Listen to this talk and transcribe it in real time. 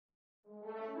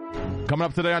Coming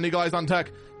up today on Eagle Eyes on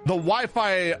Tech, the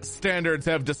Wi-Fi standards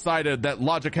have decided that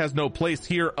logic has no place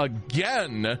here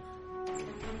again.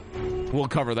 We'll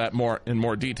cover that in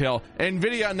more detail.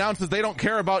 NVIDIA announces they don't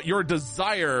care about your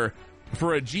desire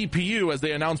for a GPU as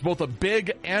they announce both a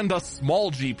big and a small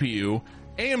GPU.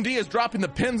 AMD is dropping the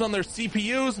pins on their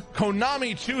CPUs.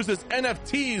 Konami chooses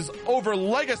NFTs over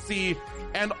legacy,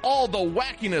 and all the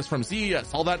wackiness from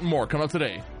CES. All that and more coming up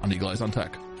today on Eagle Eyes on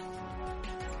Tech.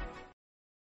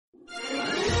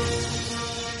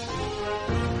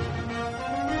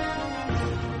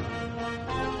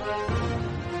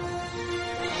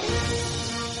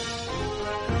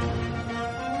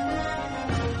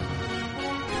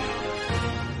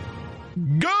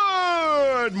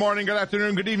 Good morning, good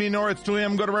afternoon, good evening, or it's 2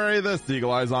 a.m. Go to where this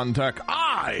Eagle Eyes on Tech.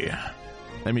 I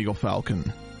am Eagle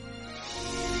Falcon.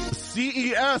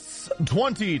 CES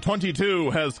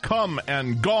 2022 has come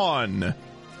and gone,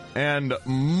 and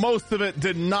most of it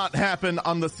did not happen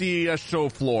on the CES show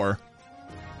floor.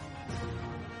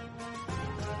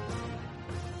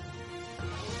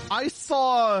 I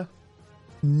saw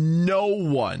no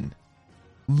one,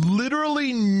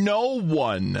 literally no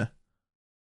one,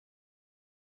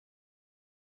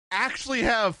 actually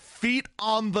have feet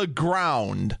on the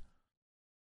ground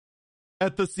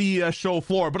at the CES show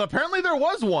floor, but apparently there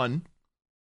was one.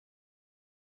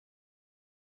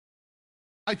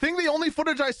 I think the only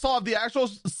footage I saw of the actual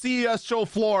CES show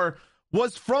floor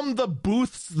was from the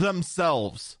booths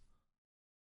themselves.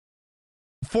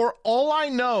 For all I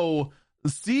know,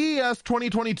 CES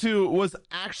 2022 was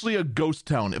actually a ghost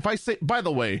town. If I say, by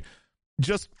the way,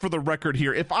 just for the record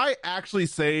here, if I actually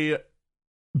say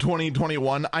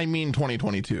 2021, I mean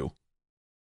 2022.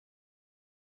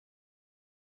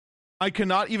 I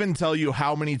cannot even tell you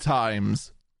how many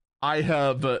times I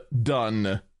have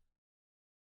done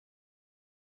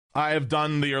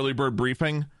the early bird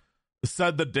briefing,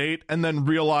 said the date, and then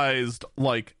realized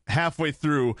like halfway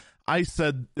through I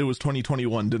said it was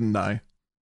 2021, didn't I?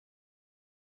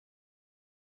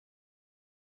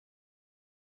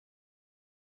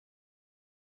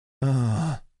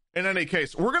 In any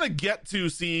case, we're going to get to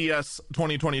CES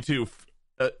 2022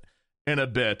 in a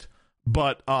bit,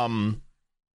 but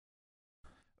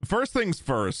first things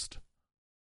first,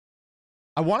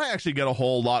 I want to actually get a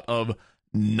whole lot of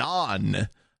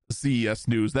non-CES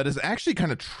news that is actually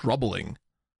kind of troubling.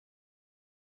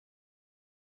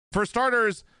 For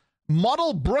starters,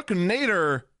 model Brooke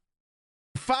Nader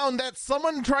found that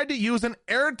someone tried to use an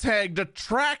AirTag to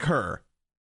track her.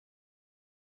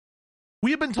 We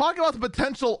have been talking about the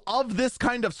potential of this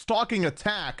kind of stalking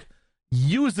attack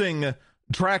using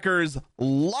trackers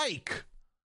like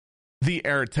the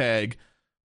AirTag,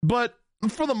 but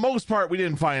for the most part, we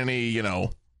didn't find any,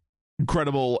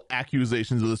 credible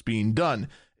accusations of this being done.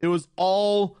 It was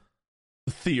all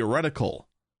theoretical.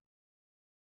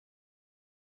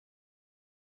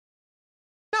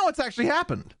 Now it's actually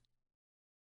happened.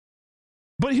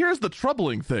 But here's the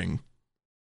troubling thing.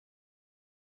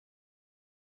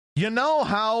 You know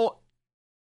how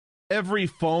every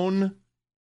phone,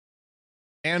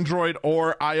 Android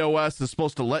or iOS, is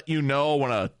supposed to let you know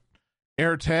when a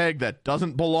AirTag that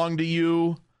doesn't belong to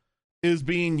you is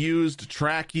being used to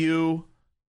track you?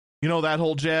 You know, that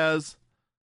whole jazz?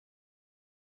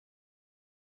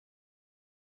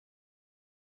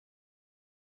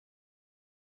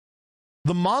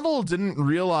 The model didn't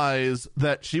realize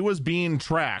that she was being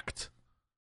tracked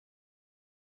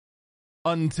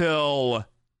until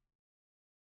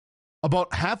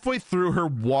about halfway through her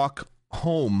walk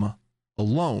home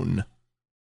alone.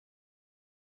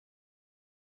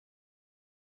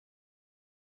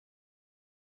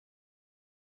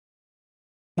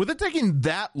 With it taking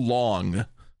that long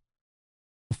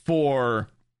for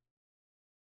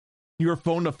your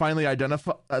phone to finally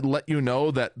identify, let you know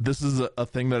that this is a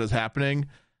thing that is happening,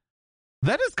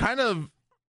 that is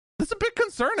it's a bit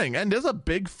concerning and is a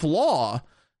big flaw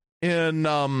in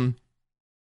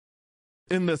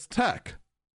this tech.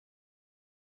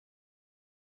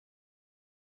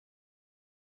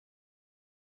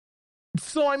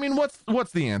 So, I mean,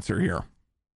 what's the answer here?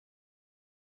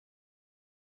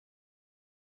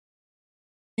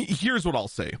 Here's what I'll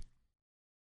say.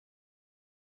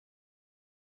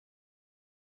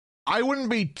 I wouldn't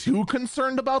be too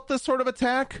concerned about this sort of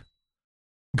attack,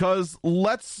 because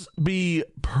let's be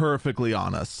perfectly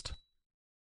honest.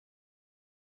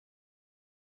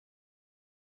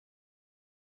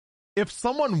 If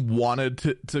someone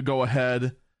wanted to go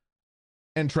ahead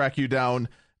and track you down,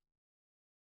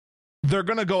 they're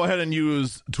going to go ahead and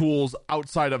use tools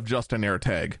outside of just an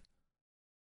AirTag.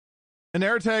 An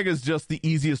AirTag is just the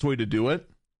easiest way to do it.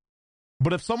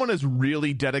 But if someone is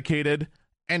really dedicated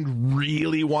and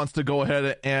really wants to go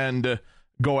ahead and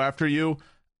go after you,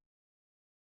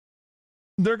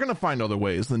 they're going to find other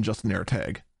ways than just an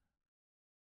AirTag.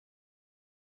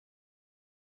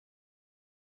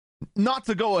 Not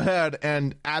to go ahead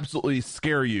and absolutely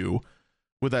scare you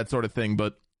with that sort of thing,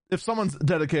 but if someone's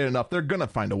dedicated enough, they're going to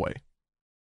find a way.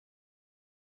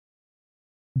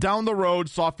 Down the road,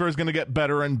 software is going to get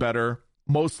better and better.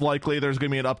 Most likely, there's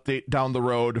going to be an update down the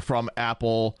road from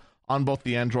Apple on both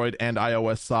the Android and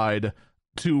iOS side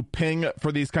to ping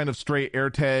for these kind of stray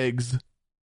AirTags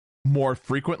more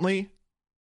frequently.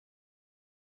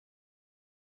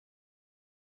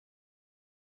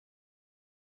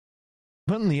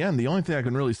 But in the end, the only thing I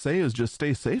can really say is just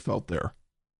stay safe out there.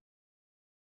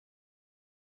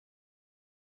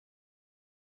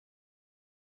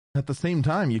 At the same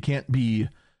time, you can't be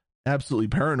absolutely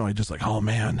paranoid, just like, oh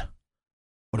man,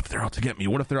 what if they're out to get me?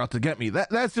 What if they're out to get me?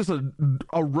 That's just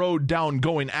a road down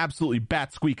going absolutely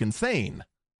bat squeak insane.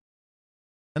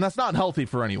 And that's not healthy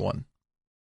for anyone.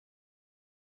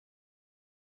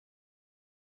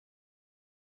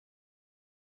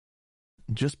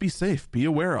 Just be safe. Be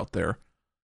aware out there.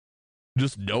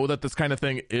 Just know that this kind of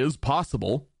thing is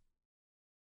possible.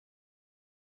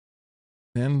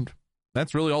 And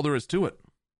that's really all there is to it.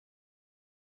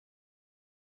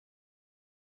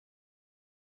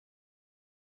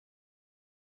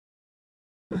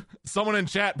 Someone in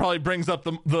chat probably brings up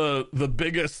the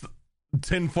biggest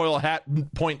tinfoil hat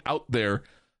point out there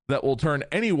that will turn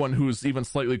anyone who's even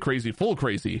slightly crazy full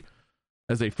crazy.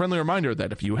 As a friendly reminder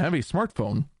that if you have a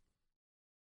smartphone,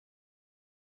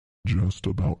 just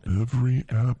about every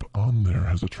app on there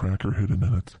has a tracker hidden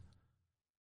in it.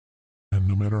 And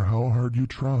no matter how hard you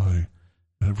try,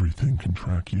 everything can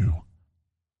track you.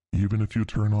 Even if you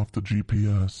turn off the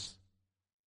GPS,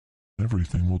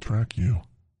 everything will track you.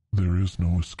 There is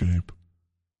no escape.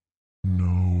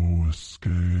 No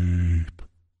escape.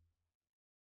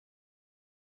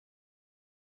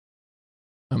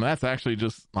 And that's actually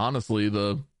just, honestly,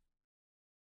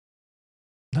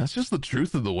 that's just the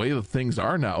truth of the way that things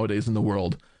are nowadays in the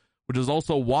world, which is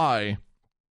also why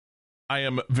I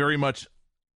am very much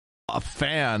a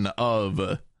fan of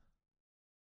the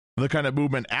kind of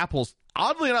movement Apple's,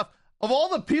 oddly enough, of all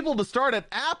the people to start at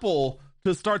Apple,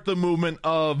 to start the movement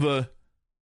of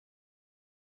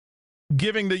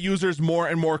giving the users more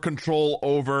and more control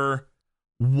over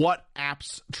what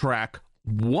apps track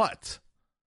what.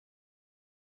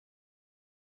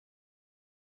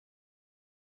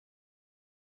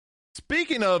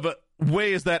 Speaking of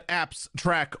ways that apps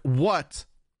track what,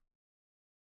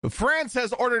 France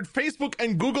has ordered Facebook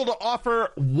and Google to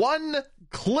offer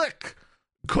one-click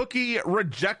cookie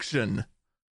rejection.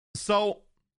 So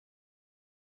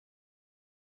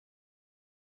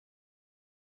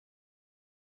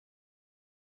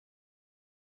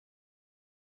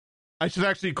I should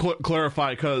actually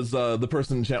clarify, because the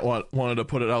person in chat wanted to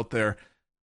put it out there.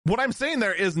 What I'm saying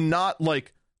there is not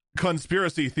like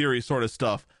conspiracy theory sort of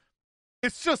stuff.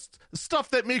 It's just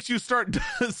stuff that makes you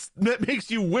that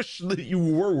makes you wish that you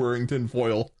were wearing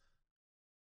tinfoil.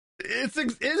 It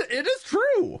is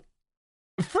true.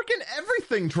 Freaking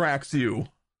everything tracks you.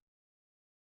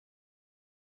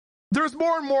 There's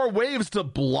more and more waves to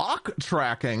block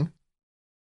tracking.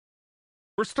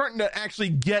 We're starting to actually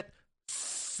get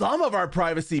some of our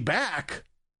privacy back.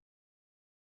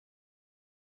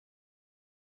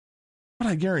 But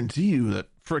I guarantee you that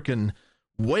freaking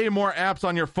way more apps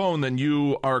on your phone than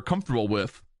you are comfortable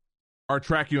with are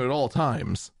tracking you at all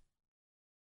times.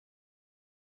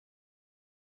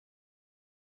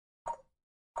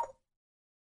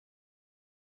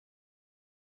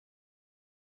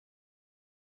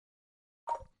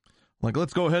 Like,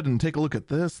 let's go ahead and take a look at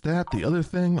this, that, the other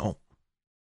thing. Oh.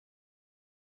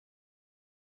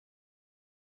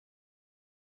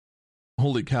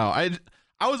 Holy cow.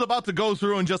 I was about to go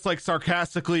through and just like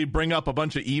sarcastically bring up a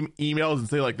bunch of emails and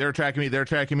say like they're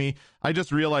tracking me. I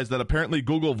just realized that apparently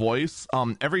Google Voice,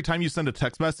 every time you send a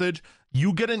text message,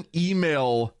 you get an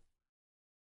email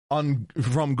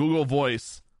from Google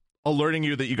Voice alerting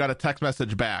you that you got a text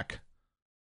message back.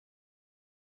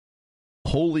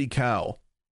 Holy cow.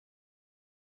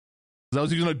 I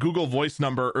was using a Google Voice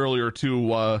number earlier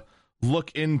to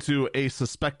look into a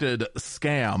suspected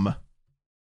scam.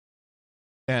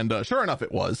 And sure enough,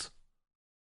 it was.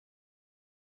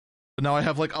 But now I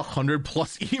have like 100+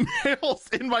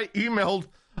 emails in my email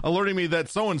alerting me that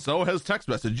so-and-so has text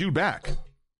messaged you back.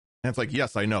 And it's like,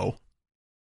 yes, I know.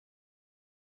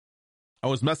 I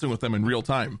was messing with them in real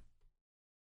time.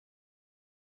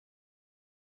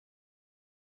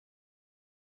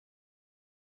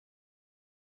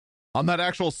 On that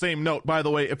actual same note, by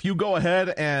the way, if you go ahead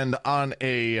and on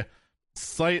a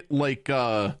site like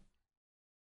what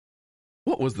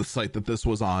was the site that this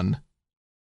was on?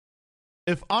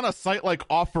 If on a site like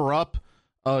OfferUp,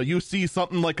 you see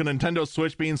something like a Nintendo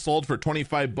Switch being sold for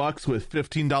 $25 with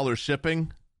 $15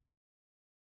 shipping,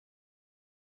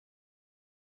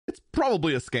 it's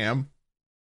probably a scam.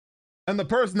 And the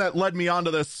person that led me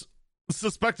onto this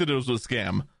suspected it was a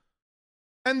scam.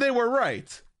 And they were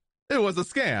right. It was a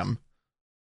scam.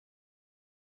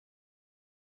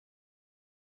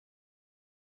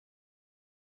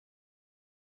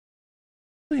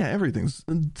 Yeah, everything's,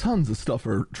 tons of stuff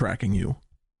are tracking you.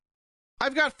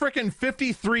 I've got frickin'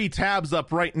 53 tabs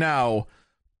up right now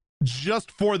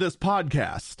just for this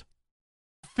podcast.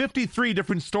 53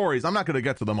 different stories. I'm not going to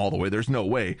get to them all the way. There's no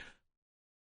way.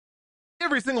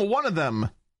 Every single one of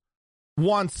them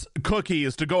wants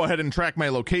cookies to go ahead and track my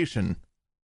location.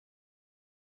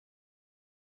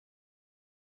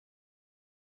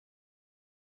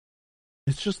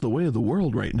 It's just the way of the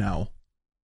world right now.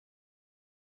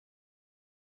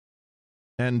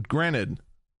 And granted,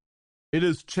 it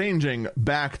is changing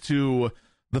back to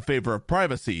the favor of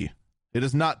privacy. It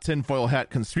is not tinfoil hat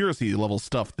conspiracy level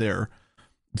stuff there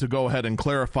to go ahead and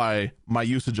clarify my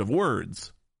usage of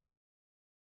words.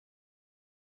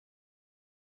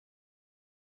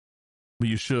 But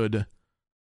you should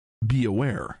be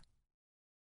aware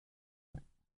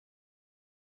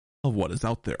of what is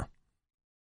out there.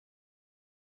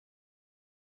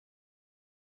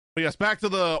 But yes, back to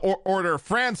the order.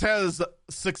 France has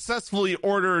successfully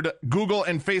ordered Google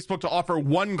and Facebook to offer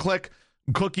one-click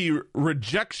cookie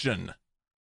rejection.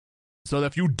 So that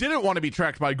if you didn't want to be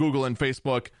tracked by Google and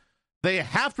Facebook, they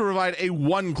have to provide a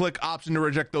one-click option to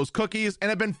reject those cookies, and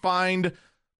have been fined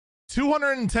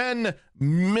 210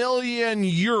 million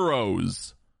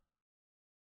euros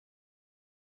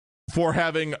for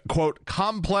having, quote,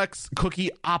 complex cookie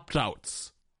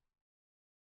opt-outs.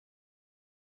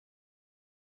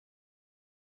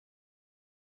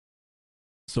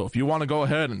 So if you want to go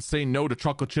ahead and say no to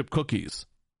chocolate chip cookies,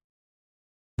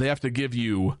 they have to give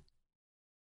you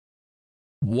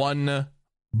one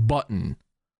button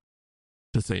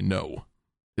to say no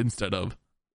instead of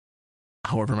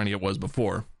however many it was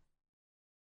before.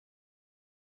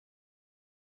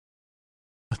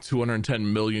 A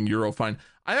 210 million euro fine.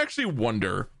 I actually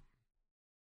wonder,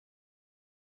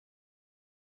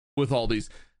 with all these,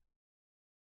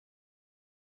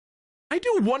 I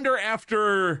do wonder,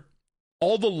 after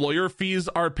all the lawyer fees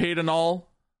are paid and all,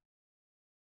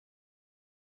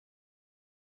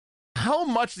 how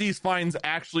much these fines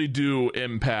actually do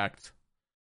impact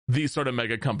these sort of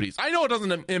mega companies. I know it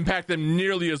doesn't impact them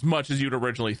nearly as much as you'd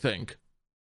originally think.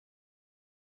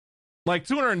 Like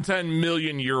 210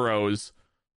 million euros,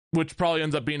 which probably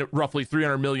ends up being roughly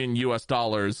 300 million US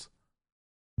dollars,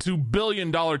 to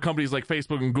billion-dollar companies like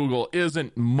Facebook and Google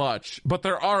isn't much, but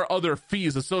there are other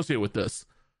fees associated with this,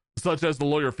 such as the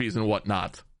lawyer fees and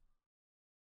whatnot.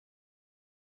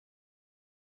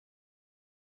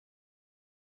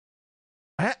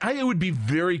 I would be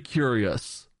very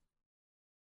curious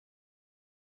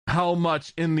how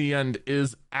much in the end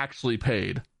is actually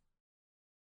paid.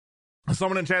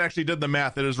 Someone in chat actually did the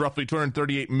math. It is roughly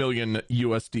 238 million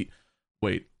USD.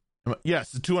 Wait.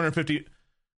 Yes,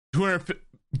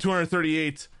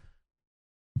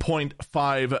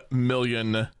 238.5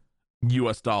 million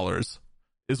US dollars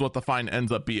is what the fine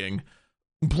ends up being.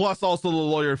 Plus also the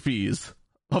lawyer fees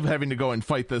of having to go and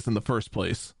fight this in the first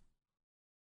place.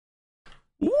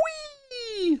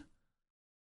 Whee!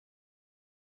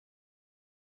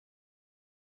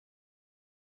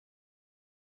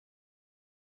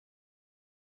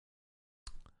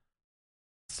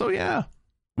 So yeah,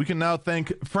 we can now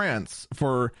thank France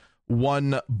for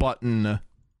one button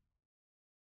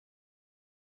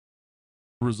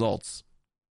results.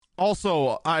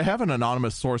 Also, I have an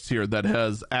anonymous source here that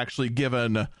has actually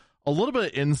given a little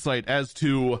bit of insight as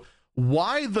to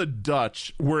why the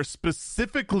Dutch were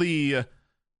specifically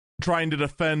trying to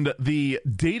defend the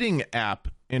dating app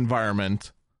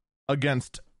environment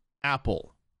against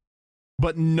Apple,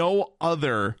 but no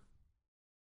other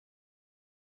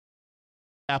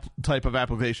type of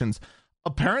applications.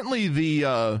 Apparently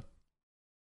the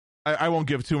I won't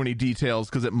give too many details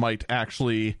because it might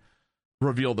actually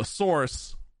reveal the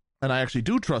source, and I actually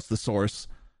do trust the source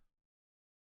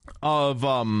of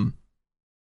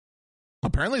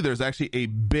apparently there's actually a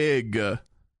big kind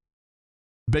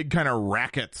of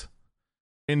racket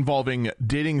involving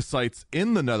dating sites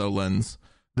in the Netherlands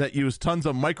that use tons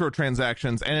of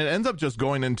microtransactions, and it ends up just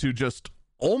going into just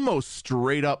almost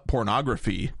straight up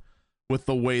pornography with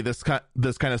the way this kind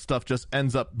of stuff just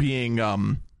ends up being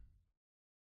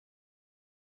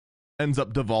ends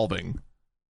up devolving.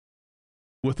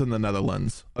 within the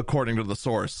Netherlands, according to the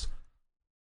source.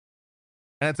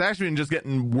 And it's actually been just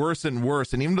getting worse and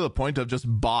worse, and even to the point of just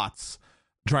bots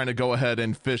trying to go ahead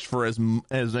and fish for as many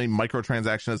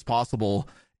microtransaction as possible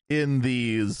in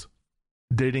these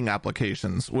dating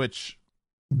applications, which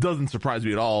doesn't surprise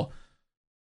me at all.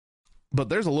 But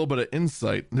there's a little bit of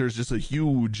insight. There's just a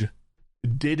huge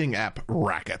dating app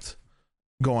racket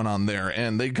going on there,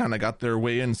 and they kind of got their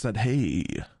way in and said, hey,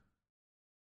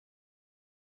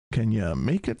 can you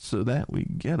make it so that we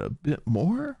get a bit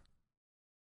more?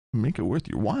 Make it worth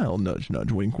your while, nudge,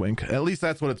 nudge, wink, wink. At least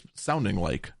that's what it's sounding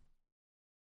like.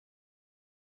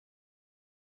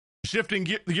 Shifting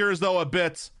gears, though, a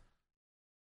bit.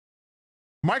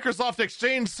 Microsoft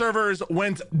Exchange servers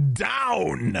went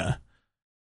down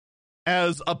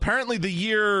as apparently the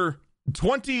year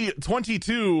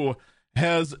 2022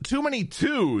 has too many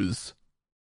twos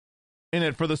in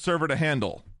it for the server to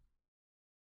handle.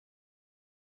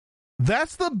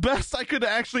 That's the best I could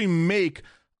actually make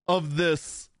of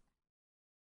this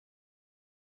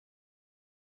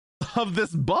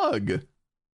bug.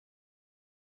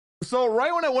 So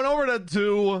right when I went over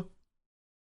to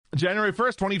January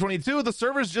 1st, 2022, the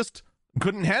servers just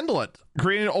couldn't handle it,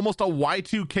 creating almost a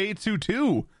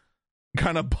Y2K22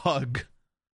 kind of bug.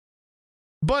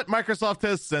 But Microsoft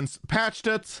has since patched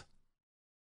it,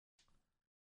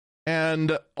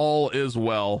 and all is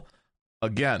well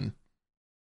again.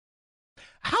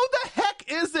 How the heck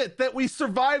is it that we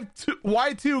survived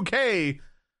Y2K,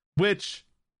 which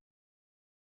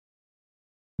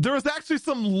there was actually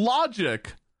some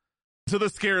logic to the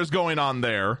scares going on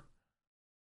there?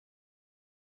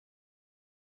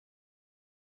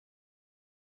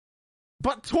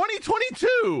 But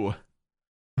 2022,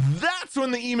 that's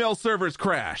when the email servers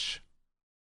crash.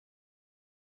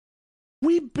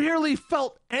 We barely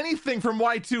felt anything from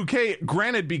Y2K,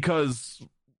 granted because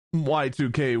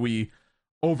Y2K we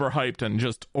overhyped and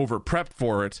just over-prepped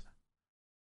for it.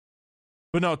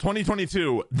 But no,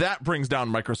 2022, that brings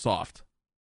down Microsoft.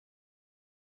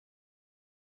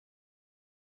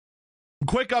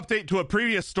 Quick update to a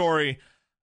previous story.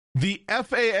 The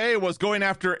FAA was going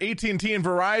after AT&T and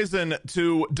Verizon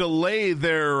to delay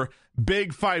their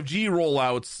big 5G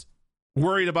rollouts,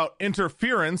 worried about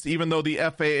interference, even though the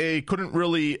FAA couldn't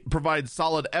really provide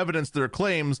solid evidence to their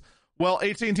claims. Well,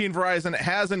 AT&T and Verizon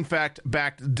has in fact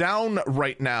backed down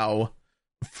right now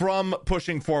from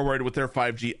pushing forward with their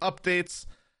 5G updates,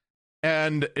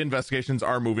 and investigations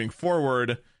are moving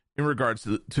forward in regards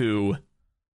to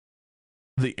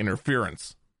the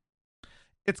interference.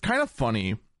 It's kind of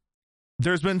funny.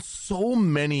 There's been so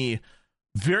many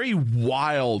very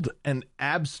wild and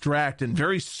abstract and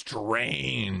very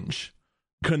strange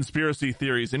conspiracy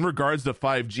theories in regards to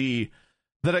 5G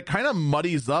that it kind of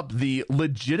muddies up the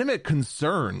legitimate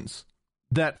concerns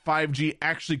that 5G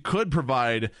actually could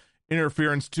provide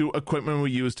interference to equipment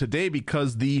we use today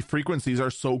because the frequencies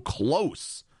are so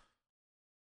close.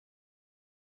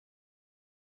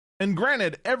 And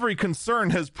granted, every concern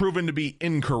has proven to be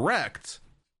incorrect.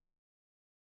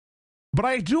 But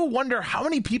I do wonder how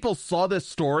many people saw this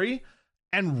story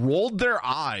and rolled their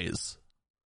eyes,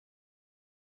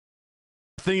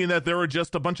 thinking that there were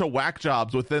just a bunch of whack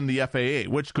jobs within the FAA,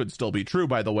 which could still be true,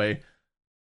 by the way.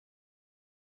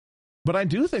 But I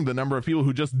do think the number of people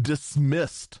who just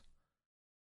dismissed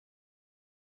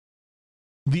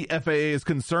the FAA's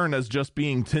concern as just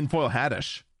being tinfoil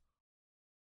hattish.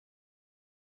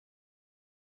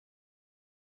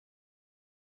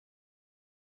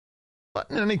 But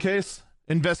in any case,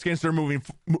 investigations are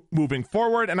moving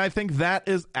forward, and I think that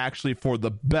is actually for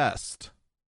the best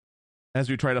as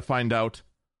we try to find out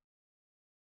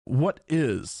what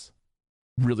is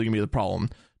really going to be the problem.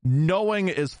 Knowing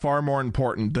is far more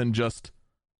important than just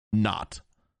not.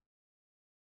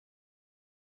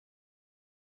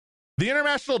 The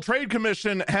International Trade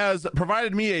Commission has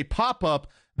provided me a pop-up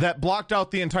that blocked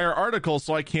out the entire article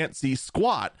so I can't see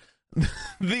squat.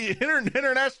 The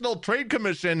International Trade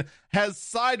Commission has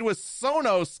sided with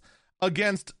Sonos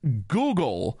against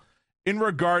Google in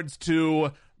regards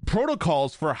to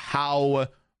protocols for how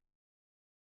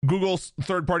Google's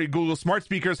third-party Google smart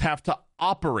speakers have to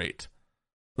operate.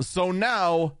 So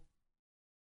now,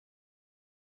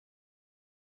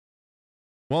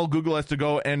 well, Google has to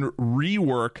go and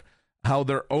rework how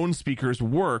their own speakers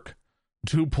work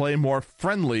to play more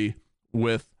friendly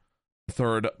with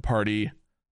third-party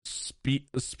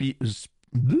speakers.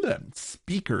 I've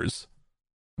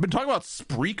been talking about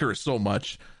Spreaker so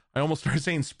much, I almost started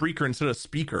saying Spreaker instead of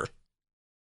speaker.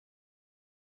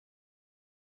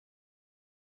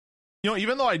 You know,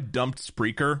 even though I dumped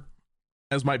Spreaker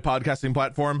as my podcasting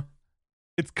platform,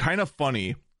 it's kind of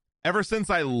funny. Ever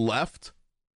since I left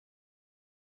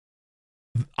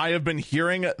I have been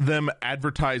hearing them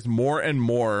advertise more and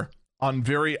more on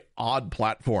very odd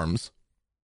platforms.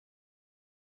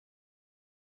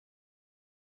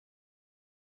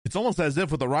 It's almost as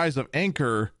if with the rise of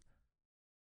Anchor,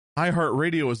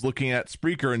 iHeartRadio is looking at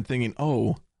Spreaker and thinking,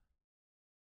 oh,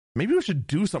 maybe we should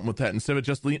do something with that instead of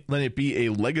just letting it be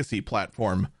a legacy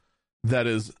platform that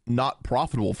is not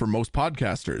profitable for most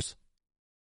podcasters.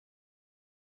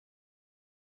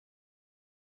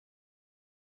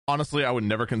 Honestly, I would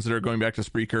never consider going back to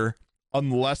Spreaker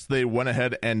unless they went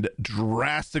ahead and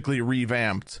drastically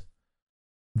revamped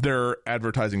their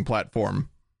advertising platform.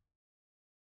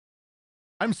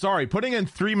 I'm sorry, putting in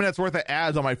 3 minutes worth of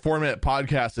ads on my 4-minute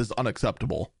podcast is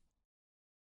unacceptable.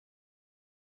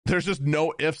 There's just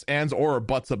no ifs, ands, or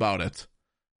buts about it.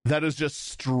 That is just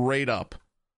straight up,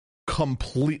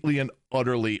 completely and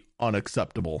utterly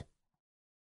unacceptable.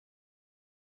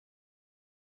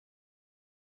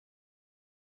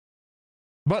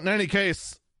 But in any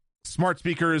case, smart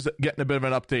speakers getting a bit of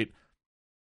an update.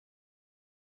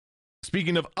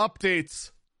 Speaking of updates,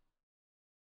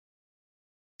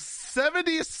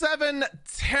 77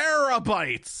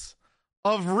 terabytes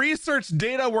of research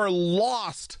data were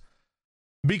lost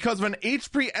because of an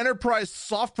HP Enterprise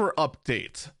software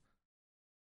update.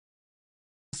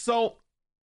 So,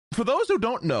 for those who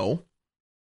don't know,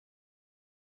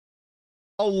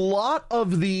 a lot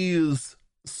of these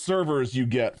servers you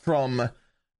get from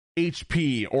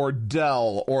HP or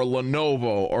Dell or Lenovo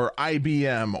or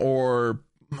IBM or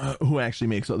who actually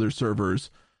makes other servers?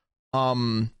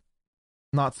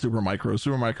 Not Supermicro.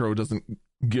 Supermicro doesn't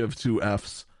give two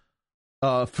Fs.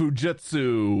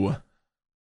 Fujitsu.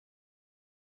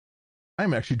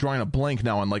 I'm actually drawing a blank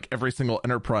now on like every single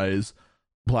enterprise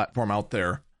platform out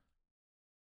there.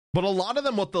 But a lot of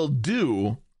them, what they'll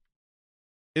do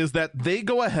is that they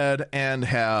go ahead and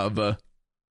have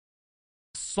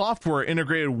software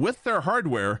integrated with their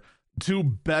hardware to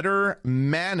better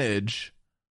manage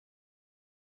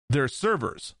their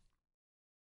servers.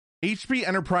 HP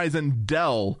Enterprise and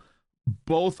Dell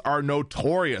both are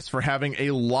notorious for having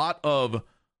a lot of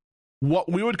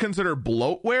what we would consider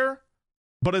bloatware,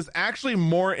 but is actually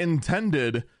more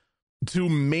intended to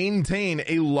maintain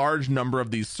a large number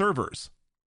of these servers.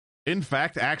 In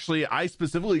fact, actually, I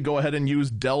specifically go ahead and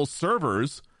use Dell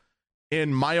servers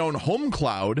in my own home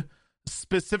cloud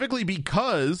specifically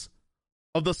because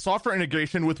of the software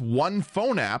integration with one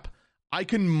phone app. I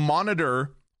can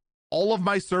monitor all of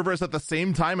my servers at the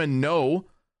same time and know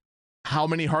how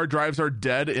many hard drives are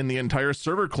dead in the entire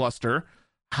server cluster,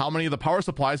 how many of the power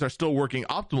supplies are still working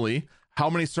optimally, how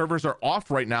many servers are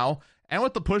off right now, and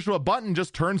with the push of a button,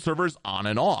 just turn servers on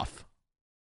and off.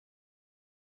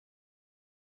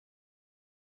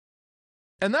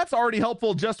 And that's already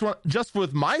helpful just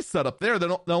with my setup there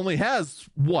that only has,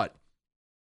 what,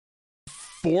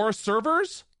 4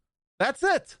 servers? That's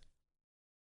it.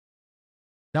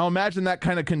 Now imagine that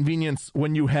kind of convenience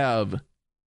when you have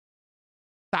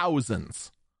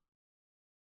thousands.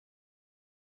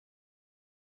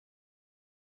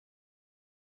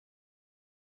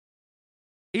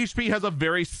 HP has a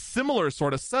very similar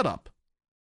sort of setup.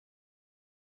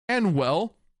 And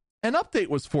well, an update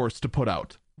was forced to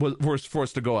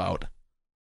go out.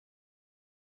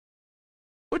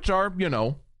 Which are,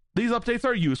 these updates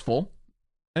are useful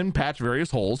and patch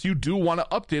various holes. You do want to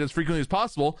update as frequently as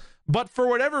possible, but for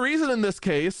whatever reason in this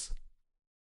case,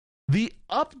 the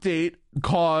update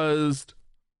caused,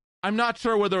 I'm not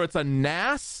sure whether it's a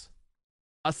NAS,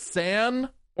 a SAN,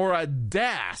 or a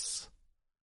DAS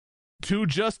to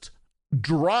just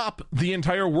drop the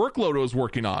entire workload it was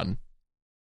working on.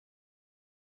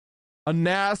 A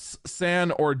NAS,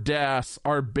 SAN, or DAS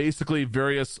are basically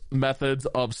various methods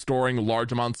of storing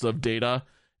large amounts of data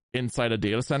inside a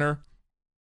data center.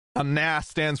 A NAS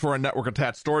stands for a network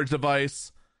attached storage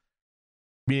device,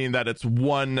 meaning that it's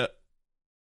one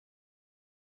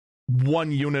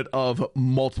unit of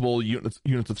multiple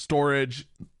units of storage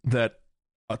that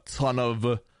a ton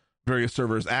of various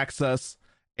servers access.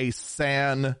 A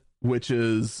SAN, which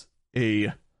is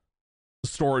a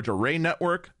storage array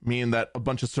network, meaning that a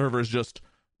bunch of servers just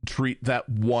treat that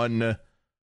one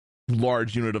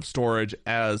large unit of storage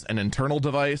as an internal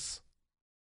device.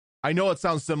 I know it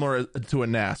sounds similar to a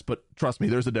NAS, but trust me,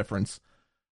 there's a difference.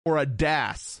 Or a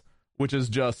DAS, which is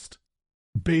just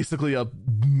basically a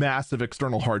massive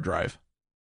external hard drive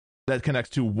that connects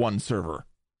to one server.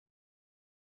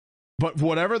 But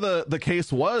whatever the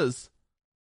case was,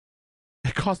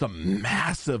 it caused a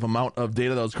massive amount of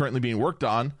data that was currently being worked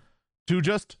on to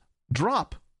just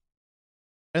drop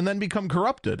and then become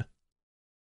corrupted.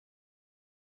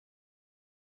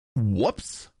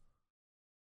 Whoops.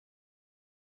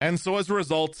 And so as a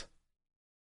result,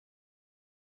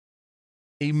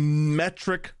 a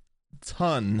metric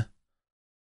ton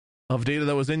of data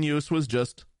that was in use was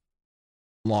just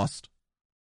lost.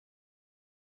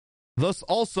 Thus,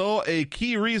 also a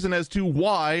key reason as to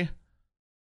why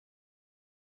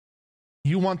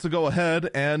you want to go ahead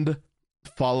and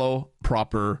follow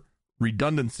proper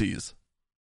redundancies.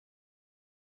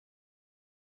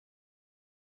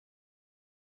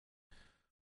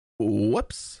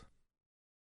 Whoops.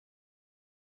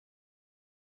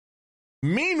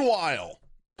 Meanwhile,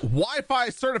 Wi-Fi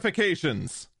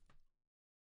certifications.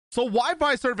 So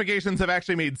Wi-Fi certifications have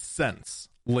actually made sense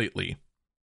lately.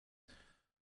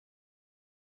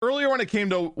 Earlier when it came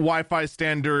to Wi-Fi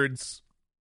standards,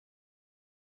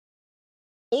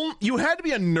 you had to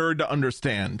be a nerd to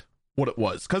understand what it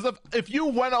was. Because if you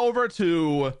went over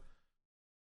to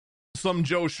some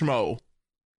Joe Schmo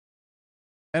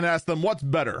and asked them what's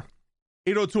better,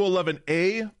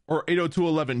 802.11a or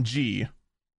 802.11g,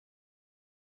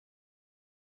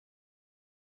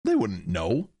 they wouldn't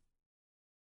know.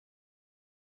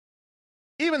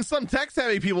 Even some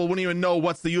tech-savvy people wouldn't even know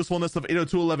what's the usefulness of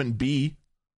 802.11b.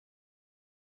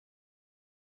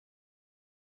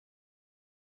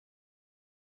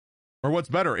 Or what's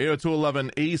better,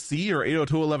 802.11ac or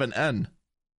 802.11n?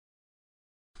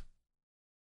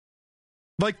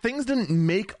 Like, things didn't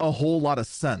make a whole lot of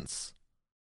sense.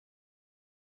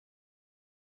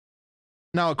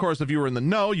 Now, of course, if you were in the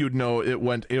know, you'd know it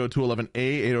went 802.11a,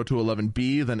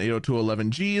 802.11b, then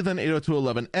 802.11g, then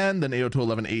 802.11n, then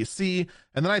 802.11ac,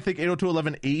 and then I think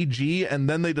 802.11ag, and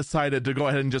then they decided to go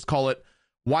ahead and just call it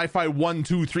Wi-Fi 1,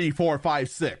 2, 3, 4, 5,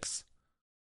 6.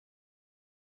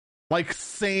 Like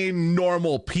sane,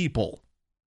 normal people.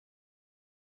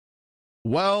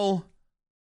 Well,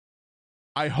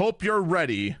 I hope you're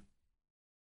ready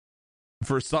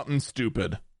for something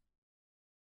stupid.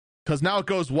 Because now it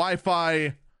goes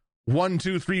Wi-Fi 1,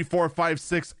 2, 3, 4, 5,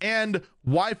 6, and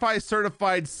Wi-Fi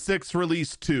Certified 6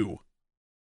 Release 2.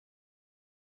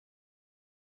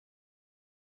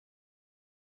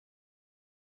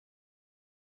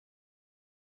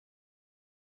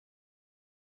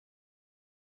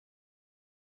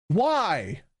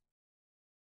 Why?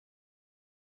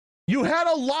 You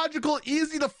had a logical,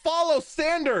 easy to follow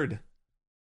standard.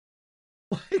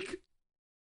 Like,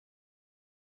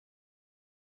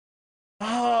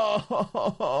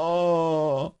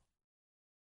 oh.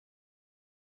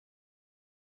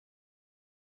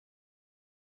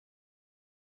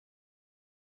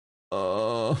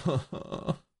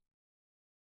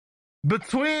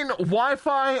 Between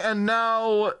Wi-Fi and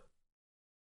now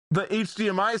the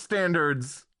HDMI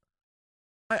standards,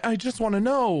 I just want to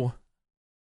know,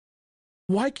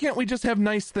 why can't we just have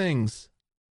nice things?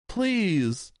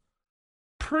 Please.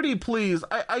 Pretty please.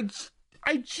 I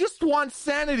just want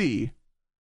sanity.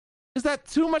 Is that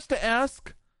too much to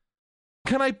ask?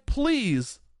 Can I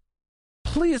please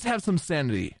have some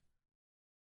sanity?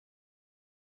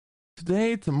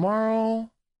 Today,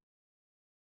 tomorrow?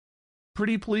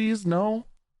 Pretty please? No?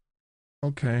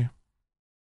 Okay.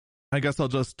 I guess I'll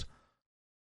just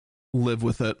live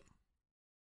with it.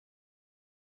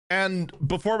 And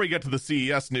before we get to the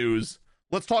CES news,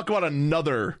 let's talk about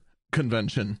another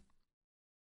convention.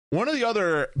 One of the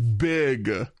other big,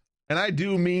 and I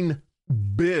do mean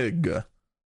big,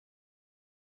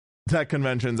 tech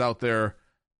conventions out there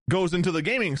goes into the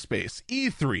gaming space,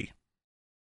 E3.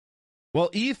 Well,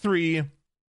 E3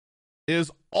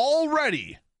 is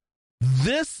already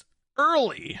this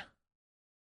early,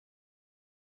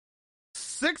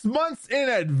 6 months in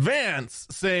advance,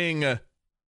 saying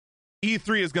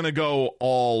E3 is going to go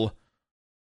all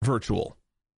virtual.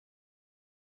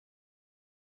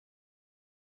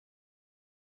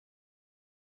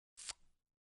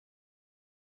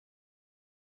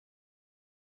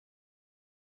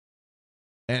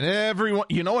 And everyone,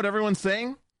 you know what everyone's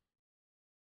saying?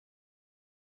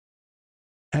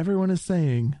 Everyone is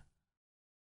saying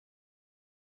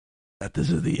that this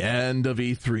is the end of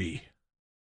E3.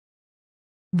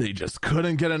 They just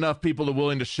couldn't get enough people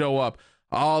willing to show up.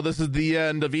 Oh, this is the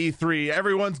end of E3.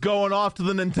 Everyone's going off to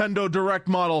the Nintendo Direct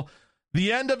model.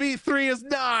 The end of E3 is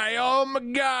nigh. Oh my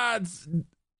God.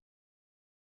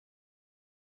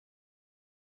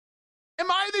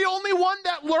 Am I the only one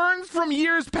that learns from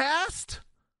years past?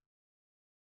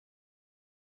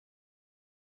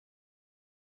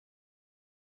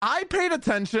 I paid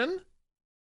attention.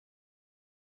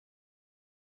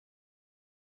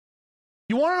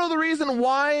 You want to know the reason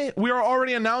why we are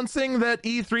already announcing that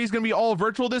E3 is going to be all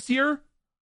virtual this year?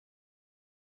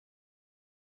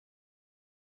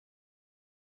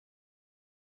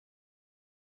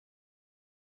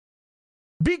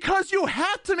 Because you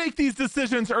had to make these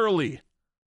decisions early.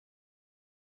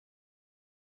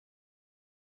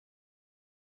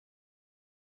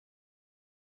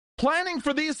 Planning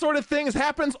for these sort of things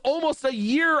happens almost a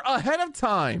year ahead of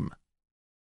time.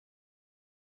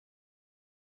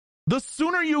 The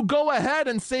sooner you go ahead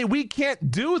and say we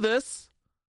can't do this,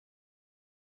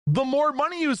 the more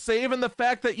money you save and the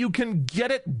fact that you can get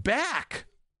it back.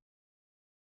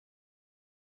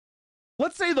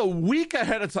 Let's say the week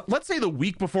ahead of time, let's say the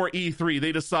week before E3,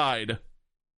 they decide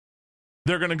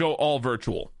they're going to go all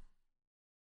virtual.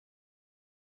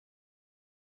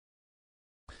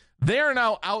 They are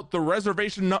now out the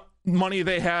reservation money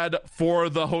they had for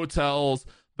the hotels,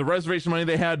 the reservation money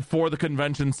they had for the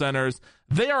convention centers.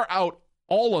 They are out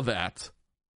all of that.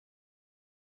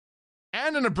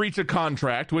 And in a breach of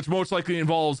contract, which most likely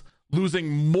involves losing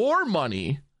more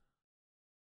money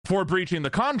for breaching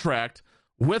the contract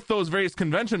with those various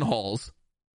convention halls.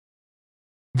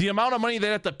 The amount of money they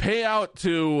have to pay out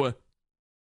to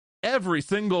every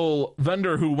single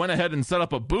vendor who went ahead and set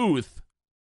up a booth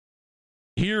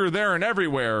here, there, and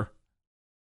everywhere.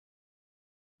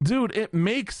 Dude, it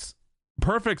makes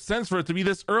perfect sense for it to be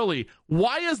this early.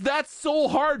 Why is that so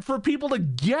hard for people to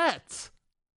get?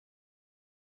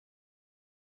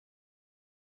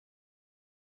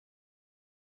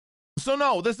 So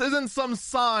no, this isn't some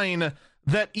sign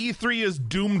that E3 is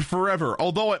doomed forever,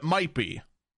 although it might be.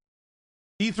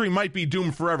 E3 might be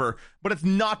doomed forever, but it's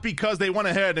not because they went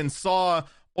ahead and saw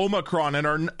Omicron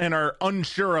and are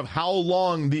unsure of how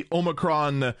long the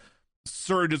Omicron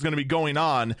surge is going to be going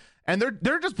on, and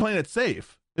they're just playing it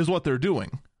safe, is what they're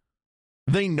doing.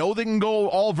 They know they can go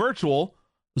all virtual,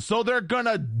 so they're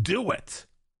gonna do it.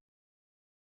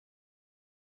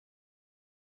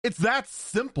 It's that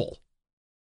simple.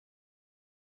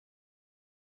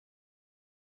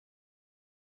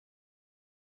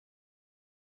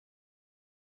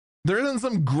 There isn't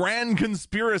some grand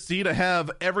conspiracy to have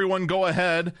everyone go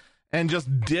ahead and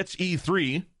just ditch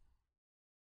E3.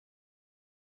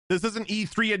 This isn't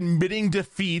E3 admitting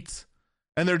defeat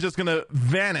and they're just going to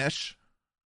vanish.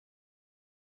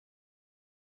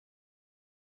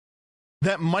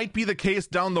 That might be the case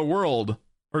down the world,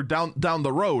 or down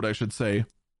the road, I should say.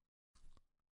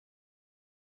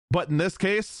 But in this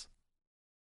case,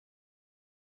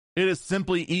 it is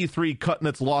simply E3 cutting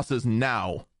its losses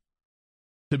now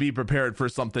to be prepared for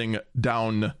something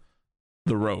down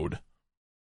the road.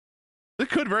 It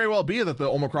could very well be that the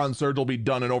Omicron surge will be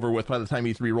done and over with by the time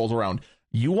E3 rolls around.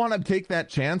 You want to take that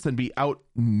chance and be out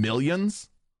millions?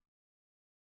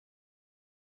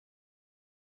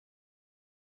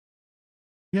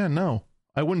 Yeah, no,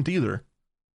 I wouldn't either.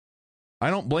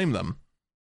 I don't blame them.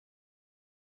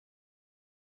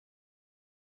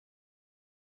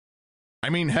 I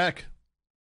mean, heck,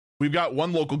 we've got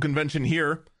one local convention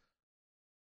here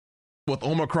with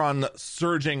Omicron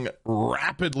surging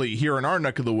rapidly here in our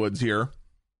neck of the woods here.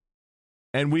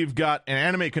 And we've got an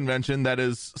anime convention that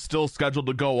is still scheduled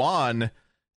to go on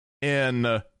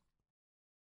in,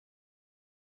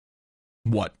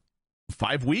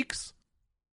 5 weeks?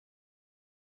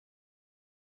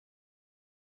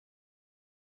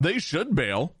 They should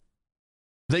bail.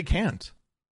 They can't.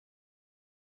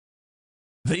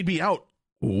 They'd be out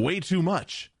way too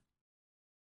much.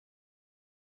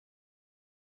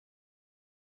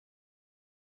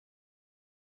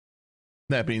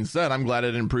 That being said, I'm glad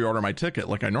I didn't pre-order my ticket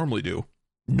like I normally do.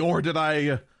 Nor did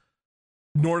I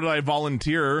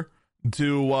volunteer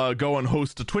to go and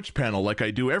host a Twitch panel like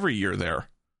I do every year there.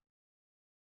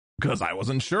 Because I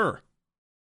wasn't sure.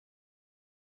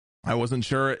 I wasn't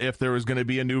sure if there was going to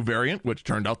be a new variant, which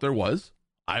turned out there was.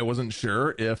 I wasn't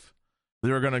sure if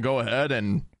they were going to go ahead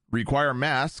and require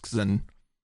masks. And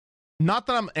not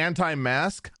that I'm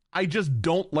anti-mask, I just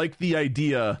don't like the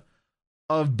idea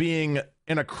of being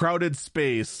in a crowded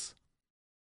space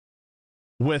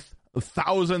with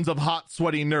thousands of hot,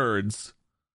 sweaty nerds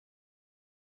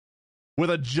with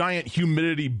a giant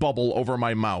humidity bubble over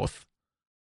my mouth.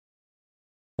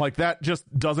 Like, that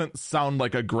just doesn't sound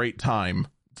like a great time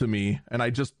to me, and I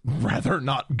just rather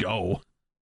not go.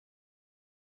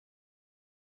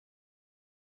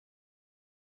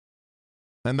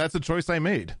 And that's a choice I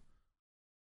made.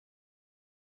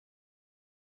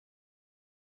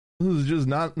 This is just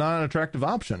not an attractive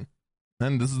option.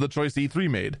 And this is the choice E3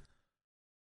 made.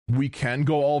 We can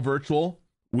go all virtual.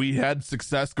 We had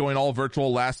success going all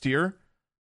virtual last year.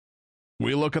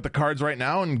 We look at the cards right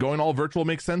now, and going all virtual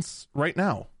makes sense right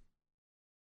now.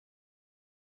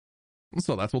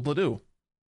 So that's what they'll do.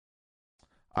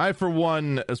 I, for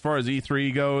one, as far as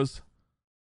E3 goes,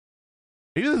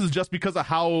 maybe this is just because of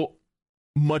how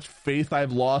much faith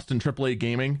I've lost in AAA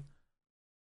gaming.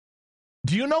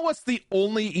 Do you know what's the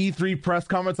only E3 press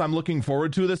conference I'm looking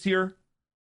forward to this year?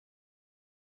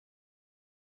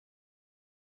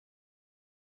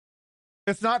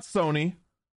 It's not Sony.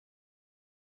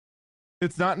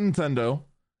 It's not Nintendo.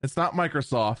 It's not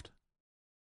Microsoft.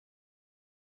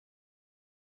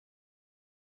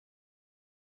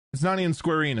 It's not even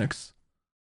Square Enix.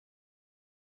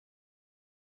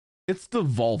 It's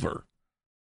Devolver.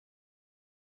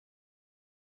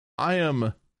 I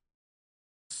am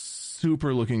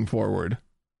super looking forward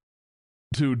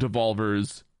to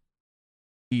Devolver's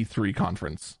E3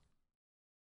 conference.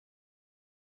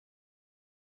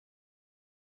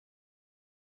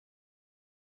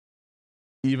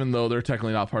 Even though they're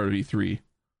technically not part of E3.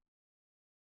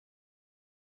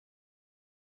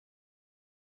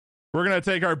 We're going to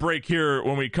take our break here.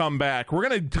 When we come back, we're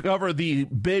going to cover the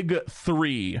big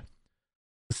three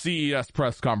CES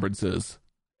press conferences.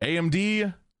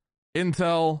 AMD,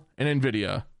 Intel, and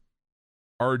NVIDIA.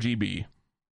 RGB.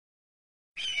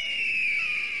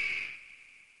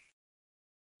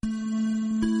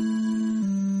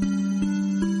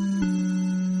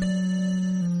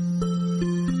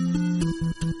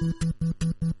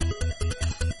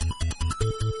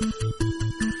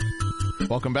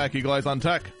 Welcome back, Eagle Eyes on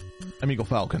Tech. I'm Eagle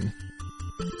Falcon.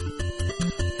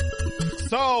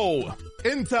 So,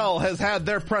 Intel has had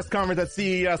their press conference at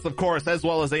CES, of course, as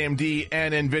well as AMD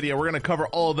and NVIDIA. We're going to cover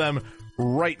all of them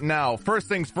right now. First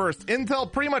things first,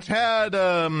 Intel pretty much had,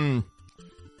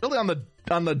 really on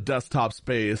the desktop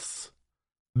space,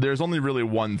 there's only really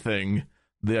one thing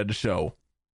they had to show.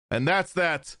 And that's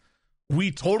that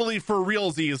we totally for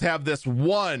realsies have this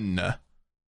one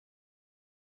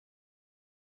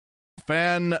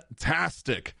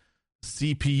fantastic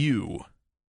CPU.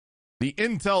 The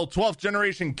Intel 12th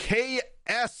generation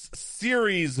KS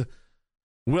series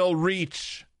will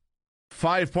reach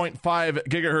 5.5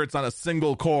 gigahertz on a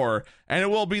single core, and it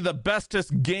will be the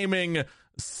bestest gaming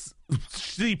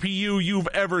CPU you've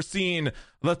ever seen.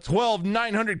 The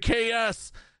 12900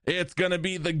 KS, it's gonna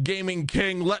be the gaming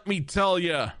king, let me tell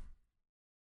you.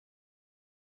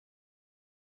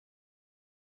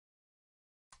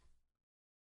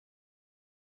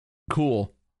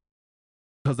 Cool.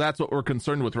 Because that's what we're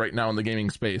concerned with right now in the gaming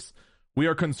space. We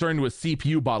are concerned with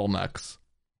CPU bottlenecks.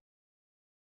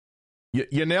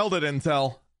 You nailed it,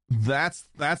 Intel. That's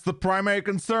the primary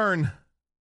concern.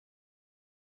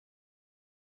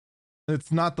 It's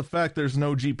not the fact there's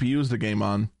no GPUs to game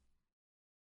on.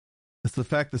 It's the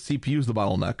fact the CPU's the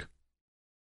bottleneck.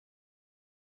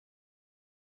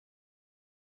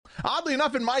 Oddly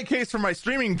enough, in my case, for my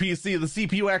streaming PC, the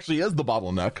CPU actually is the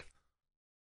bottleneck.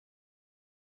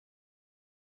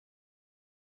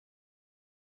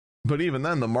 But even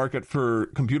then, the market for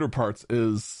computer parts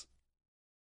is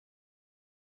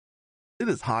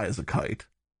high as a kite.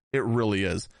 It really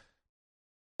is.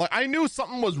 Like, I knew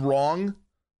something was wrong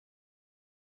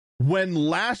when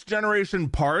last generation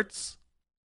parts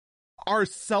are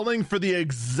selling for the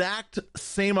exact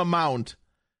same amount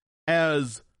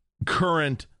as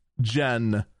current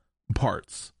gen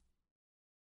parts.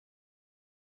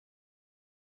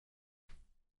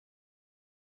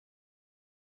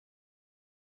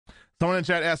 Someone in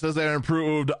chat asked, does that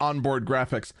improved onboard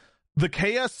graphics? The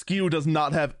KS SKU does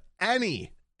not have any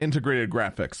integrated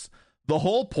graphics. The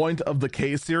whole point of the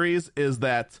K series is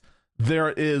that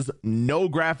there is no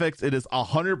graphics. It is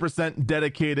 100%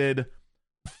 dedicated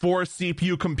for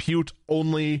CPU compute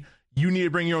only. You need to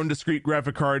bring your own discrete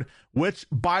graphic card, which,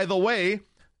 by the way,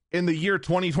 in the year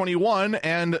 2021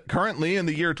 and currently in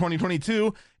the year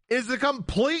 2022 is a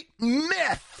complete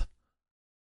myth.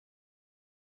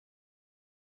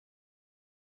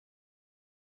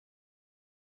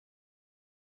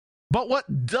 But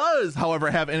what does, however,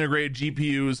 have integrated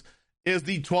GPUs is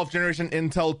the 12th generation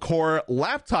Intel Core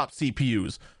laptop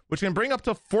CPUs, which can bring up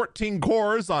to 14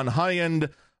 cores on high-end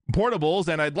portables,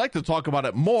 and I'd like to talk about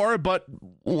it more, but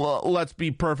let's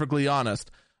be perfectly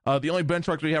honest. The only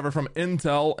benchmarks we have are from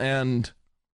Intel, and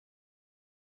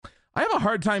I have a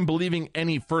hard time believing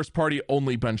any first-party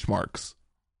only benchmarks.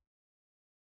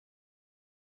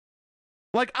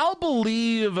 Like, I'll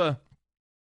believe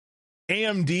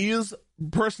AMD's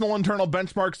personal internal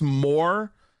benchmarks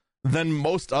more than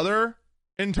most other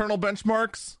internal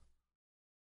benchmarks.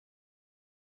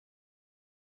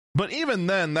 But even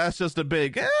then, that's just a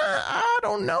big, I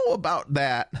don't know about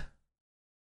that.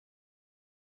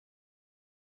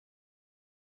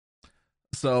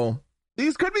 So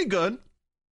these could be good.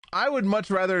 I would much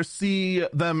rather see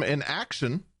them in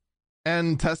action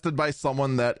and tested by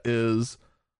someone that is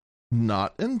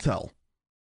not Intel.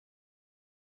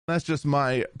 That's just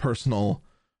my personal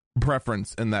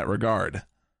preference in that regard.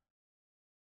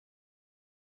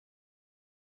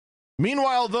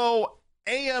 Meanwhile, though,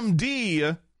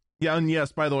 AMD Yeah, and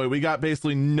yes, by the way, we got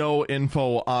basically no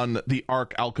info on the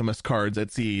Arc Alchemist cards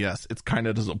at CES. It's kind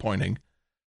of disappointing.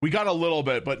 We got a little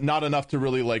bit, but not enough to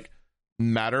really like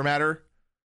matter.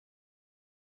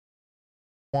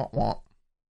 Wah, wah.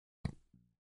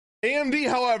 AMD,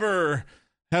 however,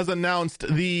 has announced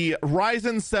the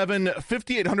Ryzen 7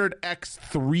 5800X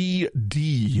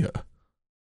 3D,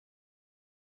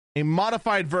 a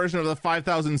modified version of the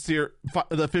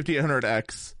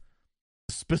 5800X,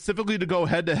 specifically to go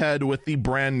head-to-head with the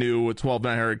brand new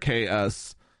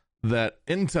 12900KS that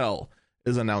Intel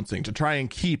is announcing to try and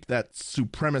keep that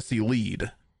supremacy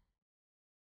lead,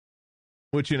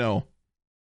 which, you know,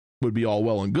 would be all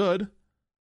well and good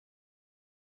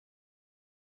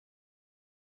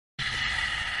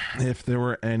if there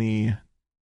were any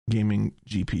gaming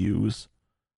GPUs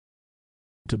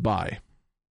to buy.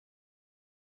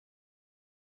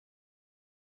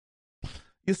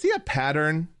 You see a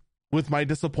pattern with my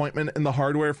disappointment in the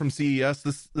hardware from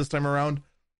CES this time around?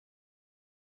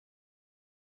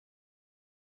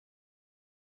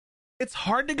 It's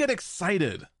hard to get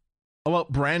excited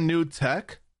about brand new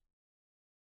tech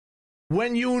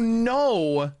when you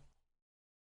know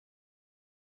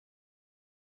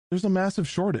there's a massive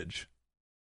shortage.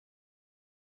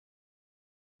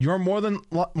 You're more than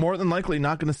likely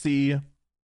not going to see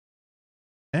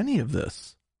any of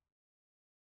this.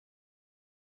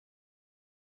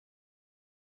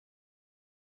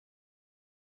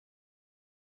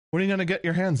 What are you going to get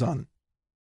your hands on?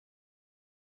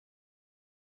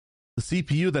 The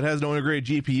CPU that has no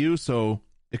integrated GPU, so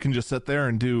it can just sit there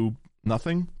and do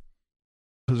nothing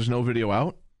because there's no video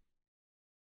out?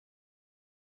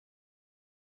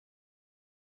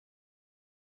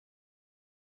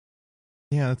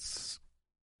 Yeah, it's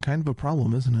kind of a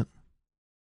problem, isn't it?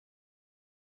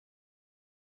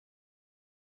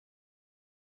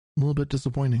 A little bit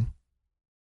disappointing.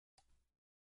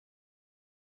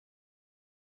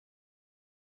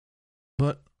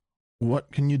 But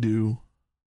what can you do?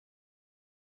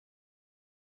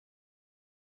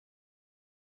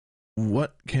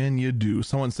 What can you do?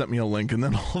 Someone sent me a link and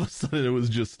then all of a sudden it was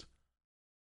just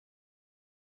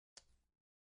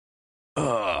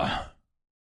God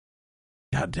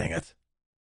dang it.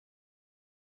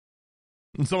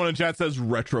 And someone in chat says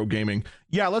retro gaming.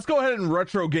 Yeah, let's go ahead and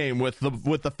retro game with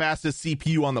the fastest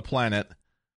CPU on the planet.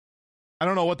 I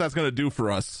don't know what that's going to do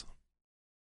for us.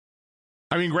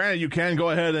 I mean, granted, you can go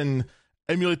ahead and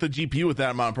emulate the GPU with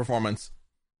that amount of performance.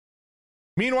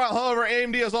 Meanwhile, however,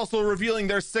 AMD is also revealing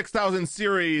their 6000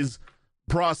 series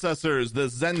processors, the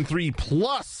Zen 3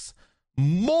 Plus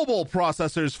mobile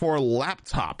processors for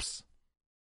laptops.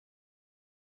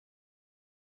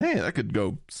 Hey, that could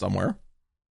go somewhere.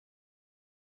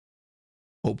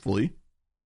 Hopefully.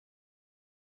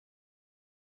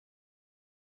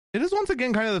 It is once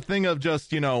again kind of the thing of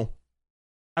just, you know,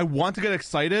 I want to get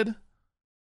excited,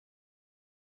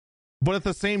 but at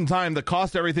the same time, the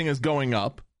cost of everything is going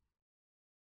up.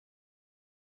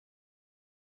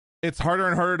 It's harder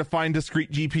and harder to find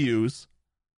discrete GPUs.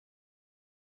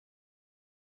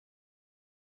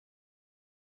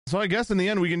 So I guess in the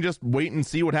end, we can just wait and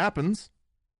see what happens.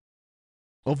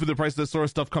 Hopefully the price of this sort of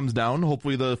stuff comes down.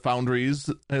 Hopefully the foundries,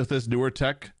 if this newer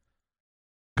tech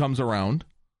comes around.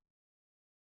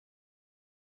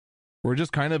 We're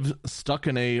just kind of stuck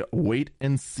in a wait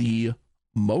and see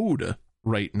mode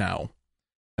right now.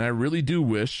 And I really do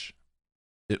wish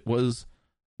it was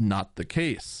not the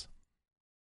case.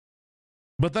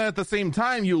 But then at the same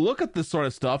time, you look at this sort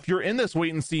of stuff, you're in this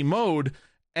wait and see mode,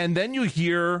 and then you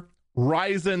hear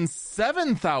Ryzen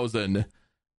 7000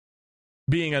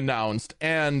 being announced,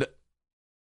 and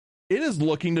it is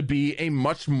looking to be a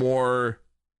much more,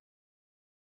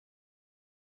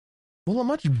 well, a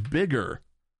much bigger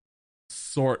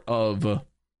sort of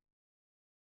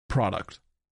product.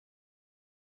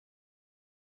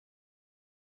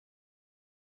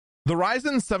 The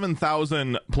Ryzen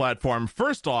 7000 platform,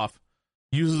 first off,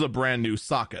 uses a brand new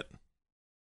socket.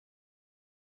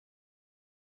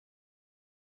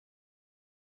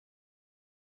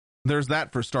 There's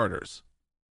that for starters.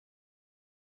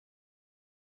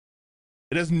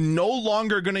 It is no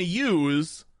longer going to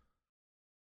use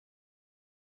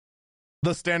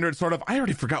the standard sort of, I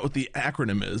already forgot what the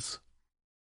acronym is.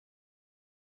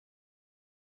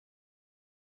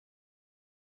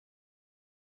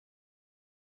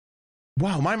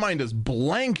 Wow, my mind is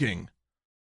blanking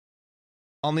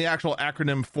on the actual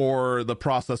acronym for the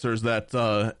processors that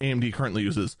AMD currently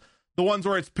uses. The ones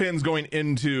where it's pins going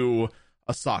into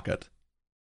a socket.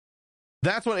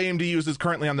 That's what AMD uses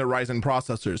currently on their Ryzen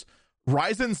processors.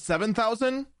 Ryzen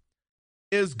 7000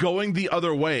 is going the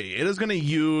other way. It is going to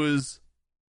use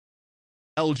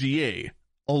LGA,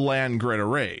 a land grid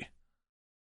array.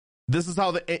 This is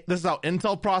how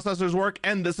Intel processors work,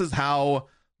 and this is how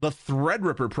the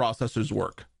Threadripper processors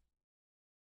work.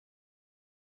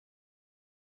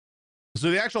 So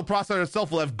the actual processor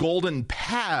itself will have golden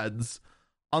pads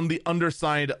on the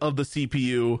underside of the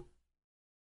CPU,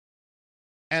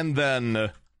 and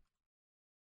then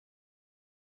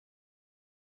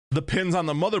the pins on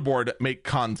the motherboard make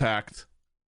contact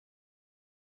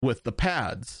with the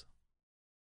pads.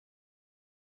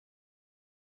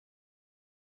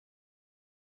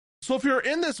 So if you're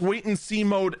in this wait and see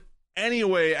mode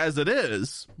anyway, as it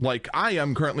is, like I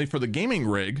am currently for the gaming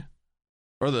rig,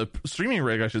 or the streaming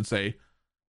rig, I should say,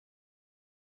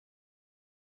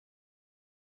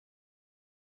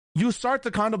 you start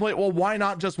to contemplate, well, why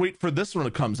not just wait for this one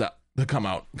to come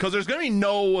out? Because there's going to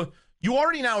be you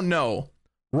already now know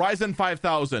Ryzen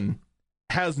 5000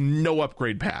 has no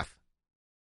upgrade path.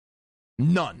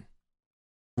 None.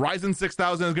 Ryzen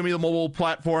 6000 is going to be the mobile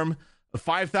platform. The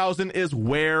 5000 is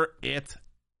where it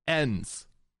ends.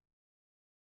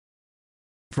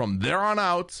 From there on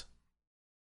out,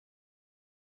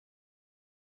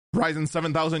 Ryzen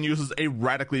 7000 uses a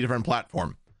radically different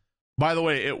platform. By the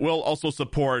way, it will also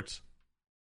support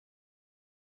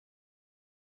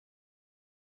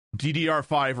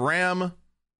DDR5 RAM,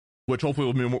 which hopefully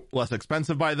will be less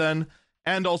expensive by then,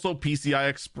 and also PCI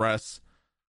Express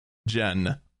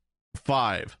Gen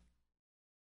 5.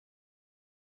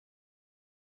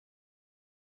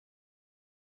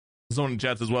 Someone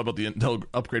chats as well about the Intel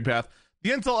upgrade path. The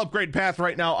Intel upgrade path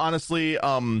right now, honestly,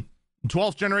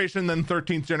 12th generation, then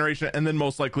 13th generation, and then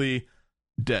most likely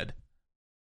dead.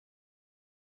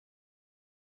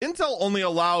 Intel only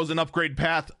allows an upgrade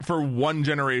path for one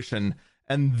generation,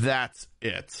 and that's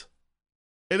it.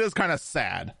 It is kind of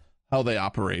sad how they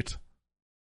operate,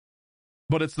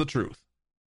 but it's the truth.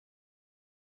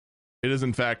 It is,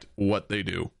 in fact, what they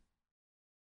do.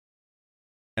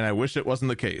 And I wish it wasn't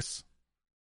the case.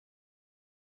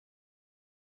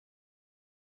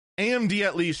 AMD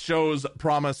at least shows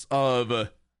promise of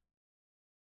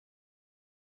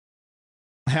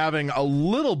having a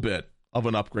little bit of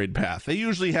an upgrade path. They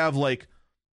usually have like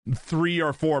 3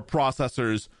 or 4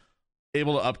 processors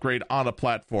able to upgrade on a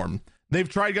platform. They've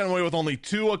tried getting away with only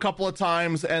 2 a couple of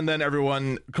times, and then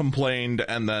everyone complained,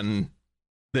 and then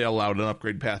they allowed an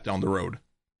upgrade path down the road.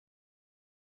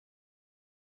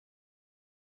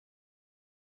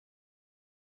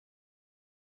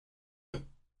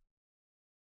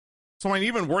 So in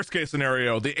even worst case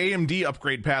scenario, the AMD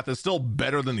upgrade path is still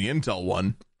better than the Intel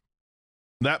one.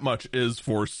 That much is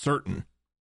for certain.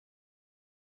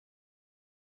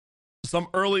 Some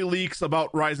early leaks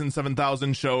about Ryzen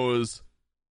 7000 shows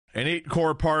an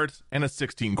 8-core part and a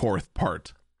 16-core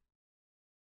part.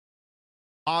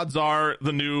 Odds are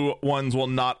the new ones will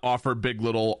not offer big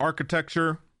little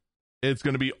architecture. It's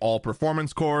going to be all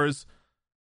performance cores.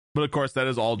 But of course, that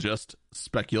is all just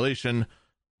speculation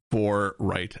for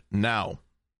right now.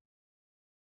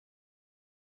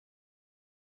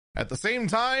 At the same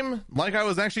time, like I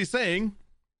was actually saying,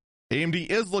 AMD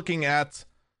is looking at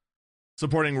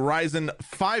supporting Ryzen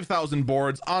 5000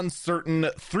 boards on certain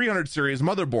 300 series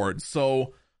motherboards.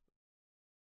 So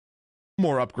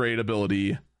more upgrade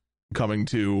ability coming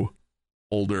to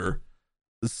older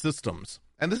systems.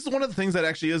 And this is one of the things that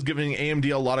actually is giving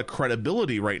AMD a lot of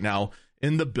credibility right now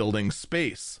in the building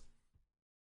space.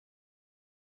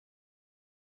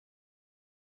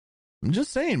 I'm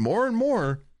just saying, more and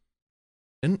more,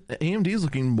 and AMD is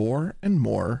looking more and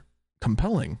more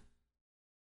compelling.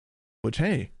 Which,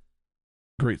 hey,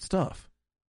 great stuff.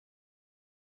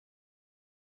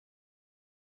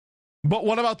 But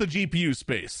what about the GPU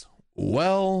space?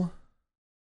 Well,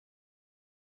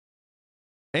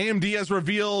 AMD has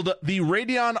revealed the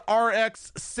Radeon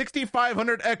RX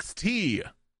 6500 XT,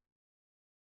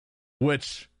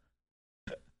 which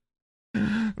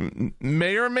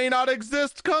may or may not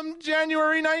exist come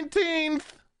January 19th.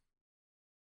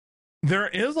 There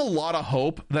is a lot of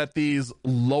hope that these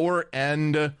lower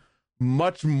end,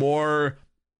 much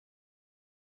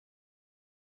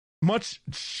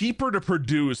cheaper to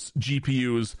produce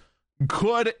GPUs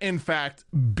could in fact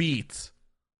beat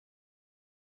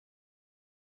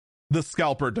the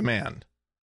scalper demand.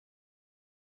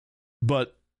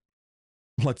 But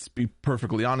let's be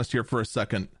perfectly honest here for a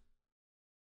second.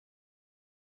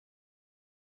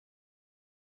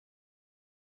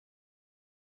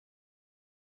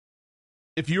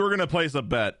 If you were going to place a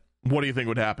bet, what do you think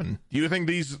would happen? Do you think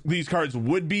these cards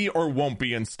would be or won't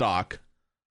be in stock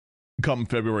come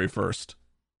February 1st?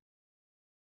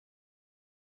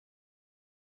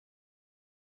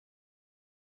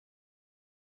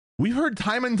 We've heard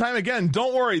time and time again,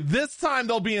 don't worry, this time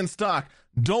they'll be in stock.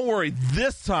 Don't worry,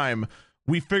 this time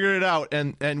we figured it out,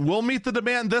 and we'll meet the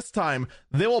demand this time.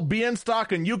 They will be in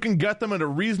stock, and you can get them at a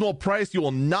reasonable price. You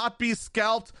will not be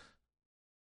scalped.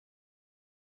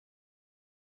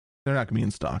 They're not going to be in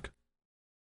stock.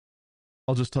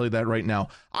 I'll just tell you that right now.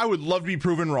 I would love to be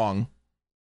proven wrong,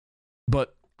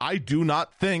 but I do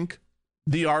not think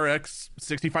the RX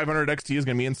 6500 XT is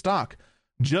going to be in stock.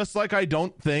 Just like I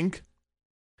don't think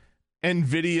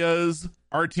NVIDIA's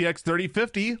RTX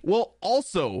 3050 will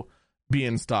also be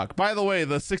in stock. By the way,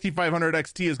 the 6500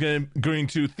 XT is going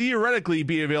to theoretically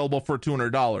be available for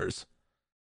 $200.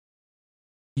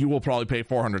 You will probably pay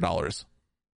 $400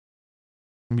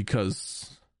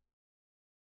 because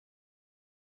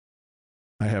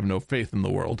I have no faith in the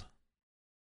world.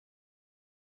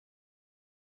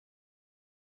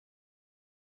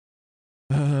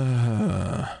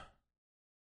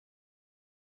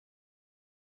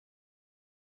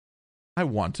 I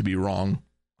want to be wrong.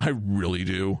 I really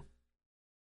do.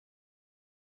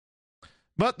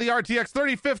 But the RTX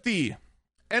 3050,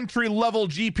 entry-level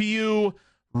GPU,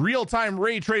 real-time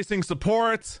ray tracing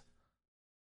support.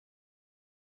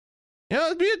 Yeah,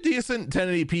 it'd be a decent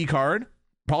 1080p card.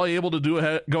 Probably able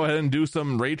to go ahead and do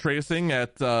some ray tracing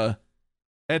at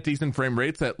decent frame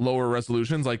rates at lower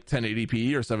resolutions like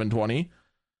 1080p or 720.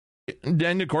 And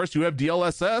then, of course, you have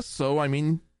DLSS, so I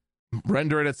mean,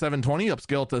 render it at 720,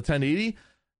 upscale to 1080.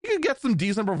 You can get some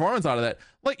decent performance out of that.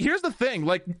 Like, here's the thing,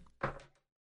 like,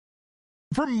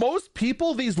 for most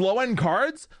people, these low-end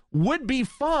cards would be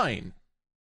fine.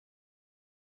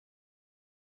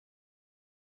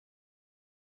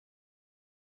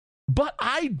 But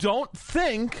I don't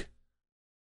think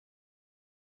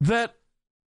that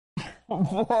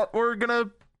they're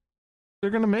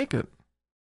gonna make it.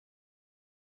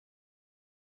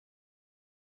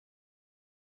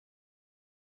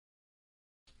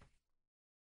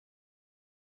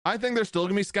 I think they're still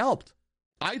gonna be scalped.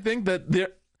 I think that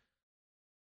they're,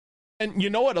 and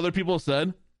you know what other people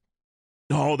said?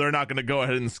 No, they're not gonna go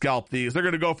ahead and scalp these. They're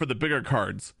gonna go for the bigger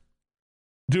cards.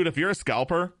 Dude, if you're a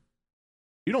scalper,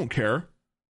 you don't care.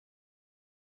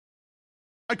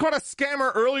 I caught a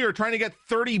scammer earlier trying to get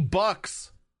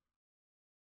 $30.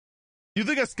 You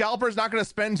think a scalper is not going to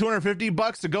spend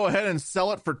 $250 to go ahead and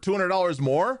sell it for $200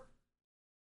 more?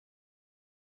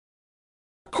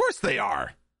 Of course they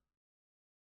are.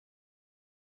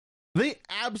 They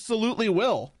absolutely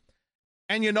will.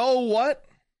 And you know what?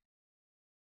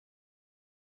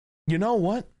 You know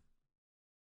what?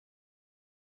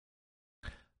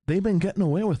 They've been getting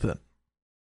away with it.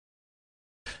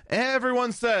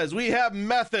 Everyone says we have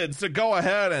methods to go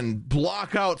ahead and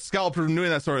block out scalpers from doing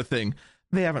that sort of thing.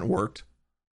 They haven't worked.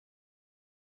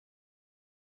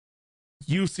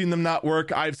 You've seen them not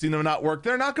work. I've seen them not work.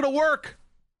 They're not going to work.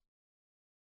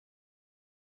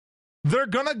 They're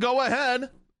going to go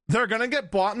ahead. They're going to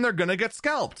get bought and they're going to get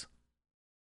scalped.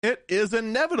 It is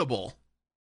inevitable.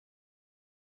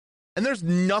 And there's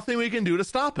nothing we can do to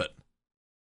stop it.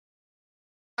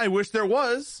 I wish there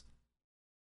was,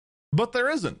 but there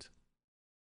isn't.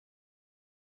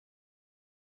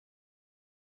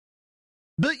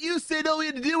 But you said all we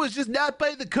had to do was just not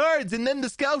buy the cards and then the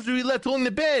scalpers would be left holding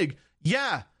the bag.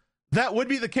 Yeah, that would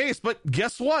be the case, but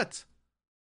guess what?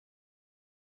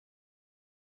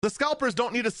 The scalpers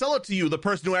don't need to sell it to you, the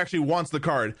person who actually wants the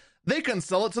card. They can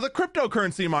sell it to the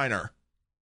cryptocurrency miner.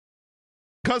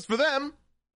 Because for them,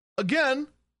 again,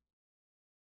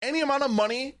 any amount of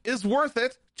money is worth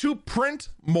it to print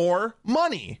more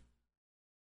money.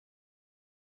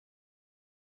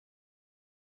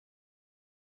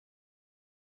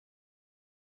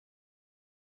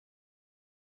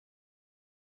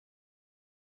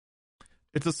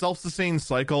 It's a self-sustained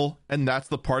cycle, and that's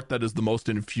the part that is the most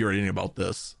infuriating about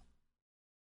this.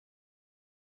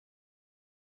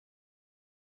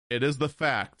 It is the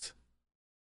fact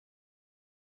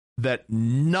that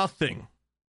nothing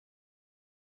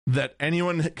that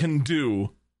anyone can do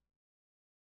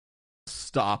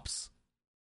stops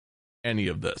any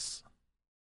of this.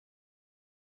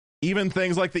 Even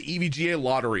things like the EVGA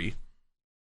lottery.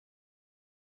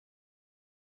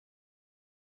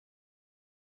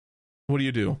 What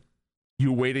do?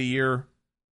 You wait a year,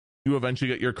 you eventually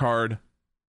get your card.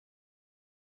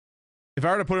 If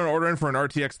I were to put an order in for an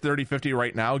RTX 3050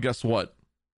 right now, guess what?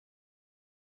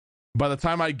 By the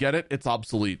time I get it, it's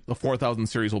obsolete. The 4000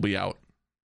 series will be out.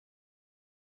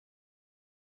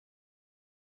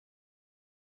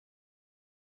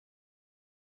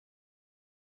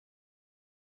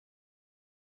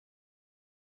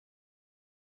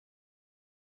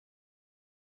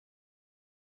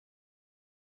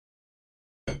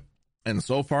 And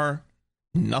so far,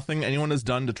 Nothing anyone has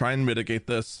done to try and mitigate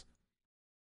this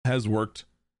has worked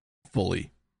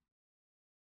fully.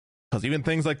 Because even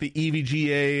things like the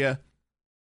EVGA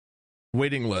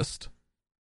waiting list,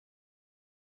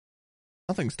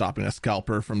 nothing's stopping a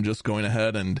scalper from just going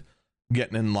ahead and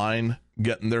getting in line,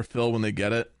 getting their fill when they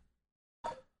get it.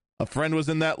 A friend was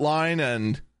in that line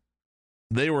and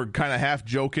they were kind of half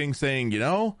joking, saying, you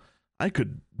know, I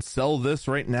could sell this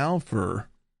right now for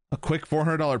a quick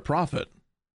 $400 profit.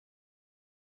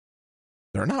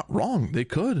 They're not wrong. They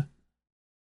could.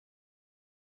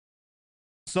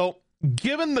 So,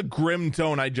 given the grim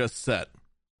tone I just set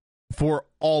for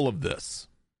all of this,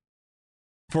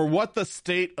 for what the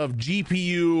state of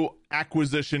GPU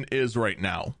acquisition is right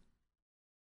now,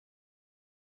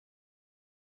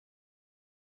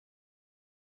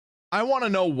 I want to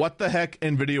know what the heck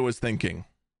NVIDIA was thinking.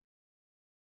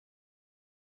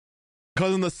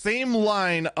 Because in the same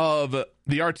line of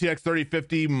the RTX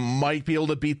 3050 might be able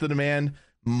to beat the demand,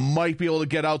 might be able to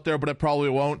get out there, but it probably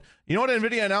won't. You know what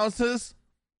NVIDIA announces?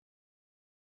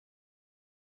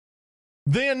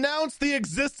 They announced the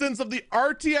existence of the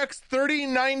RTX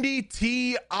 3090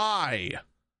 Ti,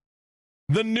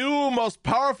 the new most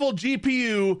powerful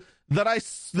GPU that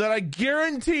I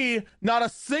guarantee not a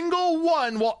single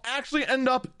one will actually end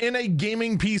up in a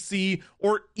gaming PC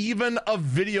or even a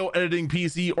video editing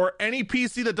PC or any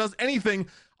PC that does anything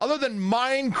other than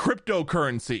mine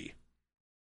cryptocurrency.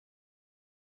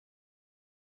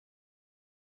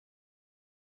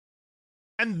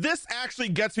 And this actually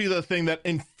gets me to the thing that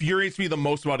infuriates me the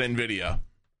most about NVIDIA.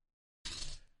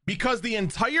 Because the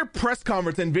entire press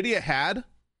conference NVIDIA had,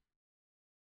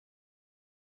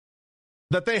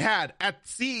 that they had at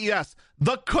CES,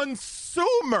 the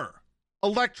Consumer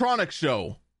Electronics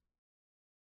Show,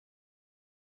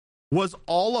 was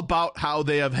all about how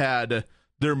they have had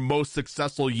their most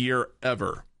successful year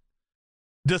ever.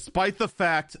 Despite the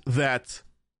fact that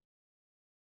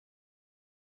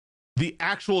the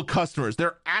actual customers,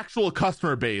 their actual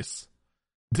customer base,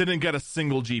 didn't get a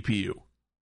single GPU.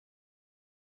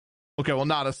 Okay,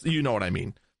 well, you know what I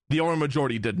mean. The overwhelming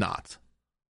majority did not.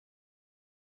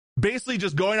 Basically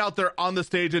just going out there on the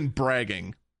stage and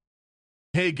bragging,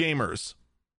 hey gamers,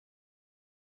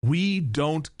 we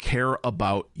don't care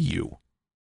about you.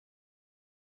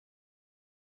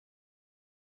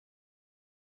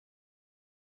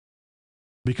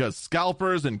 Because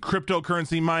scalpers and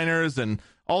cryptocurrency miners and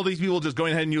all these people just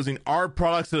going ahead and using our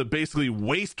products to basically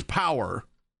waste power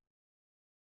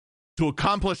to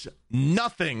accomplish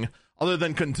nothing other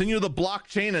than continue the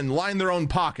blockchain and line their own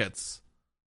pockets,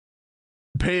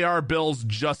 pay our bills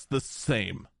just the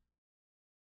same.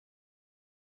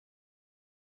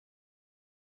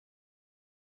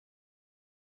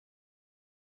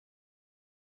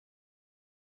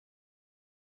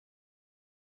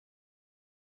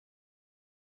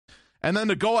 And then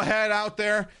to go ahead out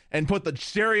there and put the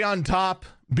cherry on top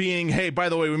being, hey, by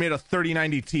the way, we made a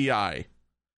 3090 Ti.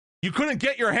 You couldn't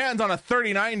get your hands on a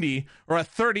 3090 or a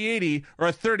 3080 or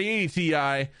a 3080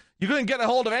 Ti. You couldn't get a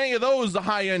hold of any of those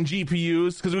high-end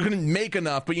GPUs because we couldn't make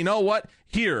enough. But you know what?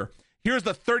 Here's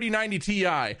the 3090 Ti.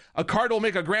 A card will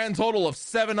make a grand total of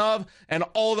 7 of, and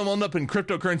all of them will end up in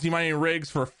cryptocurrency mining rigs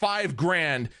for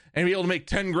 $5,000 and be able to make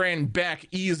 10 grand back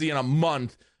easy in a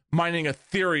month mining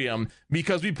Ethereum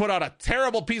because we put out a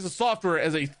terrible piece of software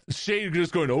as a shade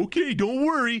just going, okay, don't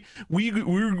worry,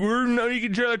 we're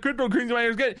making sure that cryptocurrency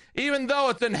miners get it, even though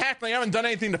it's been hacked and they haven't done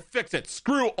anything to fix it.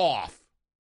 Screw off.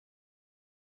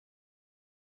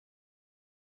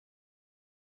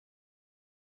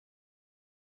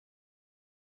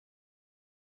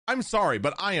 I'm sorry,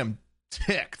 but I am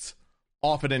ticked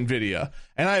off at NVIDIA,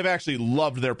 and I have actually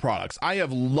loved their products. I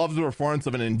have loved the performance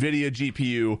of an NVIDIA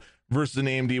GPU versus an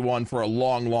AMD one for a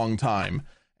long, long time.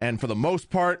 And for the most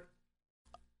part,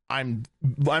 I'm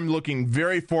looking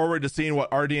very forward to seeing what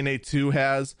RDNA 2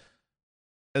 has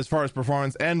as far as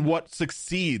performance and what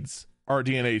succeeds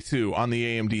RDNA 2 on the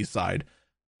AMD side.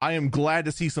 I am glad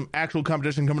to see some actual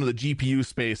competition come into the GPU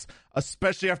space,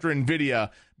 especially after NVIDIA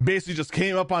basically just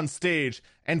came up on stage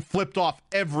and flipped off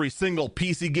every single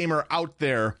PC gamer out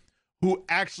there who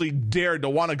actually dared to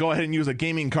want to go ahead and use a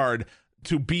gaming card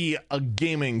to be a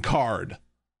gaming card.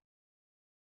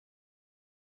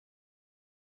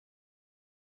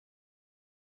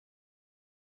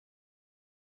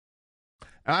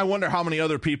 And I wonder how many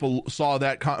other people saw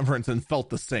that conference and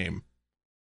felt the same.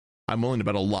 I'm willing to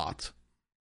bet a lot.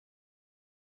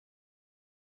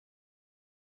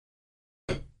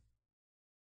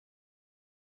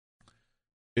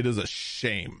 It is a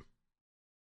shame,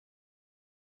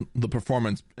 the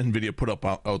performance NVIDIA put up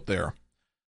out there.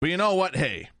 But you know what?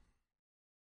 Hey,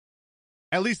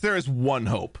 at least there is one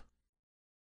hope.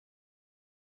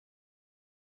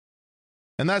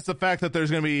 And that's the fact that there's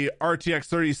going to be RTX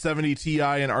 3070 Ti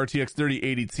and RTX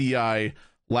 3080 Ti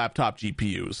laptop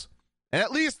GPUs. And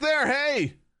at least there,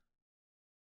 hey,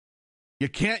 you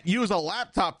can't use a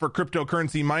laptop for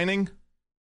cryptocurrency mining,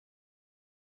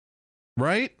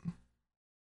 right?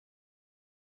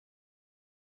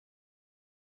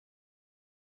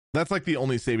 That's like the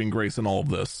only saving grace in all of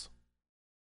this.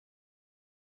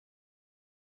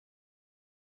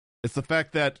 It's the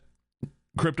fact that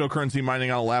cryptocurrency mining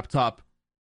on a laptop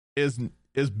is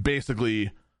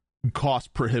basically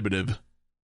cost prohibitive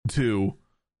to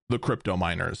the crypto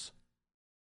miners.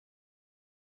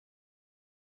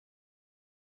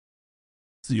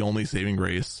 It's the only saving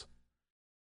grace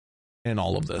in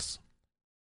all of this.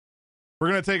 We're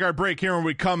going to take our break here. When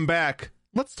we come back,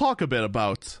 let's talk a bit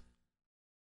about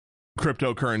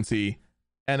cryptocurrency,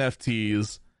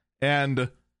 NFTs, and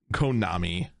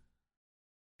Konami.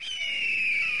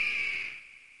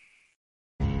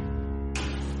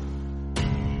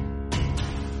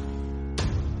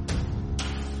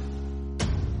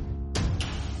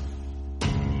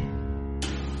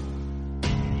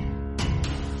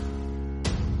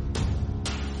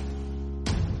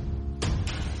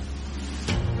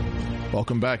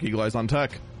 Welcome back, Eagle Eyes on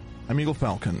Tech. I'm Eagle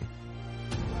Falcon.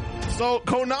 So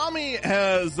Konami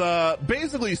has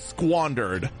basically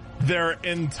squandered their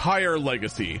entire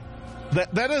legacy.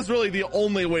 That is really the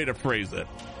only way to phrase it.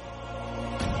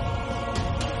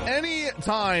 Any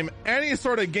time, any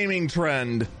sort of gaming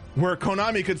trend where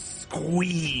Konami could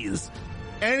squeeze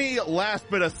any last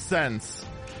bit of sense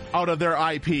out of their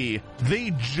IP,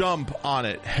 they jump on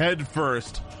it head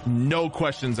first, no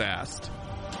questions asked.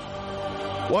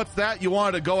 What's that? You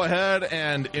wanted to go ahead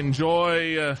and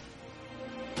enjoy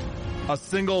a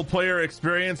single player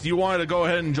experience? You wanted to go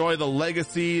ahead and enjoy the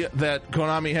legacy that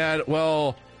Konami had?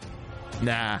 Well,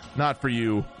 nah, not for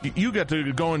you. You get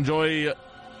to go enjoy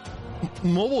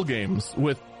mobile games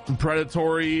with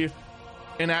predatory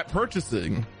in-app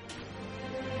purchasing.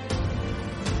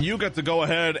 You get to go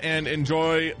ahead and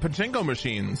enjoy pachinko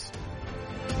machines.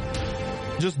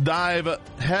 Just dive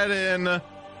head in,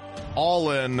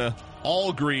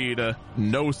 all greed,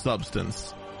 no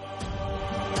substance.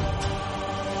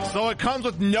 So it comes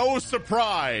with no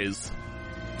surprise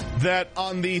that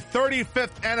on the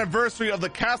 35th anniversary of the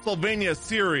Castlevania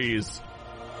series,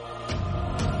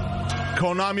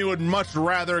 Konami would much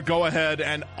rather go ahead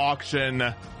and auction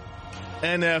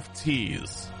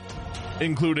NFTs,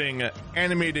 including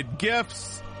animated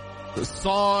GIFs,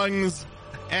 songs,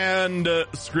 and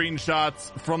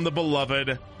screenshots from the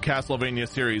beloved Castlevania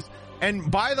series.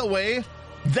 And by the way,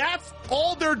 that's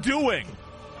all they're doing.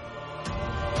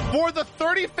 For the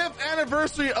 35th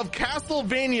anniversary of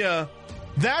Castlevania,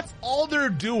 that's all they're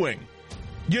doing.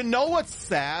 You know what's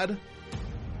sad?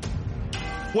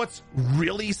 What's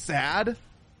really sad?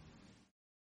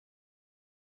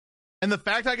 And the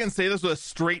fact I can say this with a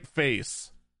straight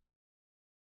face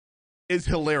is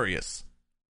hilarious.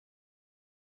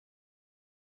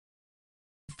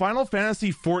 Final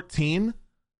Fantasy XIV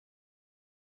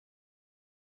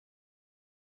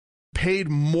paid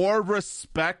more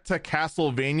respect to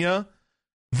Castlevania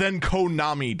than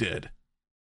Konami did.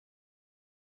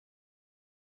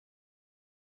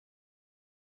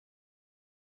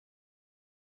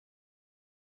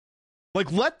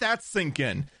 Like, let that sink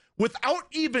in. Without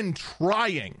even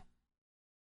trying,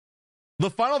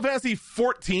 the Final Fantasy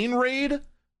XIV raid,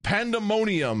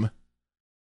 Pandemonium,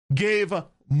 gave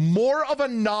more of a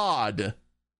nod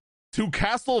to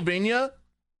Castlevania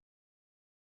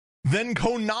than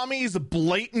Konami's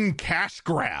blatant cash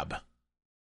grab.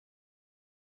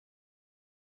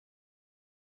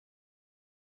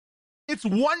 It's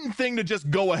one thing to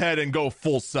just go ahead and go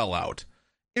full sellout.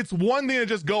 It's one thing to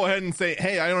just go ahead and say,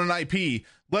 hey, I own an IP.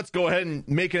 Let's go ahead and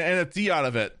make an NFT out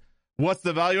of it. What's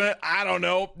the value in it? I don't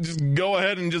know. Just go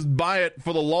ahead and just buy it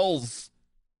for the lulz.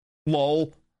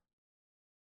 Lol.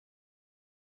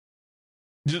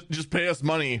 Just pay us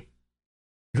money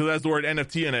because it has the word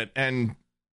NFT in it, and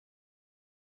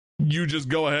you just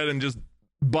go ahead and just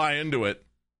buy into it.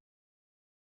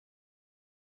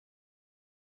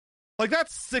 Like,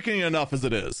 that's sickening enough as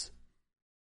it is.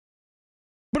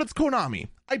 But it's Konami.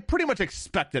 I pretty much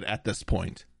expect it at this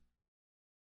point.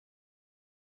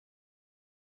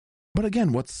 But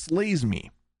again, what slays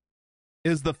me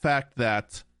is the fact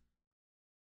that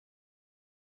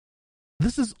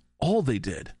this is all they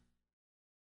did.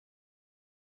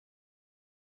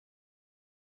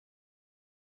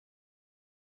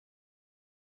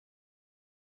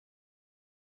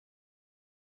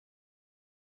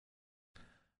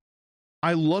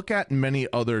 I look at many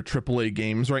other AAA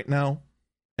games right now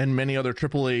and many other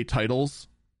AAA titles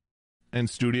and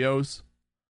studios,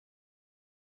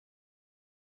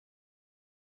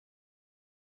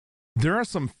 there are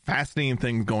some fascinating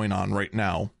things going on right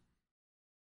now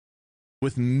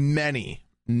with many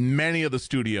of the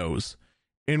studios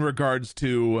in regards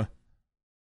to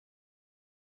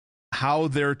how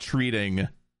they're treating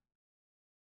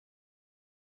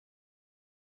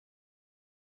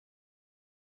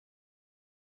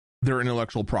their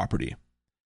intellectual property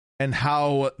and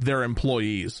how their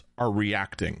employees are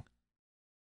reacting.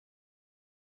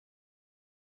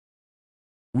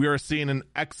 We are seeing an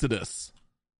exodus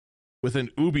within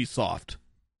Ubisoft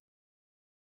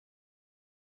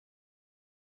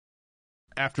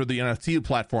after the NFT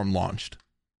platform launched.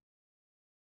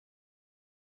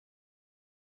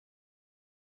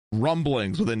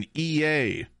 Rumblings within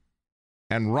EA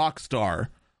and Rockstar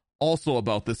also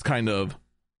about this kind of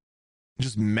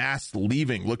just mass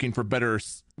leaving, looking for better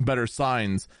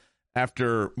signs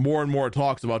after more and more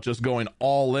talks about just going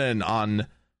all in on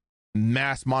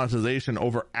mass monetization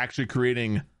over actually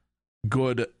creating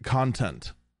good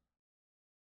content.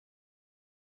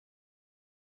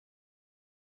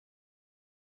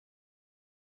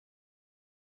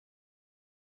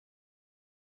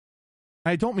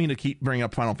 I don't mean to keep bringing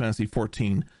up Final Fantasy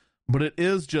 14, but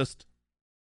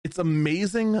it's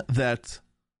amazing that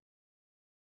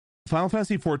Final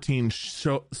Fantasy 14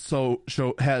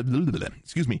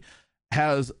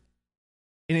 has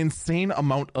an insane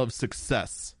amount of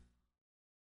success.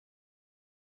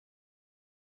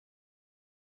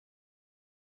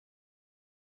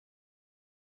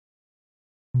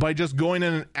 By just going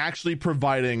in and actually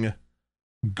providing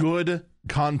good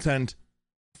content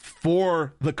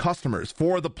for the customers,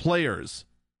 for the players,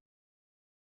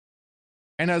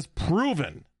 and has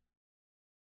proven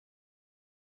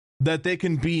that they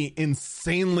can be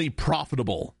insanely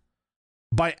profitable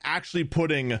by actually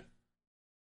putting,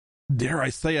 dare I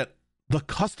say it, the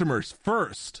customers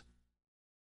first.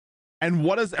 And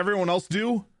what does everyone else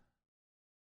do?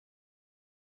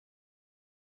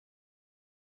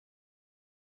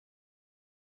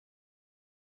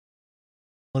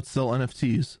 Let's sell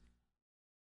NFTs.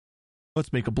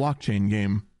 Let's make a blockchain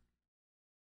game.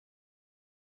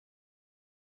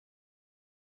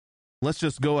 Let's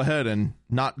just go ahead and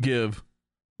not give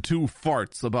two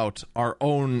farts about our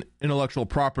own intellectual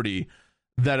property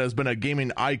that has been a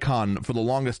gaming icon for the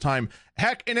longest time.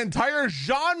 Heck, an entire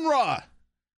genre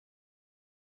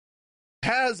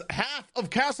has half of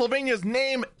Castlevania's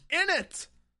name in it.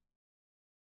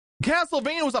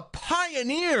 Castlevania was a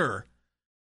pioneer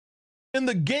in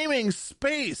the gaming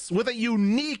space with a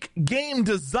unique game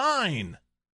design.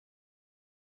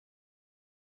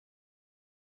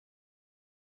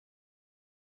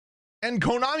 And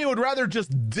Konami would rather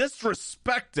just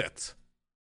disrespect it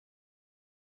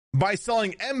by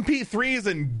selling MP3s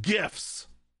and GIFs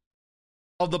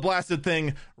of the blasted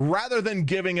thing rather than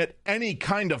giving it any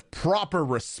kind of proper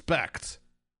respect.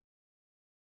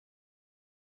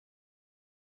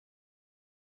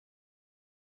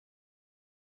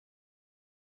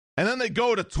 And then they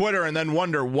go to Twitter and then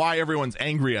wonder why everyone's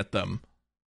angry at them.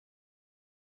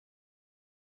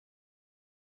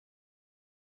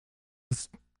 It's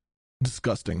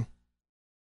disgusting.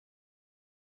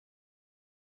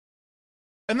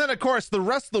 And then, of course, the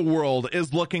rest of the world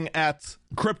is looking at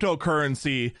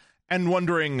cryptocurrency and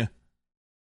wondering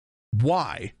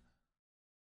why.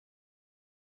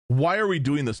 Why are we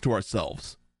doing this to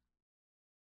ourselves?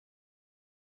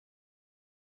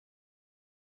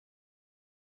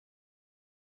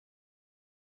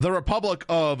 The Republic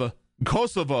of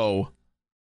Kosovo,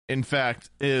 in fact,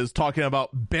 is talking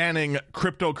about banning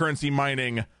cryptocurrency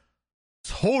mining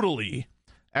totally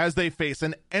as they face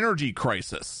an energy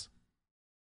crisis.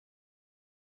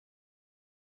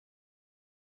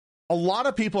 A lot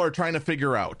of people are trying to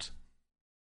figure out,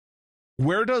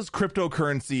 where does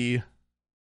cryptocurrency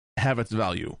have its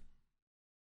value?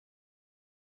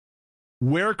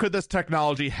 Where could this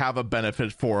technology have a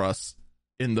benefit for us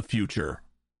in the future?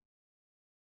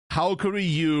 How could we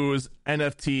use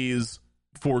NFTs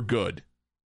for good?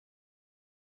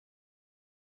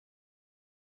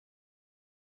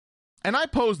 And I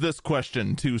posed this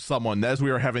question to someone as we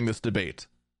were having this debate.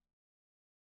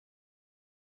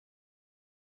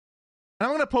 And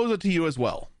I'm going to pose it to you as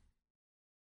well.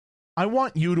 I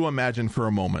want you to imagine for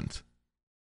a moment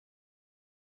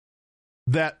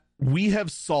that we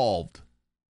have solved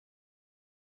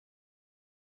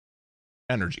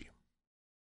energy.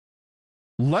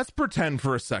 Let's pretend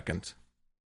for a second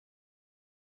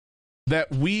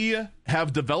that we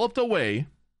have developed a way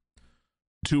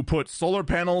to put solar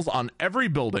panels on every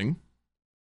building.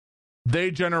 They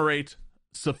generate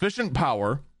sufficient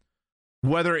power,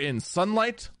 whether in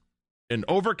sunlight, in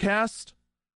overcast,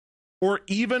 or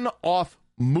even off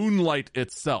moonlight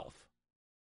itself.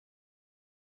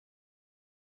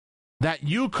 that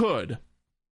you could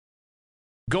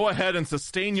go ahead and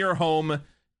sustain your home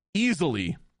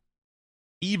easily,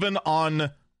 even on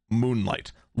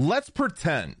moonlight. Let's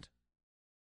pretend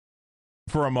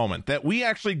for a moment that we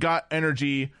actually got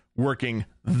energy working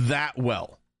that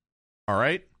well. All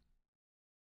right?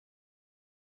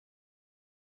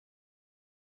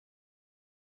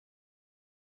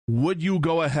 Would you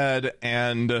go ahead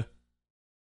and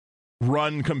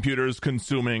run computers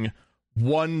consuming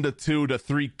 1 to 2 to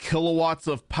 3 kilowatts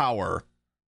of power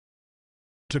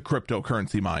to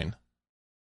cryptocurrency mine?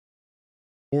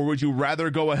 Or would you rather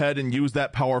go ahead and use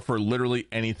that power for literally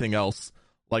anything else,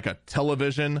 like a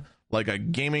television, like a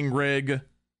gaming rig,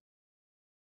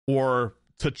 or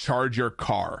to charge your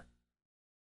car?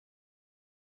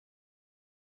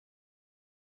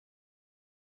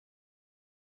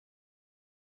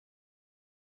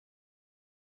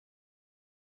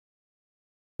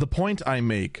 The point I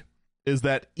make is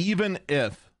that even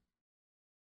if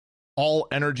all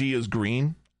energy is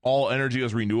green, all energy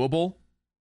is renewable,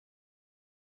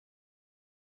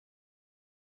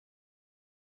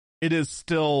 it is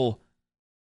still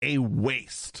a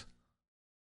waste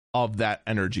of that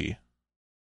energy.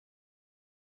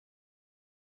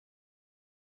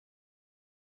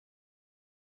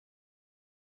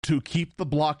 To keep the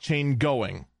blockchain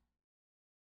going,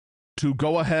 to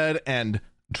go ahead and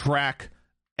track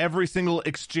every single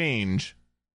exchange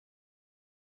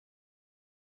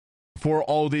for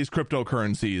all these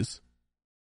cryptocurrencies,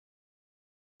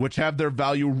 which have their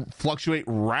value fluctuate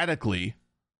radically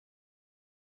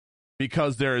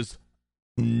because there's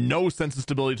no sense of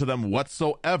stability to them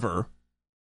whatsoever,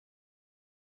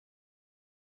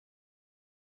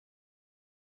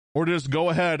 or just go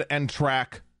ahead and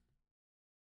track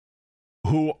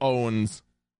who owns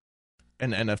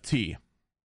an NFT.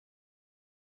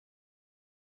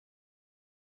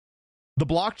 The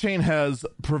blockchain has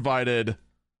provided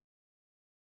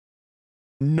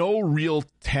no real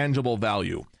tangible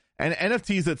value, and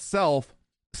NFTs itself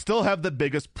still have the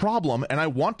biggest problem, and I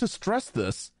want to stress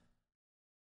this.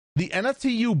 The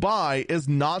NFT you buy is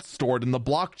not stored in the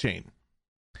blockchain.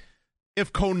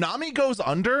 If Konami goes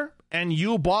under and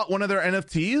you bought one of their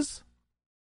NFTs,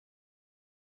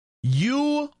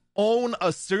 you own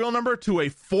a serial number to a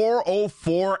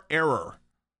 404 error.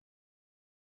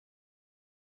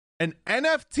 An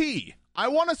NFT, I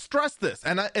want to stress this,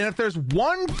 and if there's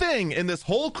one thing in this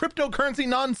whole cryptocurrency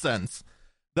nonsense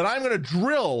that I'm going to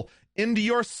drill into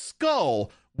your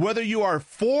skull, whether you are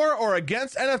for or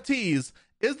against NFTs,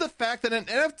 is the fact that an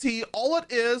NFT, all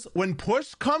it is, when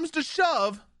push comes to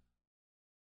shove,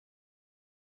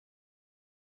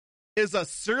 is a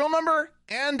serial number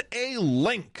and a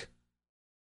link.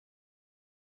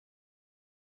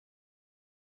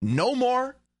 No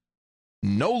more,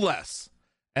 no less.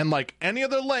 And like any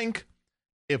other link,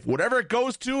 if whatever it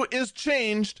goes to is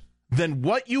changed, then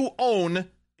what you own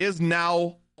is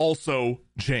now also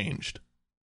changed.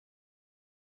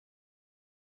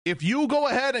 If you go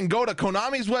ahead and go to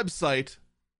Konami's website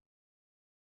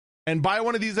and buy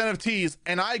one of these NFTs,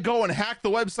 and I go and hack the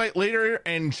website later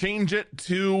and change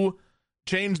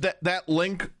that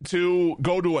link to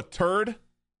go to a turd,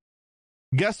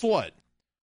 guess what?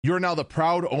 You're now the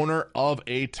proud owner of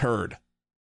a turd.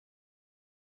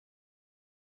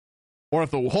 Or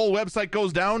if the whole website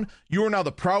goes down, you are now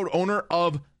the proud owner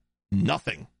of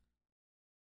nothing.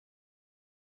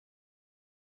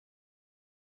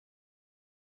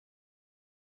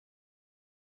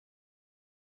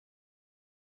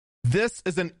 This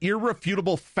is an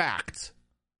irrefutable fact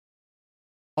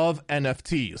of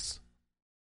NFTs.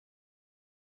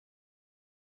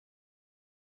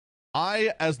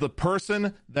 I, as the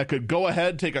person that could go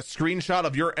ahead, take a screenshot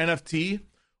of your NFT,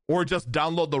 or just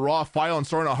download the raw file and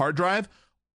store it on a hard drive,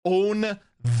 own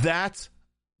that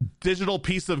digital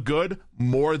piece of good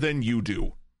more than you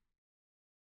do.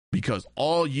 Because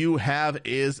all you have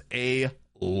is a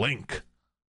link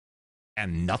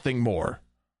and nothing more.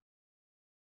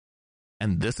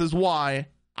 And this is why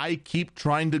I keep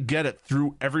trying to get it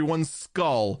through everyone's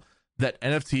skull that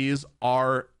NFTs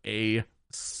are a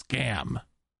scam.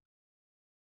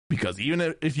 Because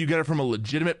even if you get it from a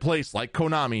legitimate place like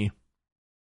Konami,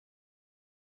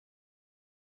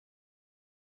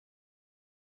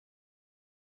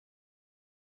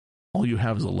 all you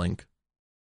have is a link.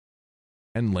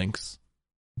 And links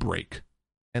break.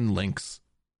 And links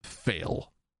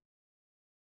fail.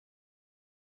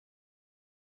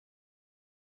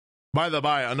 By the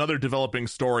by, another developing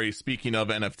story, speaking of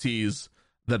NFTs,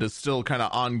 that is still kind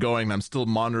of ongoing, I'm still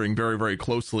monitoring very, very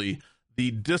closely.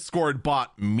 The Discord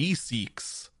bot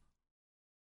Meeseeks,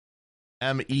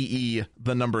 MEE,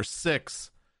 the number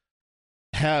 6,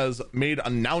 has made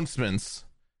announcements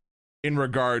in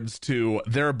regards to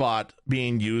their bot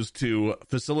being used to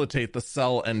facilitate the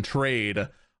sell and trade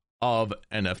of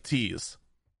NFTs.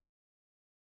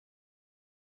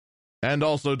 And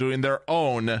also doing their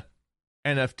own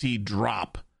NFT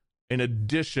drop in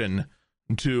addition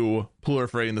to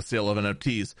proliferating the sale of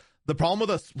NFTs. The problem with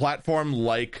a platform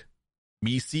like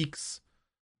Meeseeks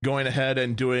going ahead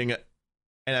and doing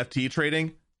NFT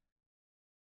trading,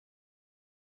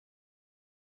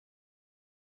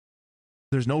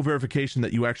 there's no verification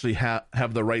that you actually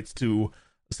have the rights to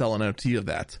sell an NFT of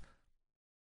that.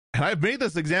 And I've made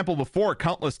this example before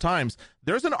countless times.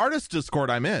 There's an artist Discord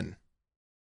I'm in.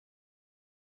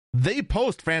 They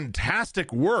post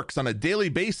fantastic works on a daily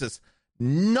basis.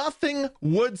 Nothing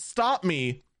would stop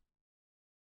me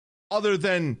other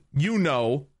than,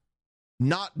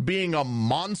 not being a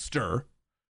monster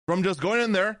from just going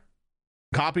in there,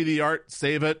 copy the art,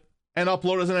 save it, and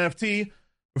upload as an NFT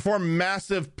for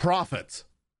massive profits.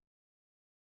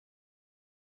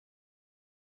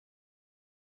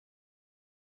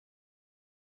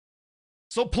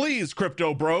 So please,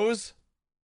 crypto bros,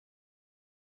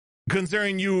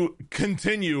 considering you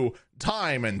continue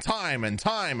time and time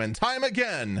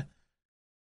again,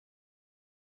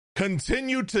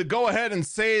 continue to go ahead and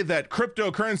say that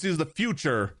cryptocurrency is the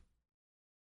future.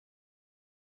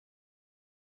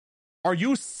 Are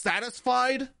you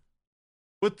satisfied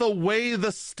with the way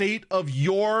the state of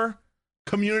your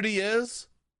community is?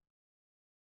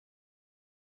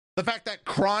 The fact that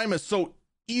crime is so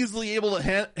easily able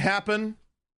to happen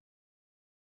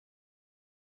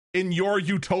in your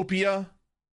utopia?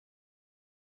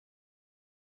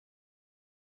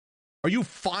 Are you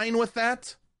fine with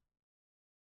that?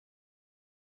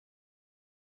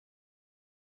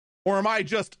 Or am I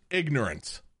just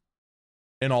ignorant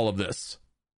in all of this?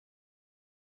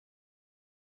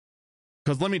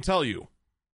 Because let me tell you,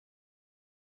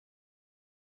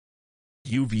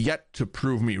 you've yet to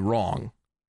prove me wrong.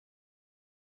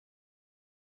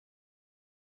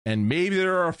 And maybe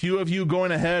there are a few of you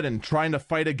going ahead and trying to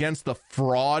fight against the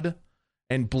fraud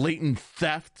and blatant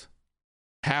theft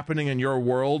happening in your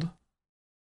world.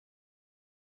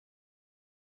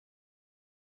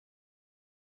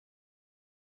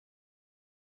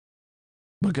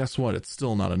 But guess what? It's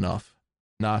still not enough.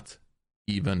 Not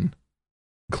even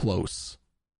close.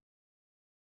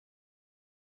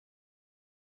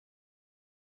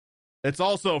 It's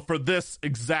also for this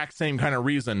exact same kind of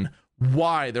reason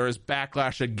why there is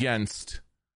backlash against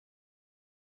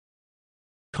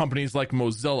companies like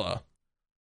Mozilla,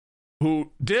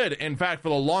 who did, in fact, for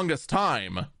the longest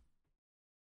time,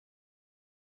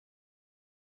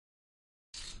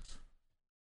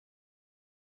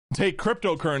 take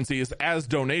cryptocurrencies as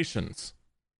donations.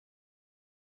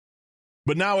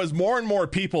 But now, as more and more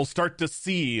people start to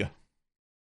see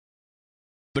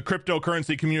the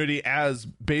cryptocurrency community as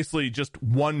basically just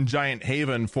one giant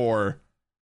haven for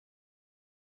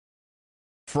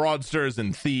fraudsters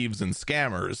and thieves and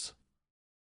scammers,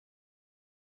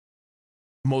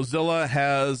 Mozilla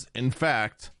has, in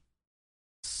fact,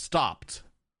 stopped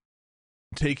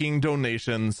taking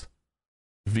donations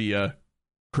via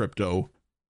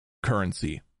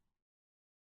cryptocurrency.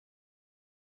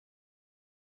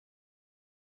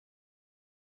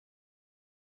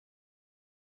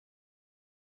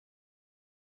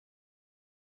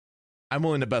 I'm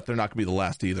willing to bet they're not going to be the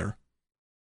last either.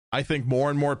 I think more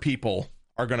and more people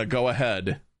are going to go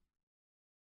ahead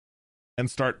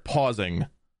and start pausing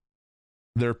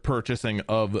their purchasing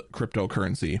of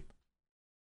cryptocurrency.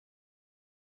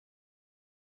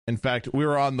 In fact, we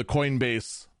were on the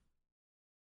Coinbase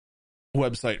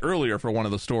website earlier for one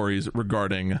of the stories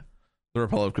regarding the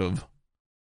Republic of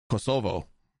Kosovo.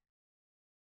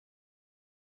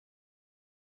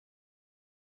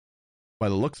 By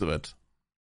the looks of it,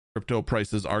 crypto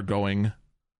prices are going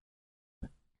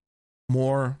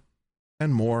more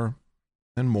and more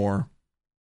and more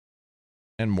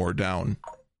and more down.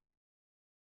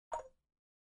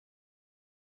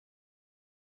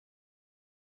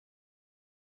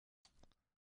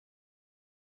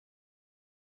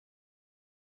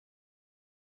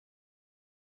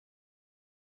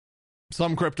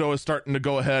 Some crypto is starting to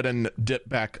go ahead and dip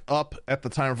back up at the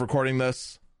time of recording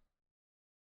this.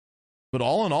 But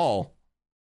all in all,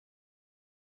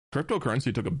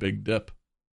 cryptocurrency took a big dip.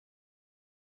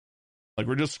 Like,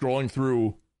 we're just scrolling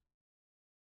through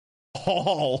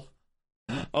all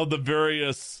of the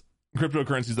various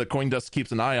cryptocurrencies that CoinDesk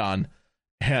keeps an eye on,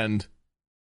 and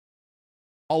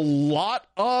a lot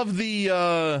of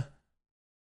the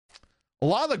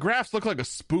graphs look like a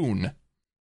spoon.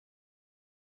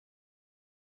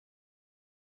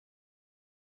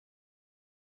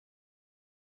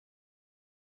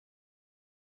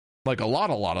 Like a lot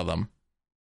of them.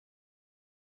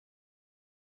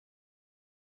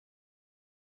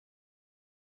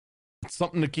 It's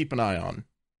something to keep an eye on.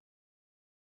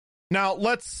 Now,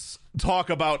 let's talk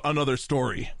about another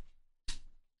story.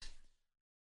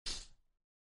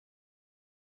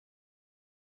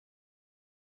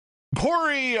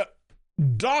 Cory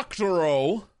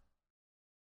Doctorow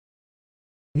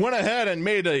went ahead and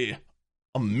made an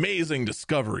amazing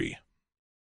discovery.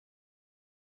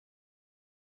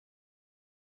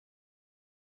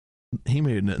 He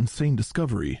made an insane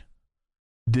discovery.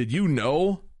 Did you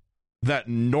know that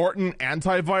Norton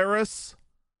Antivirus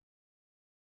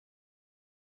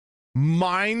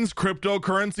mines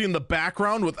cryptocurrency in the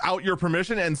background without your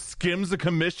permission and skims the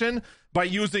commission by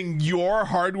using your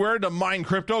hardware to mine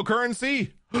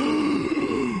cryptocurrency?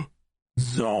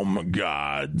 Zom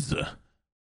gods.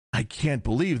 I can't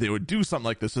believe they would do something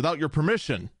like this without your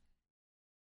permission.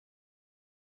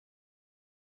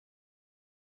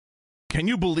 Can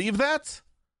you believe that?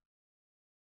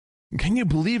 Can you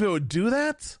believe it would do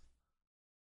that?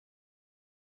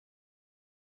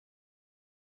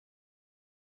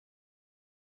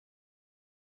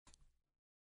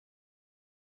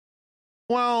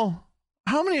 Well,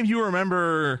 how many of you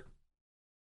remember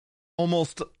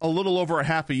almost a little over a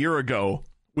half a year ago,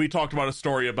 we talked about a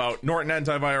story about Norton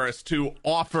Antivirus to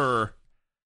offer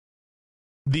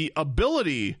the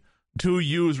ability to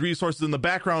use resources in the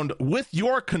background with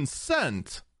your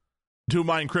consent to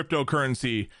mine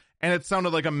cryptocurrency, and it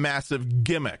sounded like a massive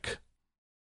gimmick.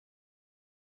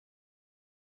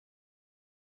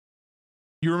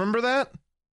 You remember that?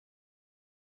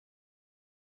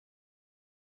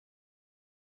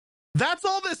 That's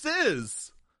all this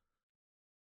is.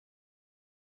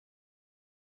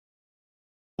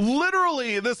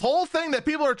 Literally, this whole thing that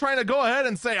people are trying to go ahead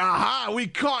and say, aha, we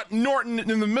caught Norton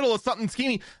in the middle of something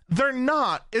scheming. They're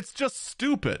not. It's just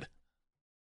stupid.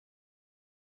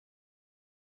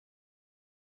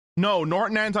 No,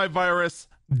 Norton Antivirus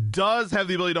does have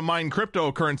the ability to mine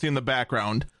cryptocurrency in the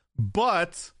background,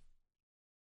 but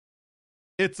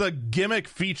it's a gimmick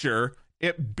feature.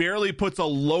 It barely puts a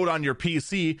load on your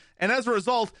PC, and as a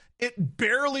result, it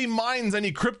barely mines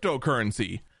any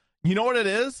cryptocurrency. You know what it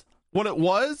is? What it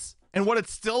was? And what it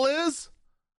still is?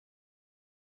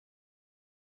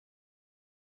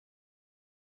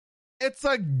 It's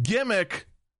a gimmick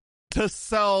to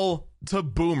sell to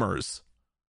boomers.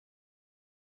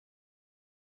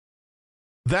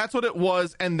 That's what it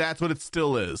was, and that's what it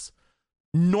still is.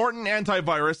 Norton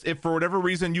Antivirus, if for whatever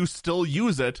reason you still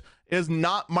use it, is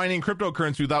not mining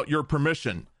cryptocurrency without your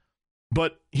permission.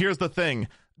 But here's the thing.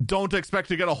 Don't expect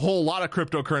to get a whole lot of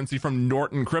cryptocurrency from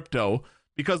Norton Crypto,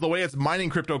 because the way it's mining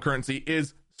cryptocurrency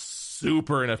is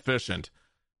super inefficient.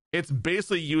 It's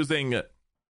basically using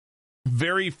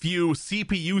very few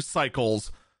CPU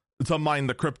cycles to mine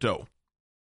the crypto.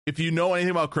 If you know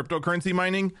anything about cryptocurrency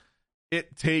mining,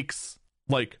 it takes,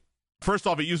 like, first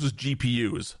off, it uses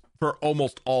GPUs for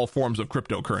almost all forms of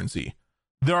cryptocurrency.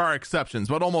 There are exceptions,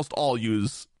 but almost all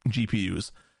use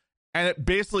GPUs. And it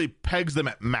basically pegs them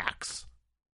at max.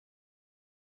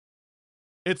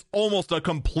 It's almost a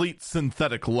complete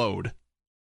synthetic load.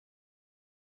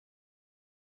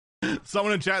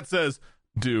 Someone in chat says,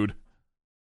 dude,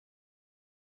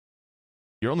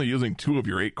 you're only using 2 of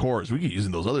your 8 cores. We could be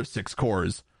using those other 6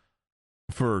 cores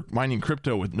for mining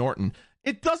crypto with Norton.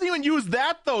 It doesn't even use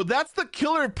that, though. That's the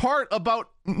killer part about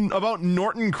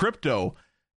Norton Crypto.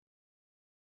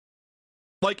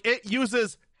 Like, it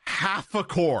uses half a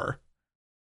core.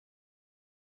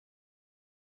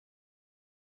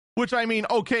 Which, I mean,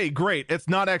 okay, great. It's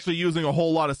not actually using a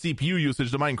whole lot of CPU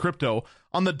usage to mine crypto.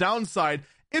 On the downside,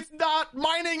 it's not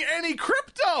mining any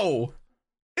crypto.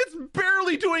 It's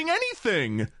barely doing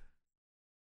anything.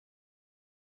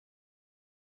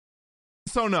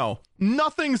 So no,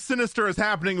 nothing sinister is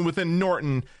happening within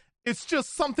Norton. It's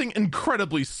just something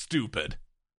incredibly stupid.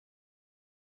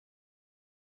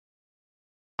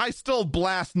 I still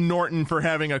blast Norton for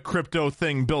having a crypto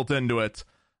thing built into it.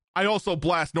 I also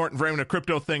blast Norton for having a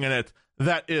crypto thing in it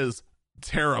that is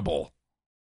terrible.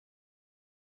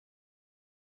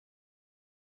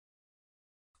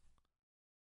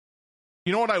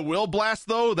 You know what I will blast,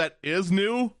 though, that is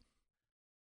new?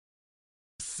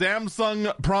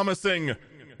 Samsung promising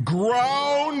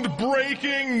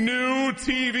groundbreaking new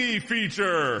TV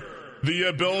feature. The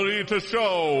ability to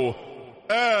show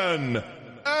NFTs.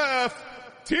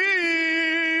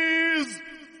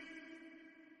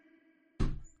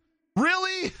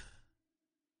 Really?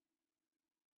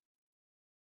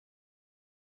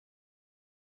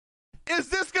 Is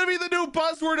this going to be the new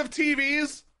buzzword of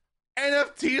TVs?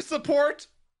 NFT support?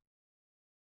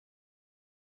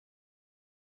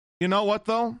 You know what,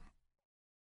 though?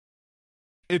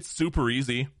 It's super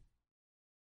easy.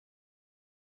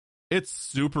 It's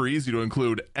super easy to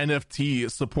include NFT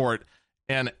support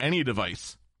in any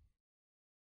device.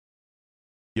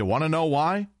 You want to know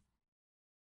why?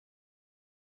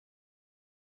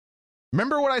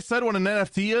 Remember what I said what an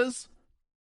NFT is?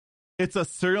 It's a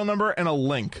serial number and a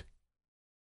link.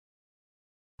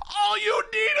 All you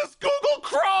need is Google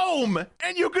Chrome,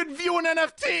 and you can view an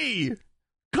NFT,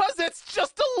 because it's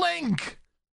just a link.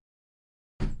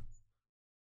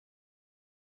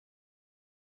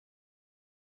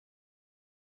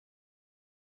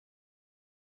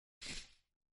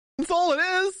 That's all it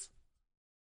is.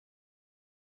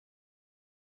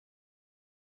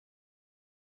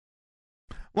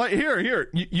 Like, here.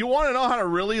 You want to know how to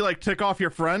really, like, tick off your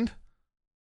friend?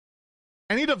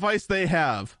 Any device they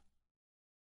have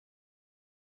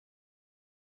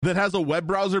that has a web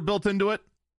browser built into it,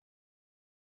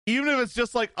 even if it's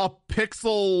just like a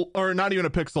Pixel, or not even a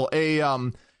Pixel, a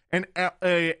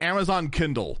Amazon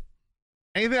Kindle,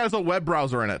 anything that has a web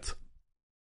browser in it,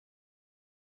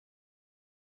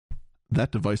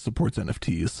 that device supports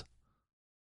NFTs.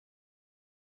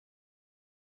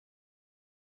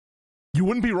 You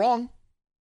wouldn't be wrong.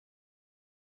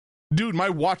 Dude, my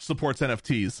watch supports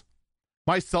NFTs.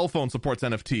 My cell phone supports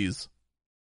NFTs.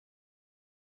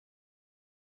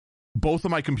 Both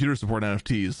of my computers support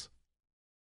NFTs.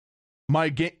 My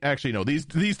game, actually no, these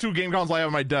two game consoles I have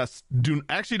on my desk do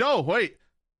actually no, wait.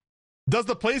 Does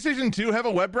the PlayStation 2 have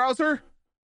a web browser?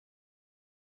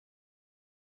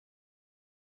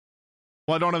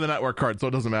 Well, I don't have the network card, so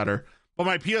it doesn't matter. But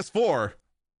my PS4,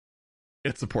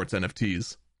 it supports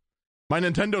NFTs. My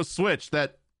Nintendo Switch,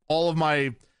 that all of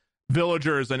my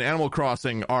villagers and Animal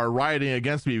Crossing are rioting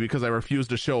against me because I refused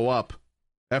to show up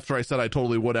after I said I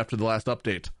totally would after the last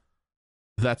update,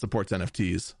 that supports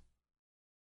NFTs.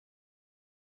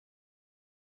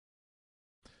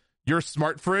 Your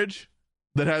smart fridge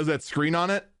that has that screen on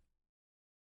it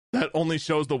that only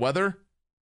shows the weather,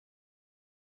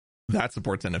 that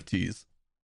supports NFTs.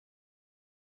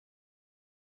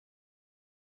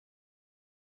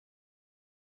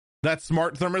 That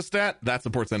smart thermostat, that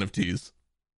supports NFTs.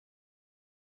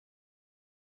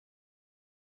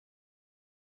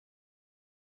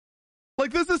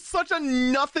 Like, this is such a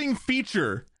nothing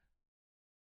feature.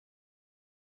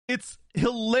 It's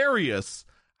hilarious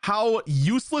how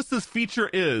useless this feature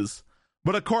is.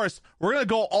 But of course, we're going to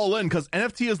go all in because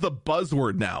NFT is the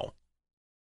buzzword now.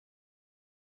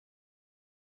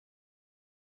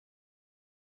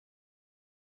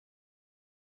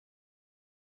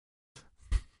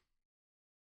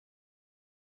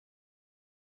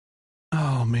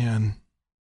 Oh, man.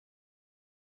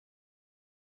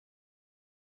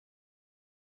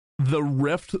 The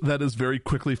rift that is very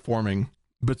quickly forming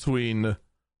between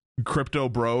crypto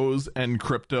bros and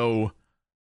crypto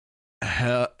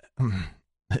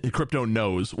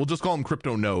knows. We'll just call them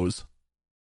crypto knows.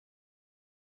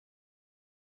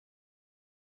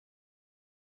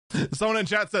 Someone in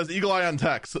chat says Eagle Eye on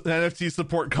text, NFT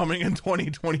support coming in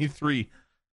 2023.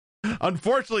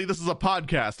 Unfortunately, this is a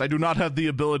podcast. I do not have the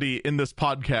ability in this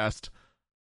podcast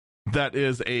that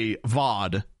is a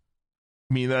VOD,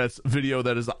 meaning that it's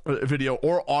video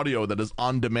or audio that is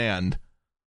on demand,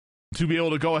 to be able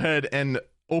to go ahead and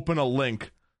open a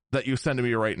link that you send to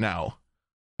me right now.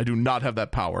 I do not have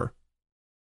that power.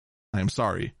 I am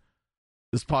sorry.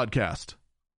 This podcast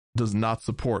does not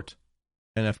support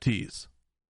NFTs.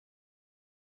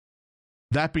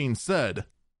 That being said,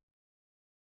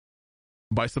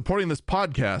 by supporting this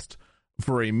podcast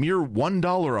for a mere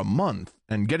 $1 a month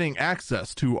and getting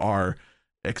access to our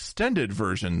extended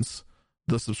versions,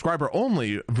 the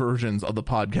subscriber-only versions of the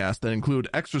podcast that include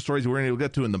extra stories we're going to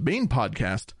get to in the main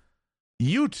podcast,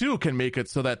 you too can make it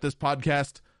so that this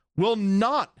podcast will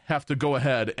not have to go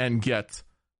ahead and get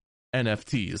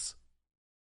NFTs.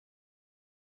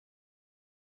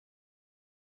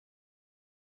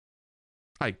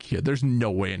 I kid. There's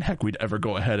no way in heck we'd ever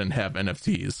go ahead and have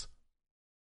NFTs.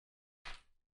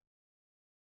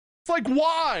 It's like,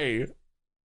 why?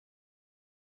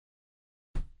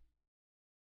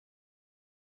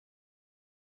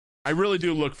 I really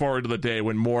do look forward to the day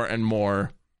when more and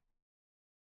more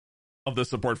of the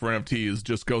support for NFTs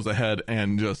just goes ahead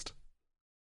and just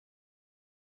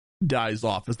dies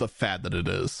off as the fad that it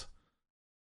is.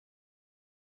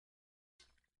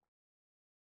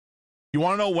 You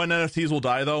want to know when NFTs will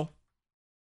die, though?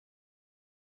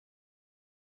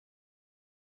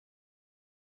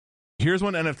 Here's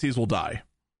when NFTs will die.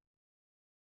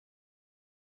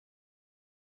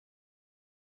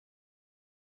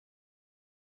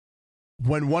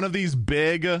 When one of these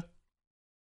big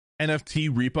NFT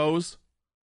repos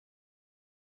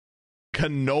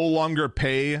can no longer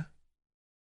pay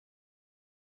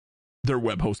their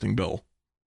web hosting bill.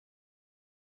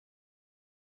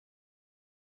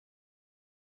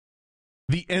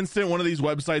 The instant one of these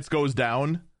websites goes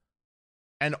down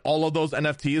and all of those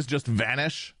NFTs just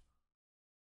vanish,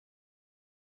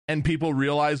 and people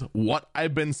realize what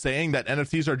I've been saying, that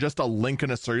NFTs are just a link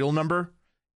and a serial number,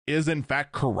 is in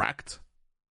fact correct,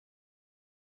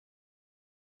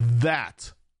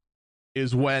 that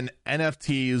is when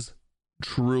NFTs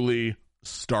truly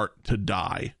start to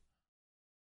die.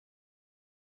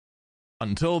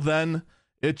 Until then,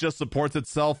 it just supports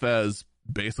itself as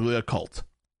basically a cult.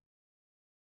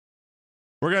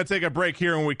 We're going to take a break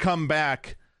here. When we come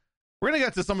back, we're going to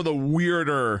get to some of the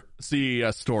weirder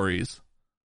CES stories.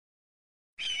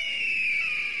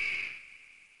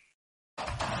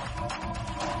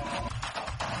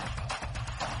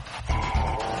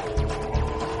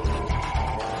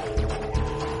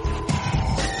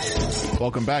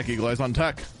 Welcome back, Eagle Eyes on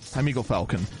Tech. I'm Eagle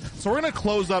Falcon. So we're going to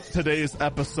close up today's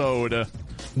episode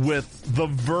with the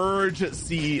Verge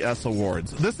CES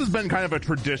Awards. This has been kind of a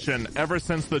tradition ever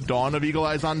since the dawn of Eagle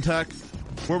Eyes on Tech,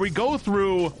 where we go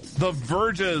through the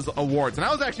Verge's awards. And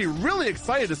I was actually really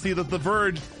excited to see that the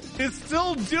Verge is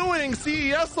still doing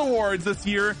CES Awards this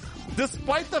year,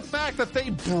 despite the fact that they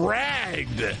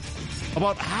bragged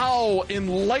about how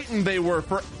enlightened they were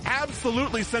for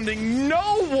absolutely sending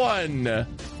no one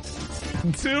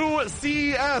to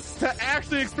CES to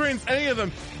actually experience any of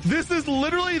them. This is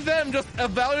literally them just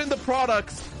evaluating the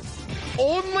products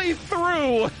only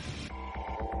through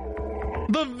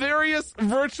the various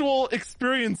virtual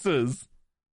experiences.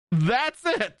 That's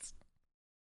it.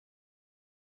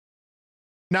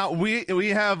 Now, we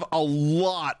have a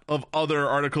lot of other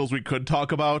articles we could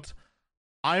talk about.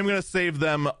 I'm going to save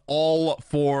them all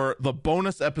for the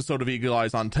bonus episode of Eagle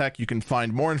Eyes on Tech. You can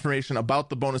find more information about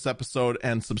the bonus episode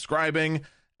and subscribing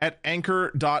at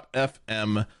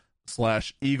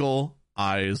anchor.fm/Eagle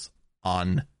Eyes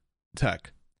on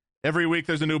Tech. Every week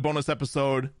there's a new bonus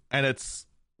episode, and it's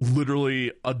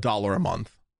literally $1 a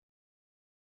month.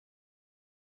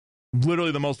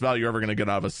 Literally the most value you're ever going to get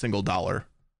out of a single dollar.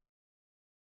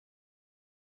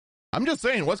 I'm just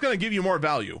saying, what's going to give you more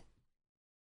value?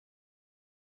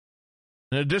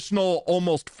 An additional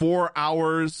almost 4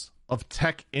 hours of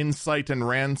tech insight and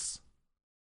rants,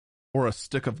 or a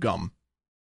stick of gum?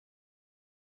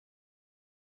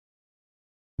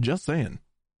 Just saying.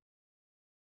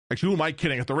 Actually, who am I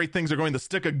kidding? At the rate things are going, the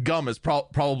stick of gum is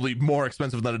probably more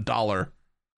expensive than $1.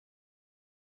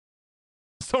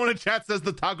 Someone in chat says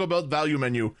the Taco Bell value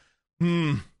menu.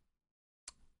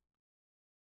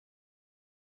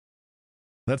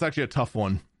 That's actually a tough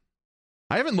one.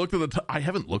 I haven't looked at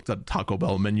the Taco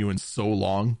Bell menu in so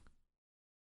long.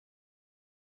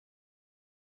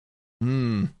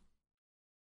 I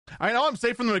know I'm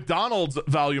safe from the McDonald's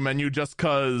value menu just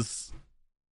because,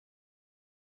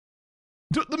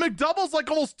 dude, the McDouble's like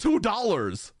almost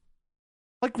 $2.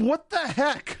 Like, what the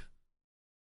heck?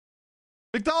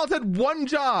 McDonald's had one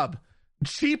job: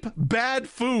 cheap, bad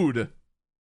food.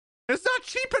 It's not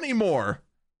cheap anymore.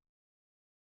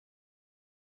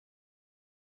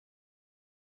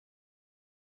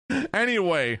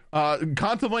 Anyway,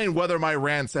 contemplating whether my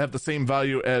rants have the same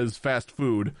value as fast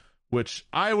food, which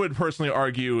I would personally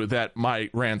argue that my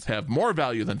rants have more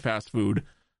value than fast food,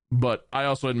 but I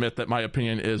also admit that my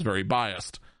opinion is very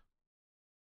biased.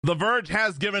 The Verge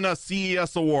has given us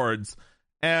CES Awards,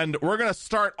 and we're going to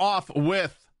start off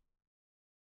with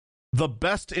the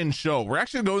best in show. We're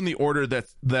actually going in the order that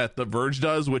the Verge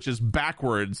does, which is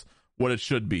backwards what it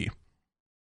should be.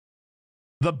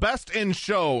 The best in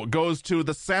show goes to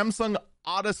the Samsung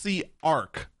Odyssey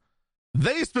Arc.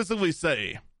 They specifically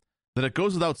say that it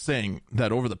goes without saying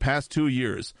that over the past 2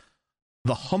 years,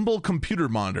 the humble computer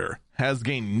monitor has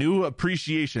gained new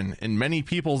appreciation in many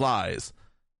people's eyes.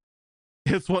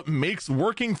 It's what makes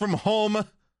working from home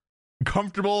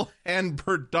comfortable and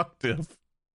productive.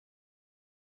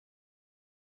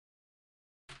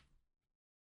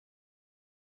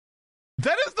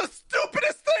 That is the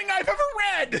stupidest thing I've ever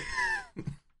read!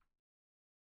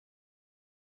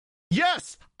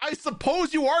 Yes, I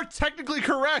suppose you are technically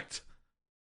correct.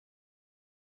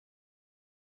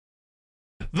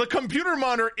 The computer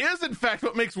monitor is, in fact,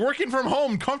 what makes working from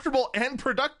home comfortable and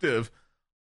productive.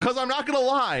 Because I'm not going to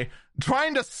lie,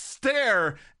 trying to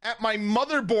stare at my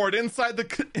motherboard inside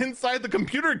the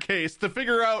computer case to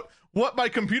figure out what my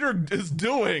computer is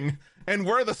doing and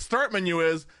where the start menu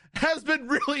is has been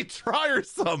really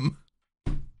tiresome.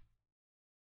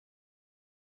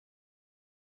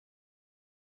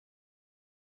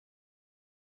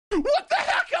 What the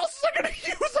heck else is I going to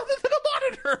use other than a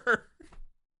monitor?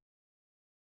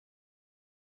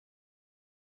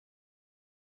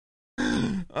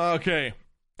 Okay.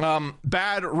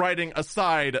 Bad writing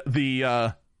aside, the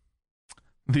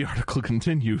article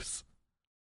continues.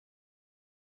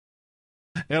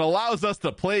 It allows us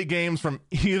to play games from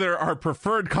either our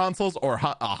preferred consoles or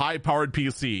a high-powered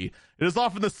PC. It is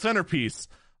often the centerpiece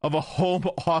of a home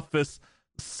office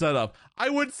setup. I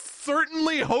would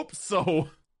certainly hope so.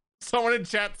 Someone in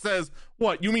chat says,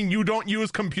 what, you mean you don't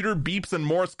use computer beeps and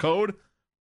Morse code?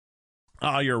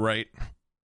 You're right.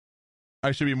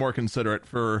 I should be more considerate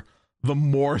for the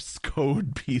Morse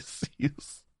code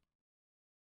PCs.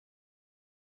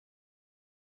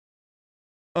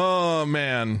 Oh,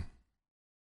 man.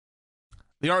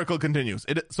 The article continues.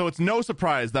 So it's no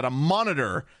surprise that a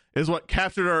monitor is what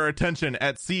captured our attention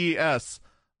at CES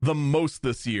the most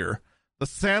this year. The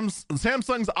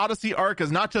Samsung's Odyssey Arc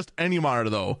is not just any monitor,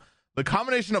 though. The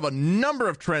combination of a number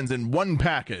of trends in one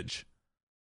package.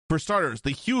 For starters,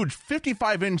 the huge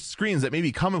 55-inch screens that may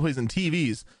be commonplace in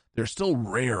TVs, they're still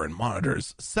rare in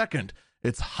monitors. Second,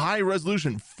 its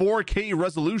high-resolution 4K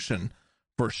resolution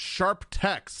for sharp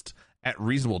text at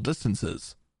reasonable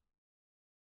distances.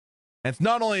 And it's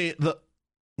not only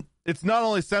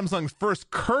Samsung's first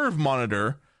curved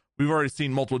monitor. We've already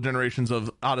seen multiple generations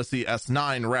of Odyssey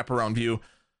S9 wraparound view,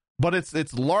 but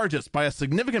it's largest by a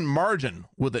significant margin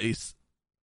with the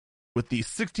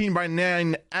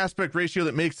 16:9 aspect ratio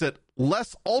that makes it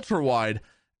less ultra wide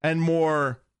and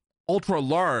more ultra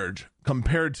large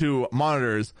compared to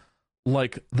monitors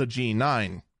like the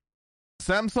G9.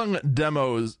 Samsung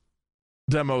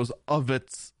demos of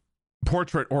its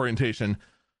portrait orientation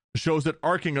shows it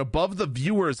arcing above the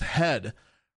viewer's head,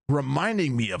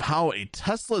 reminding me of how a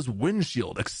Tesla's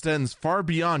windshield extends far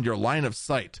beyond your line of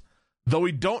sight. Though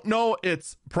we don't know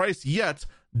its price yet,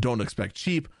 don't expect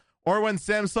cheap, or when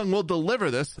Samsung will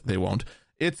deliver this, they won't,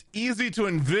 it's easy to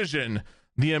envision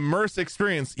the immersive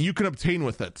experience you can obtain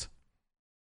with it.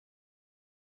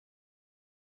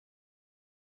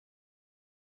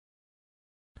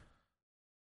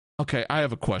 Okay, I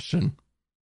have a question.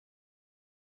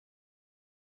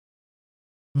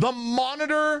 The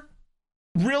monitor,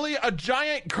 really a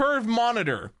giant curved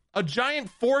monitor, a giant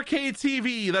 4K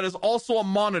TV that is also a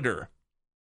monitor.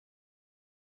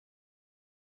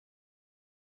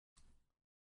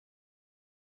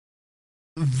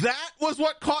 That was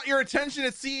what caught your attention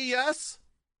at CES?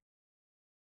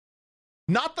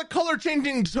 Not the color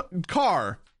changing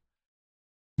car,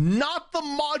 not the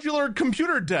modular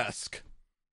computer desk,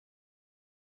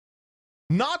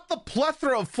 not the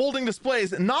plethora of folding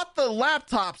displays, not the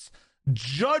laptops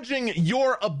judging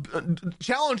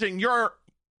challenging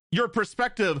your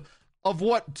perspective of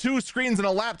what two screens in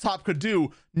a laptop could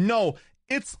do. No,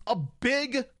 it's a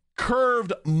big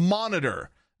curved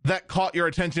monitor that caught your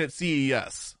attention at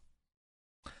CES.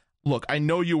 Look, I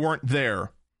know you weren't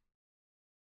there,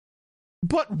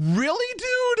 but really,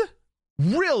 dude?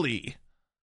 Really?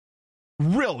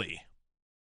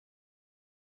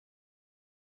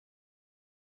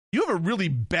 You have a really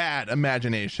bad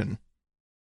imagination.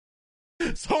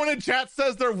 Someone in chat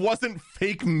says there wasn't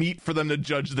fake meat for them to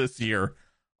judge this year.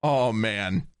 Oh,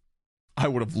 man. I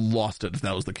would have lost it if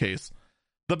that was the case.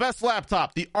 The best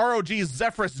laptop, the ROG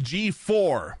Zephyrus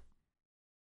G4.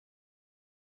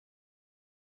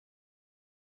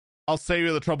 I'll save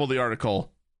you the trouble of the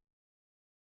article.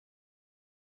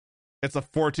 It's a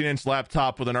 14-inch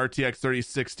laptop with an RTX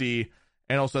 3060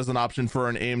 and also has an option for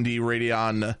an AMD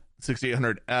Radeon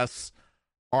 6800S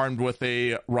armed with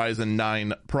a Ryzen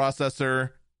 9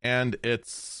 processor, and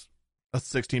it's a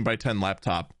 16:10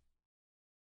 laptop.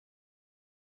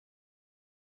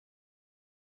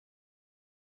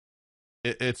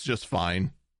 It's just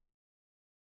fine.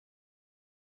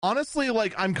 Honestly,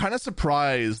 like, I'm kind of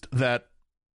surprised that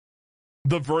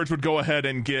The Verge would go ahead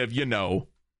and give,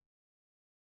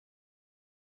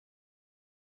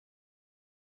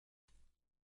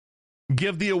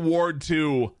 give the award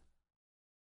to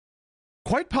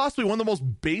quite possibly one of the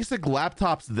most basic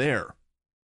laptops there.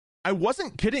 I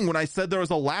wasn't kidding when I said there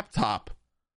was a laptop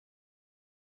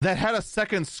that had a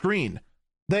second screen.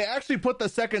 They actually put the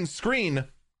second screen,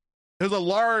 it was a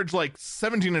large, like,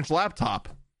 17-inch laptop.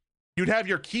 You'd have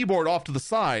your keyboard off to the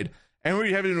side, and where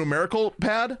you have a numerical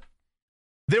pad,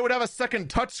 they would have a second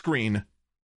touch screen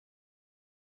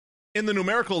in the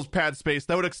numericals pad space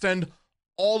that would extend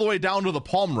all the way down to the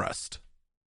palm rest.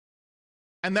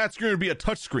 And that screen would be a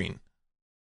touch screen.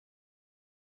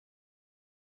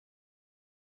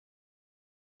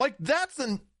 Like, that's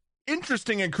an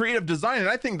interesting and creative design, and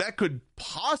I think that could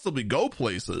possibly go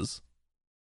places.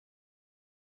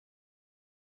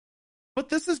 But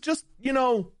this is just,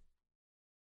 this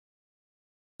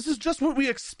is just what we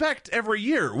expect every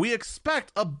year. We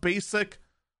expect a basic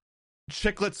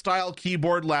chiclet style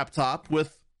keyboard laptop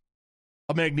with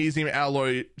a magnesium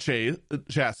alloy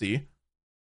chassis.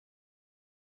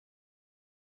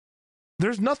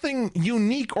 There's nothing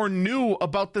unique or new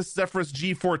about this Zephyrus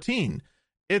G14.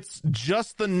 It's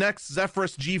just the next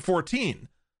Zephyrus G14.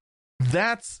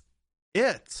 That's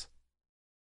it.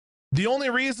 The only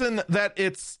reason that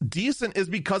it's decent is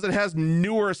because it has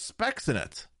newer specs in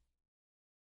it.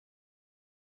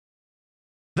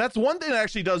 That's one thing that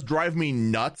actually does drive me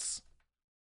nuts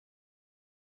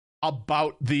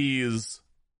about these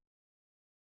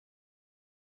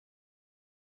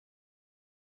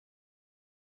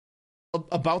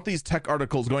tech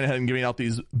articles going ahead and giving out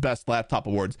these best laptop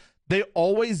awards. They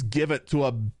always give it to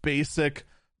a basic,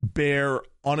 bare,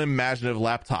 unimaginative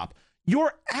laptop.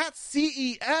 You're at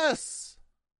CES,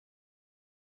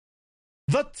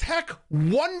 the tech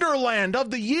wonderland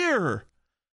of the year.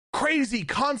 Crazy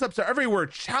concepts are everywhere,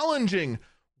 challenging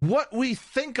what we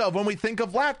think of when we think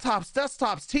of laptops,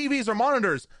 desktops, TVs, or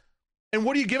monitors. And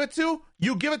what do you give it to?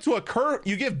 You give it to a curve.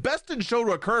 You give best in show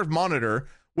to a curved monitor,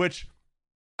 which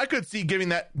I could see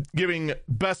giving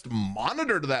best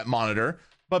monitor to that monitor,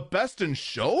 but best in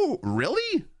show,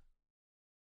 really?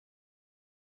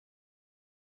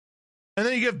 And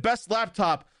then you give best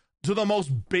laptop to the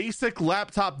most basic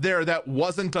laptop there that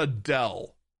wasn't a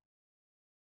Dell.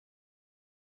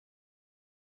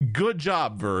 Good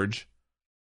job, Verge.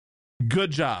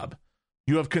 Good job.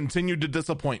 You have continued to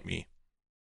disappoint me.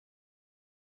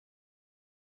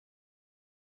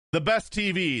 The best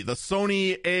TV, the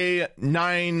Sony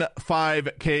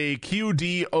A95K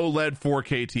QD OLED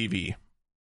 4K TV.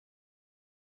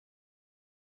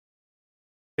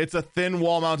 It's a thin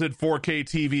wall-mounted 4K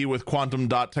TV with quantum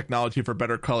dot technology for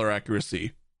better color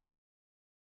accuracy.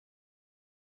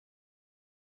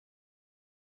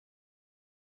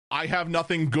 I have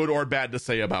nothing good or bad to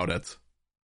say about it.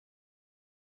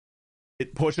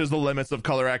 It pushes the limits of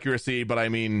color accuracy, but I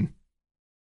mean,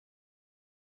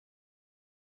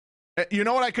 you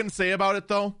know what I can say about it,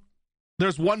 though?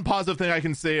 There's one positive thing I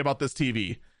can say about this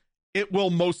TV. It will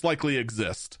most likely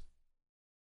exist.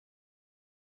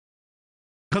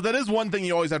 Because that is one thing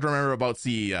you always have to remember about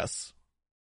CES.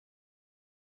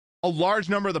 A large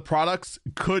number of the products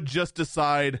could just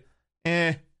decide,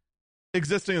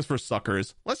 existing is for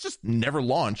suckers. Let's just never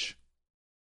launch.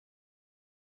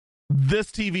 This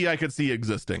TV I could see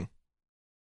existing.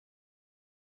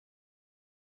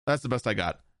 That's the best I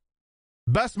got.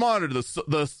 Best monitor,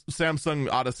 the Samsung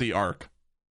Odyssey Arc.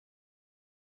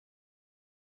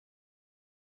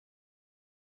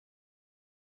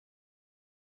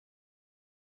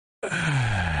 Well,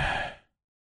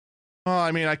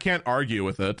 I mean, I can't argue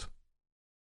with it.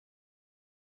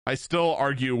 I still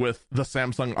argue with the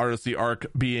Samsung Odyssey Arc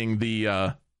being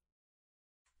the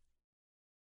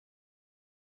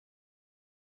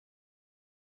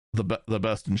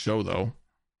best in show, though.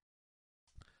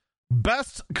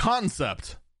 Best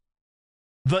concept.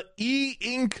 The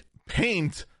e-ink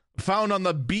paint found on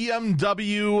the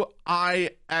BMW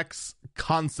iX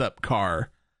concept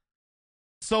car.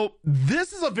 So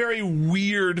this is a very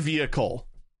weird vehicle.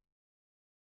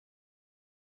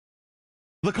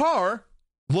 The car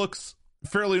looks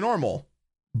fairly normal,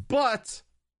 but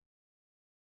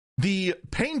the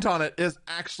paint on it is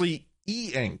actually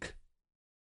e-ink.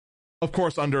 Of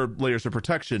course, under layers of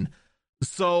protection.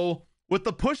 So with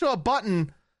the push of a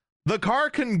button, the car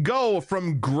can go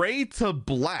from gray to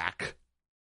black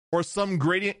or some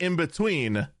gradient in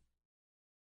between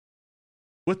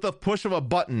with the push of a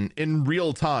button in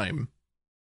real time.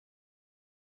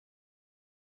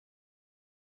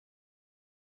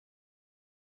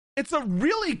 It's a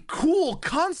really cool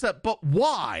concept, but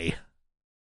why?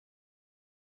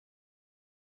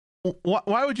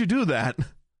 Why would you do that?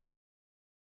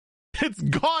 It's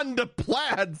gone to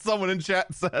plaid, someone in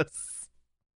chat says.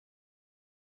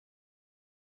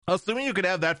 Assuming you could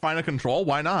have that fine a control,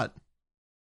 why not?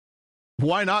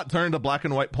 Why not turn to black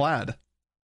and white plaid?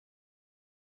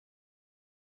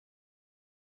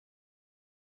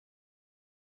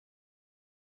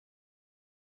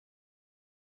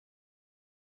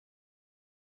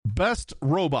 Best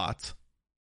robot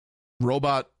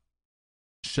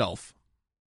shelf.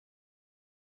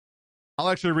 I'll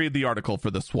actually read the article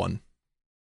for this one.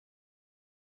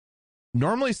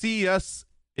 Normally, CES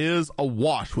is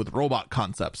awash with robot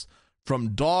concepts,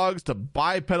 from dogs to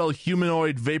bipedal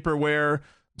humanoid vaporware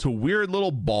to weird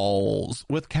little balls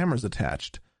with cameras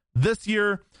attached. This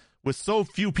year, with so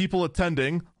few people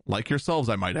attending, like yourselves,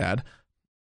 I might add,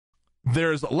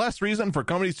 there's less reason for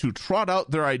companies to trot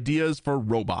out their ideas for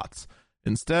robots.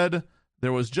 Instead,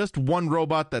 there was just one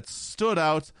robot that stood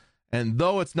out, and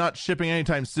though it's not shipping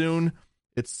anytime soon,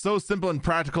 it's so simple and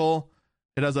practical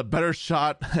It has a better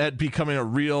shot at becoming a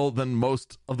real than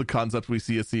most of the concepts we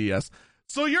see at CES.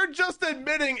 So you're just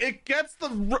admitting it gets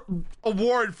the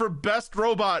award for best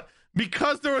robot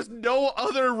because there was no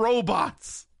other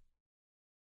robots.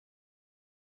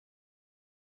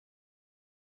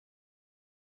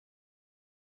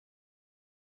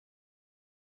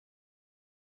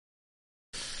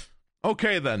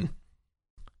 Okay, then.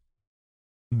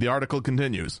 The article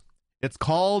continues. It's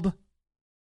called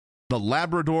the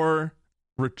Labrador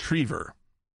Retriever.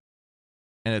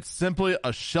 And it's simply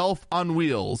a shelf on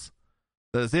wheels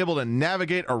that is able to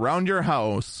navigate around your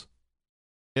house.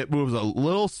 It moves a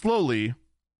little slowly.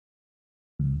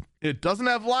 It doesn't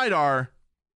have LiDAR,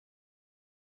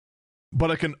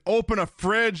 but it can open a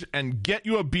fridge and get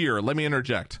you a beer. Let me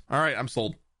interject. All right, I'm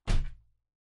sold.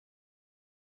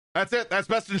 That's it. That's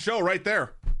best in show right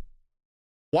there.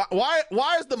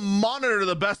 Why is the monitor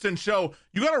the best in show?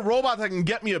 You got a robot that can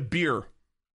get me a beer.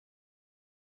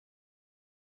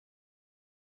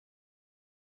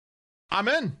 I'm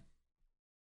in.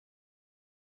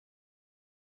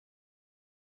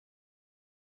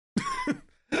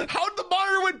 How'd the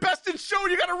monitor win best in show?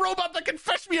 You got a robot that can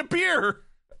fetch me a beer.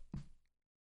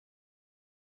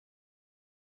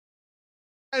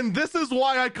 And this is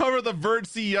why I cover the Verge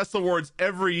CES Awards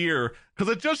every year, because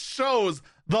it just shows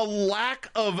the lack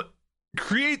of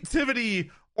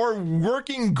creativity or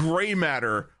working gray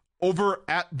matter over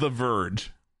at the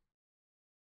Verge.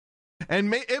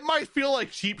 And it might feel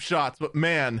like cheap shots, but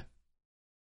man,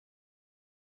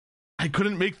 I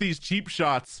couldn't make these cheap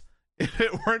shots if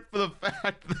it weren't for the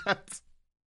fact that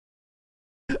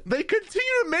they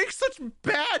continue to make such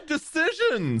bad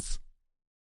decisions.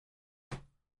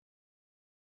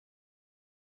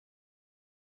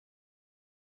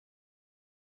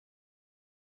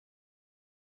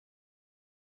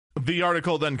 The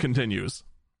article then continues.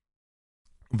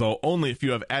 Though only if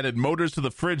you have added motors to the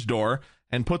fridge door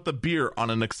and put the beer on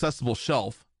an accessible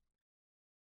shelf.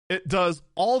 It does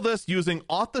all this using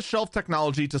off-the-shelf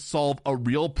technology to solve a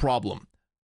real problem.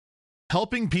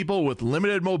 Helping people with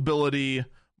limited mobility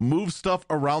move stuff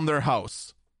around their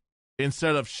house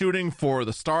instead of shooting for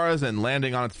the stars and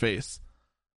landing on its face.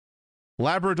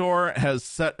 Labrador has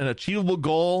set an achievable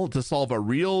goal to solve a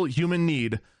real human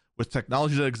need with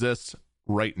technology that exists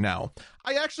right now.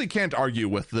 I actually can't argue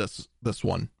with this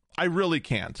one. I really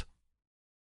can't.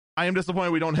 I am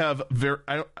disappointed we don't have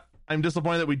I'm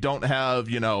disappointed that we don't have,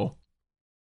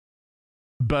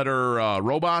 better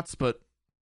robots, but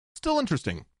still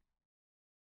interesting.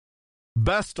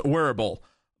 Best wearable,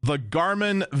 the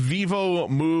Garmin Vivo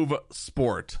Move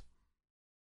Sport.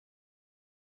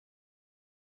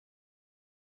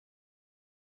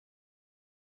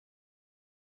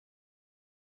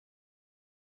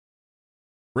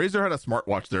 Razer had a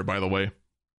smartwatch there, by the way,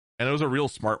 and it was a real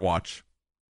smartwatch.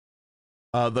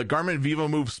 The Garmin Vivo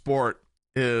Move Sport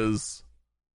is...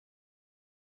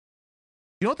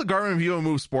 You know what the Garmin Vivo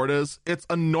Move Sport is? It's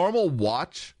a normal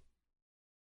watch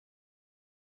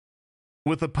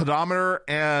with a pedometer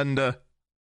and a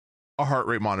heart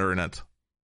rate monitor in it.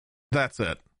 That's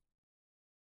it.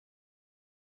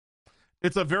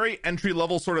 It's a very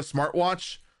entry-level sort of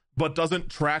smartwatch, but doesn't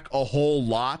track a whole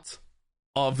lot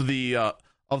of the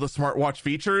smartwatch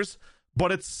features,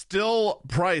 but it's still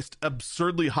priced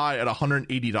absurdly high at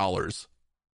 $180.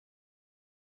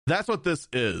 That's what this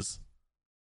is.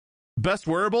 Best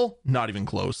wearable? Not even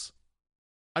close.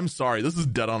 I'm sorry, this is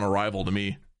dead on arrival to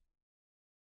me.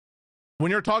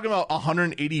 When you're talking about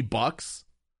 $180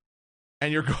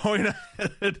 and you're going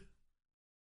ahead...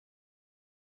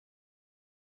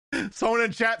 Someone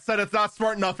in chat said it's not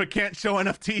smart enough, it can't show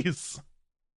NFTs.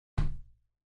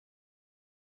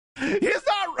 He's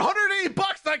not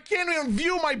 $180. I can't even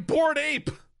view my Bored Ape.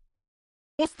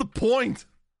 What's the point?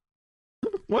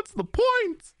 What's the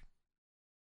point?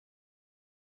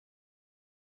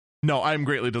 No, I'm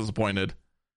greatly disappointed.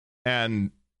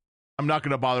 And I'm not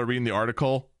going to bother reading the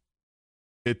article.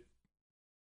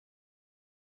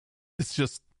 It's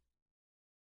just...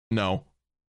 No.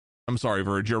 I'm sorry,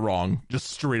 Verge, you're wrong. Just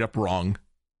straight up wrong.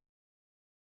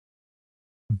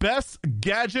 Best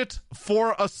gadget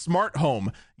for a smart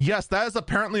home. Yes, that is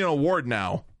apparently an award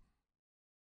now.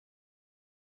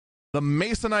 The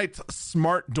Masonite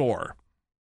Smart Door.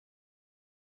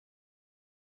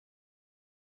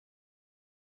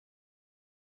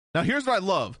 Now here's what I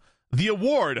love. The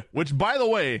award, which by the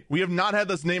way, we have not had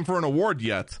this name for an award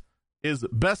yet, is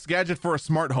Best Gadget for a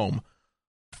Smart Home.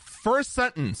 First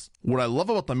sentence, what I love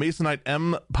about the Masonite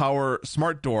M Power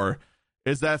Smart Door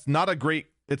is that it's not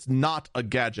a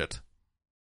gadget.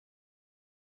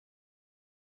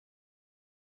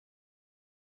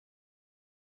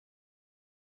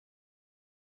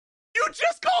 You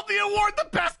just called the award the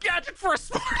best gadget for a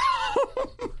smart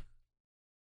home.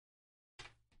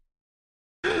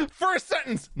 First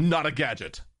sentence, not a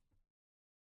gadget.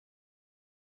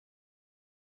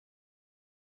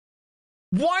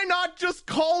 Why not just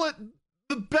call it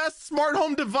the best smart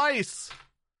home device?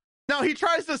 Now he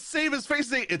tries to save his face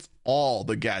saying it's all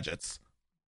the gadgets.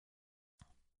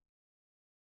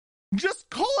 Just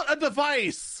call it a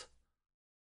device.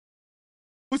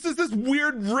 This is this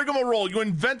weird rigmarole. You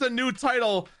invent a new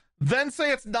title, then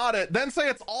say it's not it, then say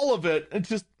it's all of it. It's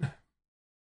just...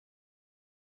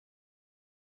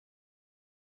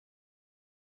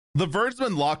 The Verge's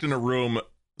been locked in a room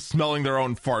smelling their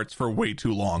own farts for way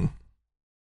too long.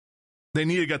 They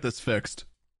need to get this fixed.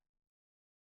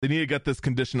 They need to get this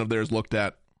condition of theirs looked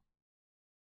at.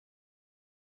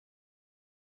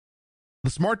 The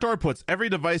smart door puts every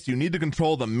device you need to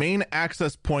control the main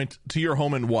access point to your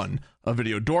home in one. A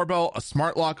video doorbell, a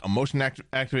smart lock, a motion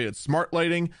activated smart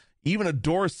lighting, even a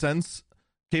door sense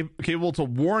capable to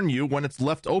warn you when it's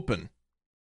left open.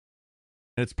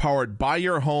 And it's powered by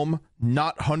your home,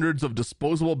 not hundreds of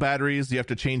disposable batteries you have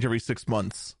to change every 6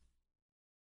 months.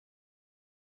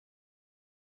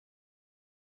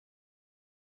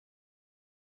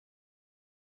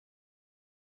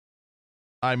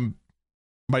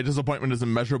 My disappointment is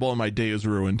immeasurable and my day is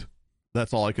ruined.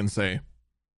 That's all I can say.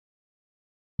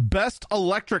 Best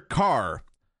electric car,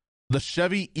 the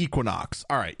Chevy Equinox.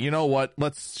 All right, you know what?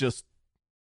 Let's just...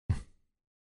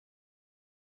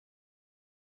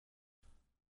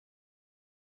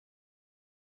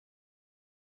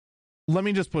 Let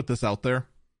me just put this out there.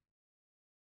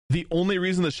 The only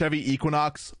reason the Chevy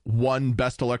Equinox won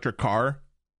best electric car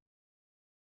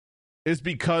is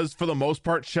because, for the most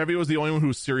part, Chevy was the only one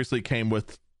who seriously came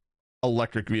with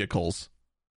electric vehicles.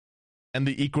 And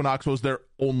the Equinox was their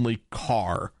only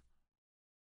car.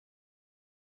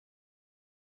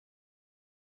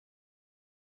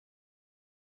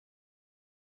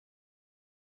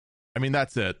 I mean,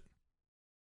 that's it.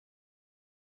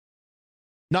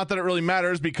 Not that it really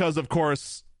matters because, of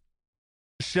course,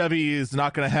 Chevy is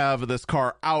not going to have this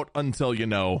car out until,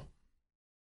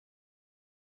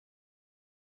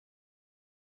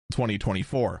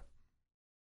 2024.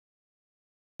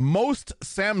 Most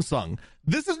Samsung.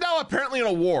 This is now apparently an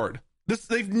award.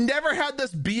 They've never had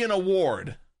this be an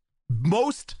award.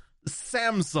 Most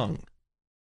Samsung.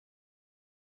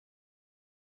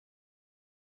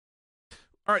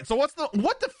 All right, so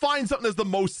what defines something as the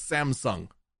most Samsung?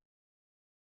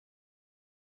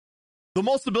 The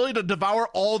most ability to devour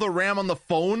all the RAM on the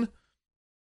phone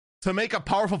to make a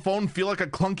powerful phone feel like a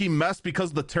clunky mess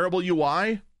because of the terrible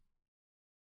UI?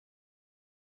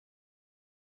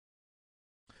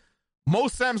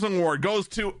 Most Samsung award goes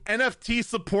to NFT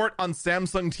support on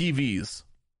Samsung TVs.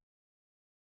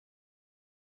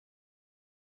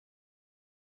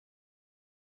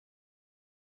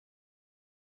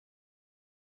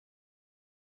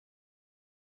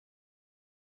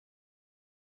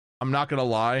 I'm not gonna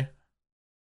lie.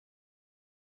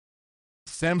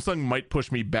 Samsung might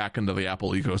push me back into the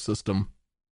Apple ecosystem.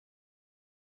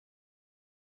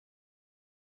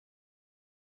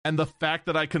 And the fact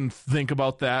that I can think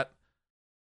about that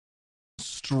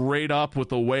straight up with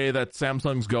the way that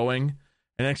Samsung's going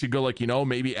and actually go like,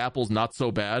 maybe Apple's not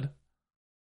so bad.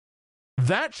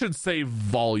 That should say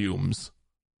volumes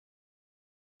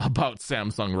about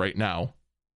Samsung right now.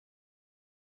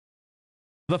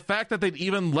 The fact that they'd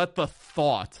even let the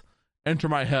thought enter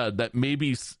my head that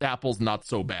maybe Apple's not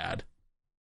so bad.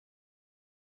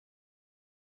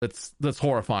 That's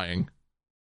horrifying.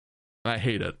 I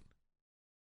hate it.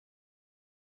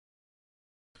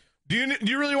 Do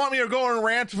you really want me to go and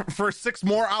rant for 6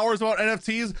 more hours about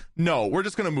NFTs? No, we're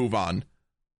just going to move on.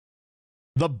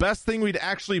 The best thing we'd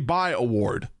actually buy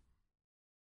award.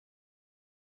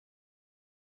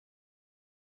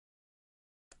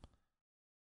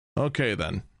 Okay,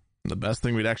 then. The best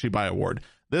thing we'd actually buy award.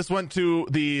 This went to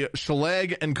the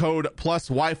Schlage and Code Plus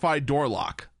Wi-Fi door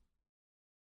lock.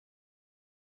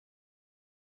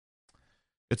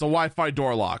 It's a Wi-Fi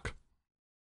door lock.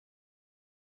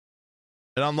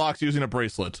 It unlocks using a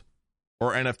bracelet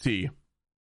or NFT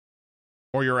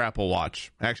or your Apple Watch.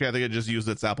 Actually, I think it just used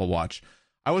its Apple Watch.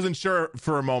 I wasn't sure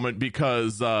for a moment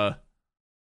because I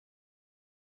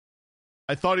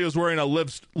thought he was wearing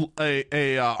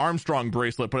a Armstrong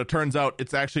bracelet, but it turns out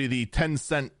it's actually the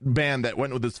 10-cent band that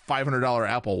went with his $500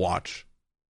 Apple Watch.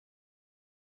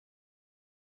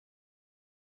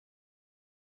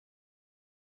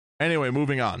 Anyway,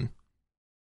 moving on.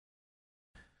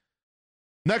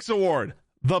 Next award.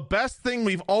 The best thing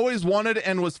we've always wanted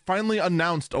and was finally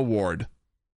announced award.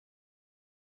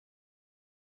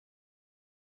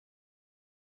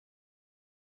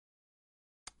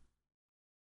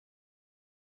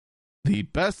 The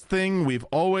Best Thing We've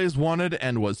Always Wanted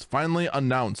and Was Finally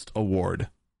Announced award.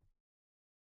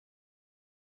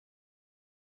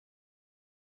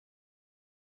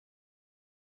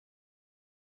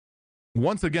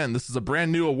 Once again, this is a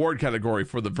brand new award category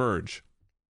for The Verge.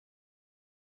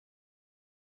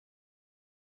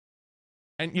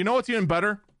 And you know what's even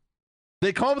better?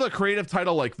 They come up with a creative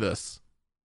title like this,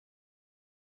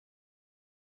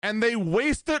 and they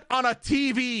waste it on a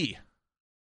TV.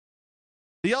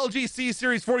 The LG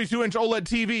C-Series 42-inch OLED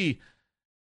TV.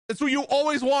 It's what you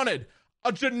always wanted.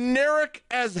 A generic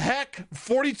as heck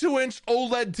 42-inch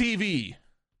OLED TV.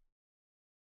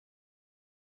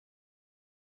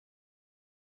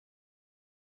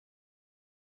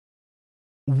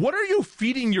 What are you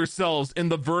feeding yourselves in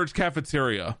the Verge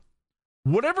cafeteria?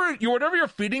 Whatever you're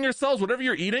feeding yourselves, whatever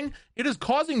you're eating, it is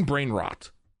causing brain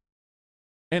rot.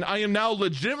 And I am now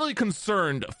legitimately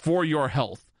concerned for your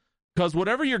health, because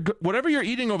whatever you're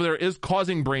eating over there is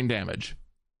causing brain damage.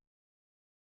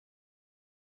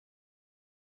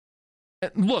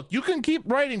 And look, you can keep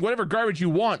writing whatever garbage you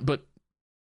want, but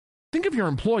think of your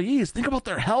employees. Think about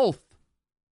their health.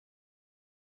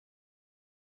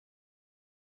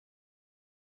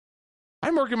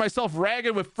 I'm working myself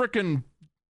ragged with frickin'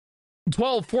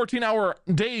 12, 14-hour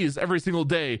days every single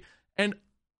day, and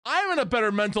I'm in a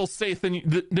better mental state than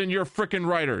your frickin'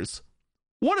 writers.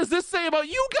 What does this say about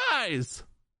you guys?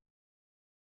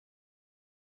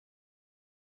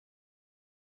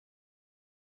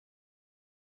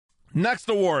 Next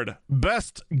award,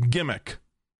 Best Gimmick.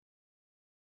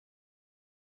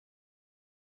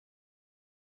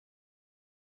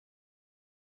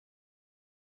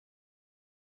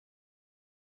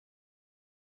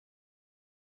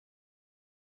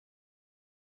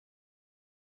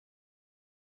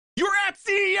 You're at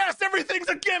CES, everything's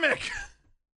a gimmick.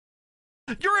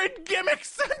 You're in Gimmick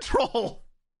Central.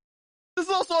 This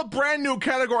is also a brand new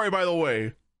category, by the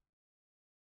way.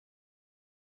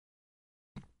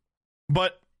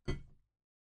 But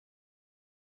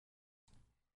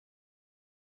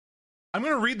I'm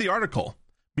going to read the article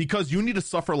because you need to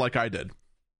suffer like I did.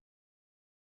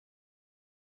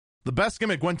 The best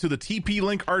gimmick went to the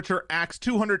TP-Link Archer Axe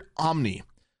 200 Omni.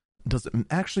 Does it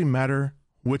actually matter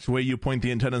which way you point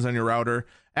the antennas on your router?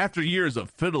 After years of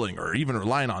fiddling or even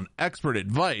relying on expert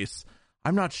advice,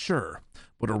 I'm not sure,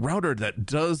 but a router that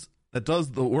does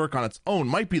the work on its own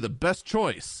might be the best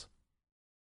choice.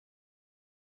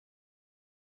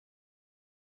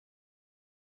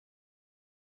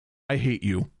 I hate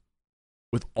you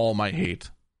with all my hate.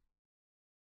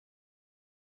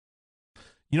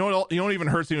 You know what even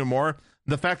hurts even more?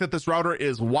 The fact that this router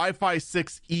is Wi-Fi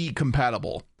 6E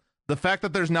compatible. The fact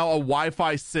that there's now a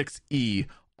Wi-Fi 6E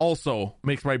also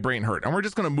makes my brain hurt. And we're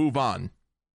just going to move on.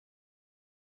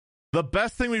 The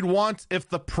best thing we'd want if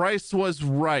the price was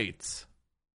right.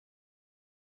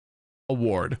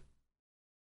 Award.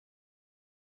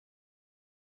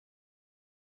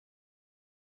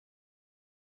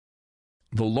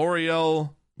 The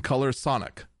L'Oreal Color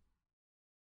Sonic.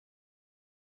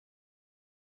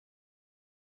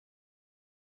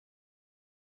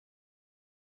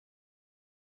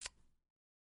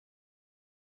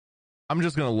 I'm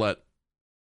just gonna let.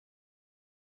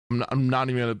 I'm not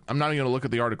even gonna look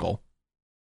at the article.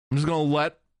 I'm just gonna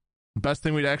let best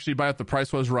thing we'd actually buy if the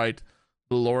price was right.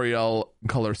 The L'Oreal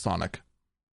Color Sonic.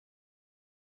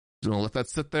 Just gonna let that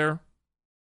sit there. And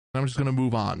I'm just gonna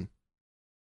move on.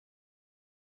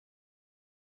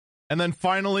 And then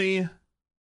finally,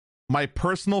 my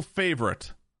personal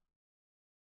favorite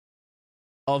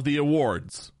of the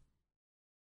awards.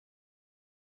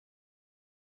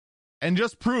 And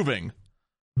just proving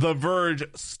The Verge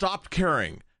stopped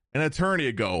caring an eternity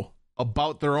ago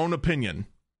about their own opinion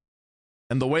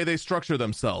and the way they structure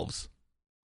themselves.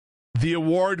 The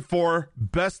award for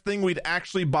Best Thing We'd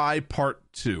Actually Buy Part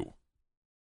 2.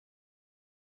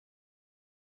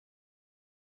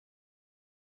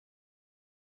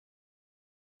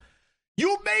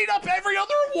 You made up every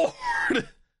other award!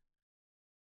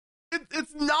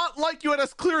 It's not like you had a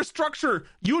clear structure.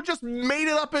 You just made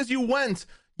it up as you went.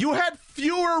 You had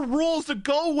fewer rules to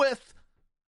go with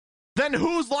than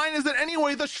Whose Line Is It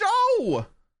Anyway, the show.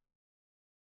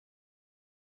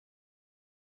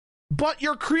 But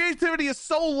your creativity is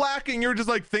so lacking, you're just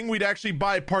like, thing we'd actually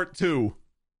buy Part 2.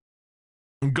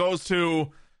 Goes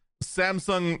to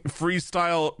Samsung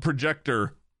Freestyle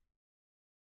Projector.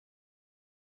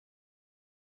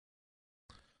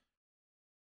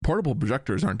 Portable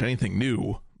projectors aren't anything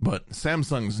new, but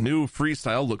Samsung's new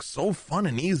Freestyle looks so fun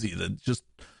and easy that it just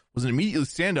was an immediate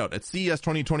standout at CES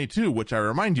 2022, which I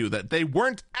remind you that they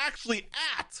weren't actually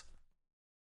at.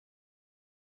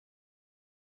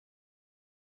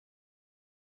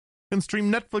 can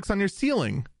stream Netflix on your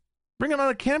ceiling, bring it on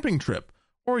a camping trip,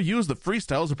 or use the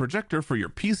Freestyle as a projector for your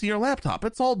PC or laptop.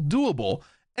 It's all doable.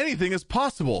 Anything is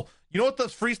possible. You know what the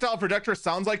Freestyle projector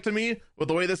sounds like to me with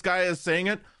the way this guy is saying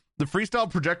it? The Freestyle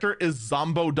projector is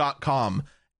Zombo.com.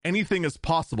 Anything is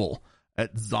possible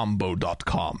at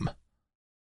Zombo.com.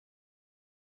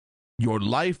 Your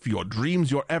life, your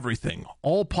dreams, your everything,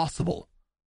 all possible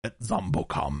at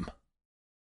Zombo.com.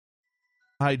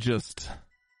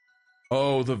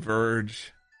 Oh, The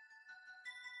Verge.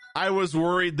 I was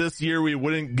worried this year we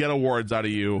wouldn't get awards out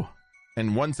of you.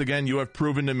 And once again, you have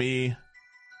proven to me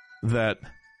that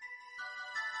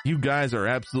you guys are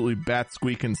absolutely bat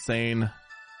squeak insane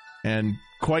and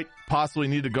quite possibly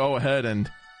need to go ahead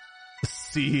and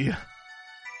see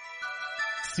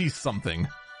something.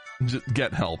 Just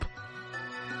get help.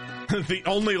 The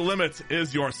only limit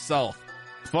is yourself.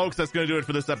 Folks, that's going to do it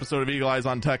for this episode of Eagle Eyes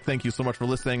on Tech. Thank you so much for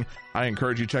listening. I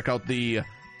encourage you to check out the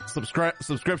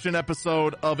subscription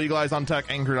episode of Eagle Eyes on Tech,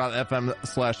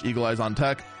 anchor.fm/Eagle Eyes on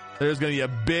Tech. There's going to be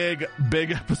a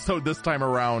big episode this time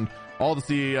around. All the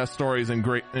CES stories in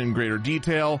greater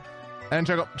detail. And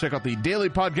check out the daily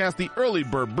podcast, the Early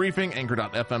Bird Briefing,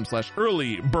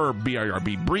 anchor.fm/Early Bird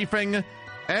BIRB Briefing.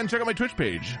 And check out my Twitch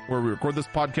page, where we record this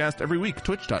podcast every week,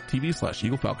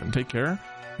 twitch.tv/Eagle Falcon. Take care,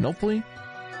 and hopefully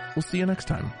we'll see you next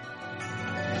time.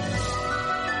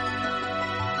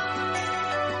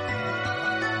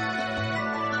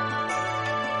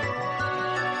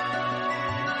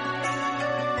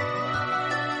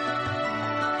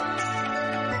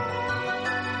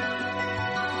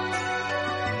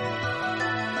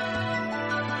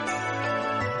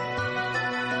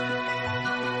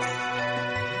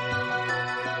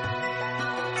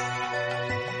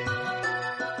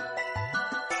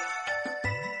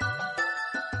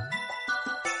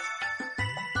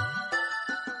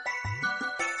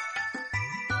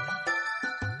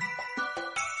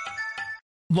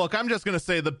 Look, I'm just going to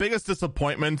say the biggest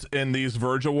disappointment in these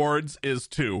Verge Awards is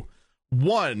two.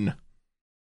 One,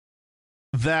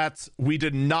 that we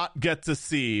did not get to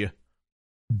see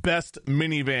Best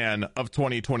Minivan of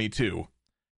 2022.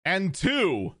 And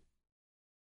two,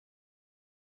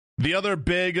 the other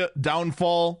big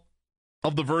downfall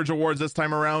of the Verge Awards this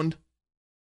time around,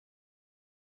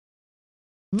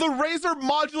 the Razer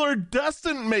Modular Desk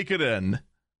didn't make it in.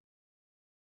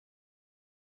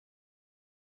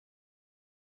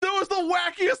 That was the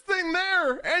wackiest thing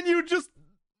there, and you just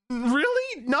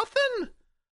really nothing?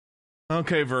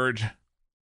 Okay, Verge.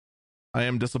 I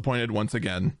am disappointed once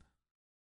again.